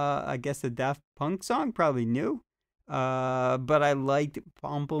 I guess a Daft Punk song, probably new. But I liked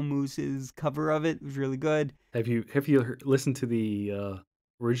Pomplamooses' cover of it. It was really good. Have you listened to the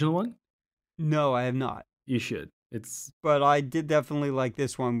original one? No, I have not. You should. It's But I did definitely like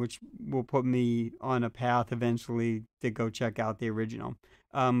this one, which will put me on a path eventually to go check out the original.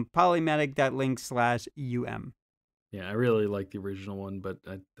 Polymatic.link slash UM. yeah. I really like the original one, but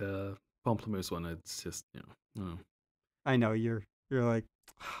the Pomplamoose one, it's just oh. I know you're like,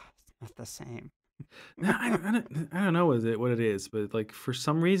 it's not the same. I don't know what it is, but like for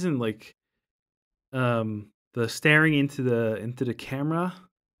some reason, like the staring into the camera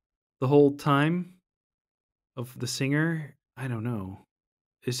the whole time of the singer, I don't know.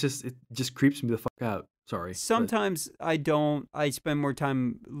 It just creeps me the fuck out. Sorry, but Sometimes I don't. I spend more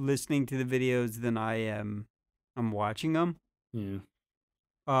time listening to the videos than I'm watching them. yeah.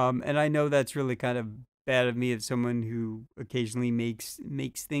 And I know that's really kind of bad of me as someone who occasionally makes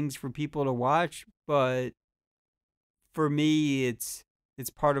things for people to watch, but for me it's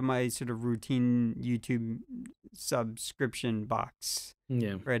part of my sort of routine YouTube subscription box,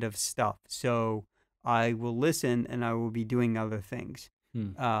 Yeah. right, of stuff. So I will listen and I will be doing other things.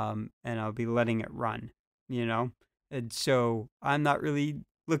 Hmm. And I'll be letting it run, you know? And so I'm not really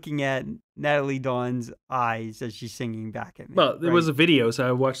looking at Natalie Dawn's eyes as she's singing back at me, Well, there was right? a video, so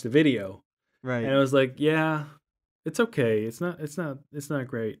I watched the video, and Right. I was like, yeah, it's okay. It's not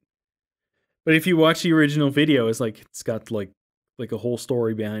great. But if you watch the original video, it's got like a whole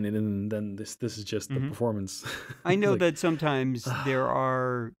story behind it, and then this is just the Hmm. performance. I know Like, that sometimes there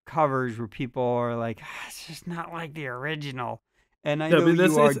are covers where people are like, "Ah, it's just not like the original." And I no, know but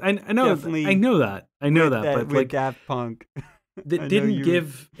you are I definitely know with that, that but with like Daft Punk. it I know you.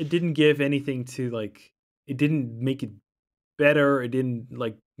 didn't give anything to like it didn't make it better. It didn't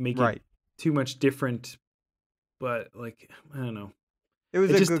like make it Right. too much different. But like I don't know, It was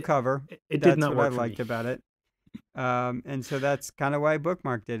it a just good cover. it did That's not what I work for me. liked about it. And so that's kind of why I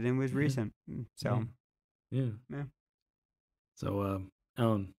bookmarked it and it was Yeah, recent. yeah, So, yeah. yeah. So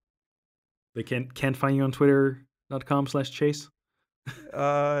Alan, they can't find you on Twitter.com/Chase.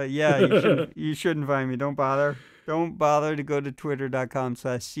 Yeah, you shouldn't find me. Don't bother. Don't bother to go to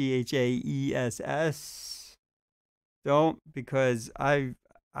twitter.com/CHAESS. Don't, because I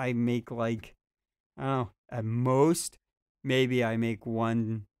make like, I don't know, at most maybe I make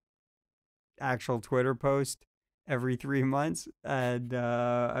one actual Twitter post every 3 months, and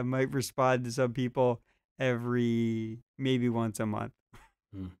I might respond to some people, maybe once a month.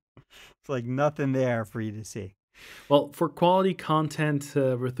 Hmm. It's like nothing there for you to see. Well, for quality content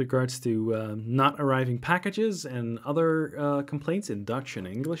with regards to not arriving packages and other complaints in Dutch and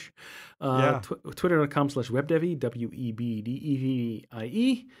English, Yeah. twitter.com/webdevy, WEBDEVIE.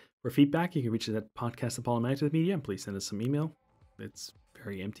 For feedback, you can reach us at podcast@Polymatic.media, and please send us some email. It's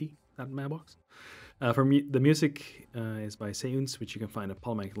very empty, that mailbox. The music is by Seuns, which you can find at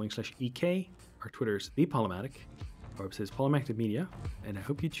Polymatic.link/EK. Our Twitter is ThePolymatic. Our website is Polymatic.media, and I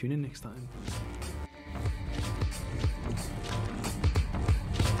hope you tune in next time.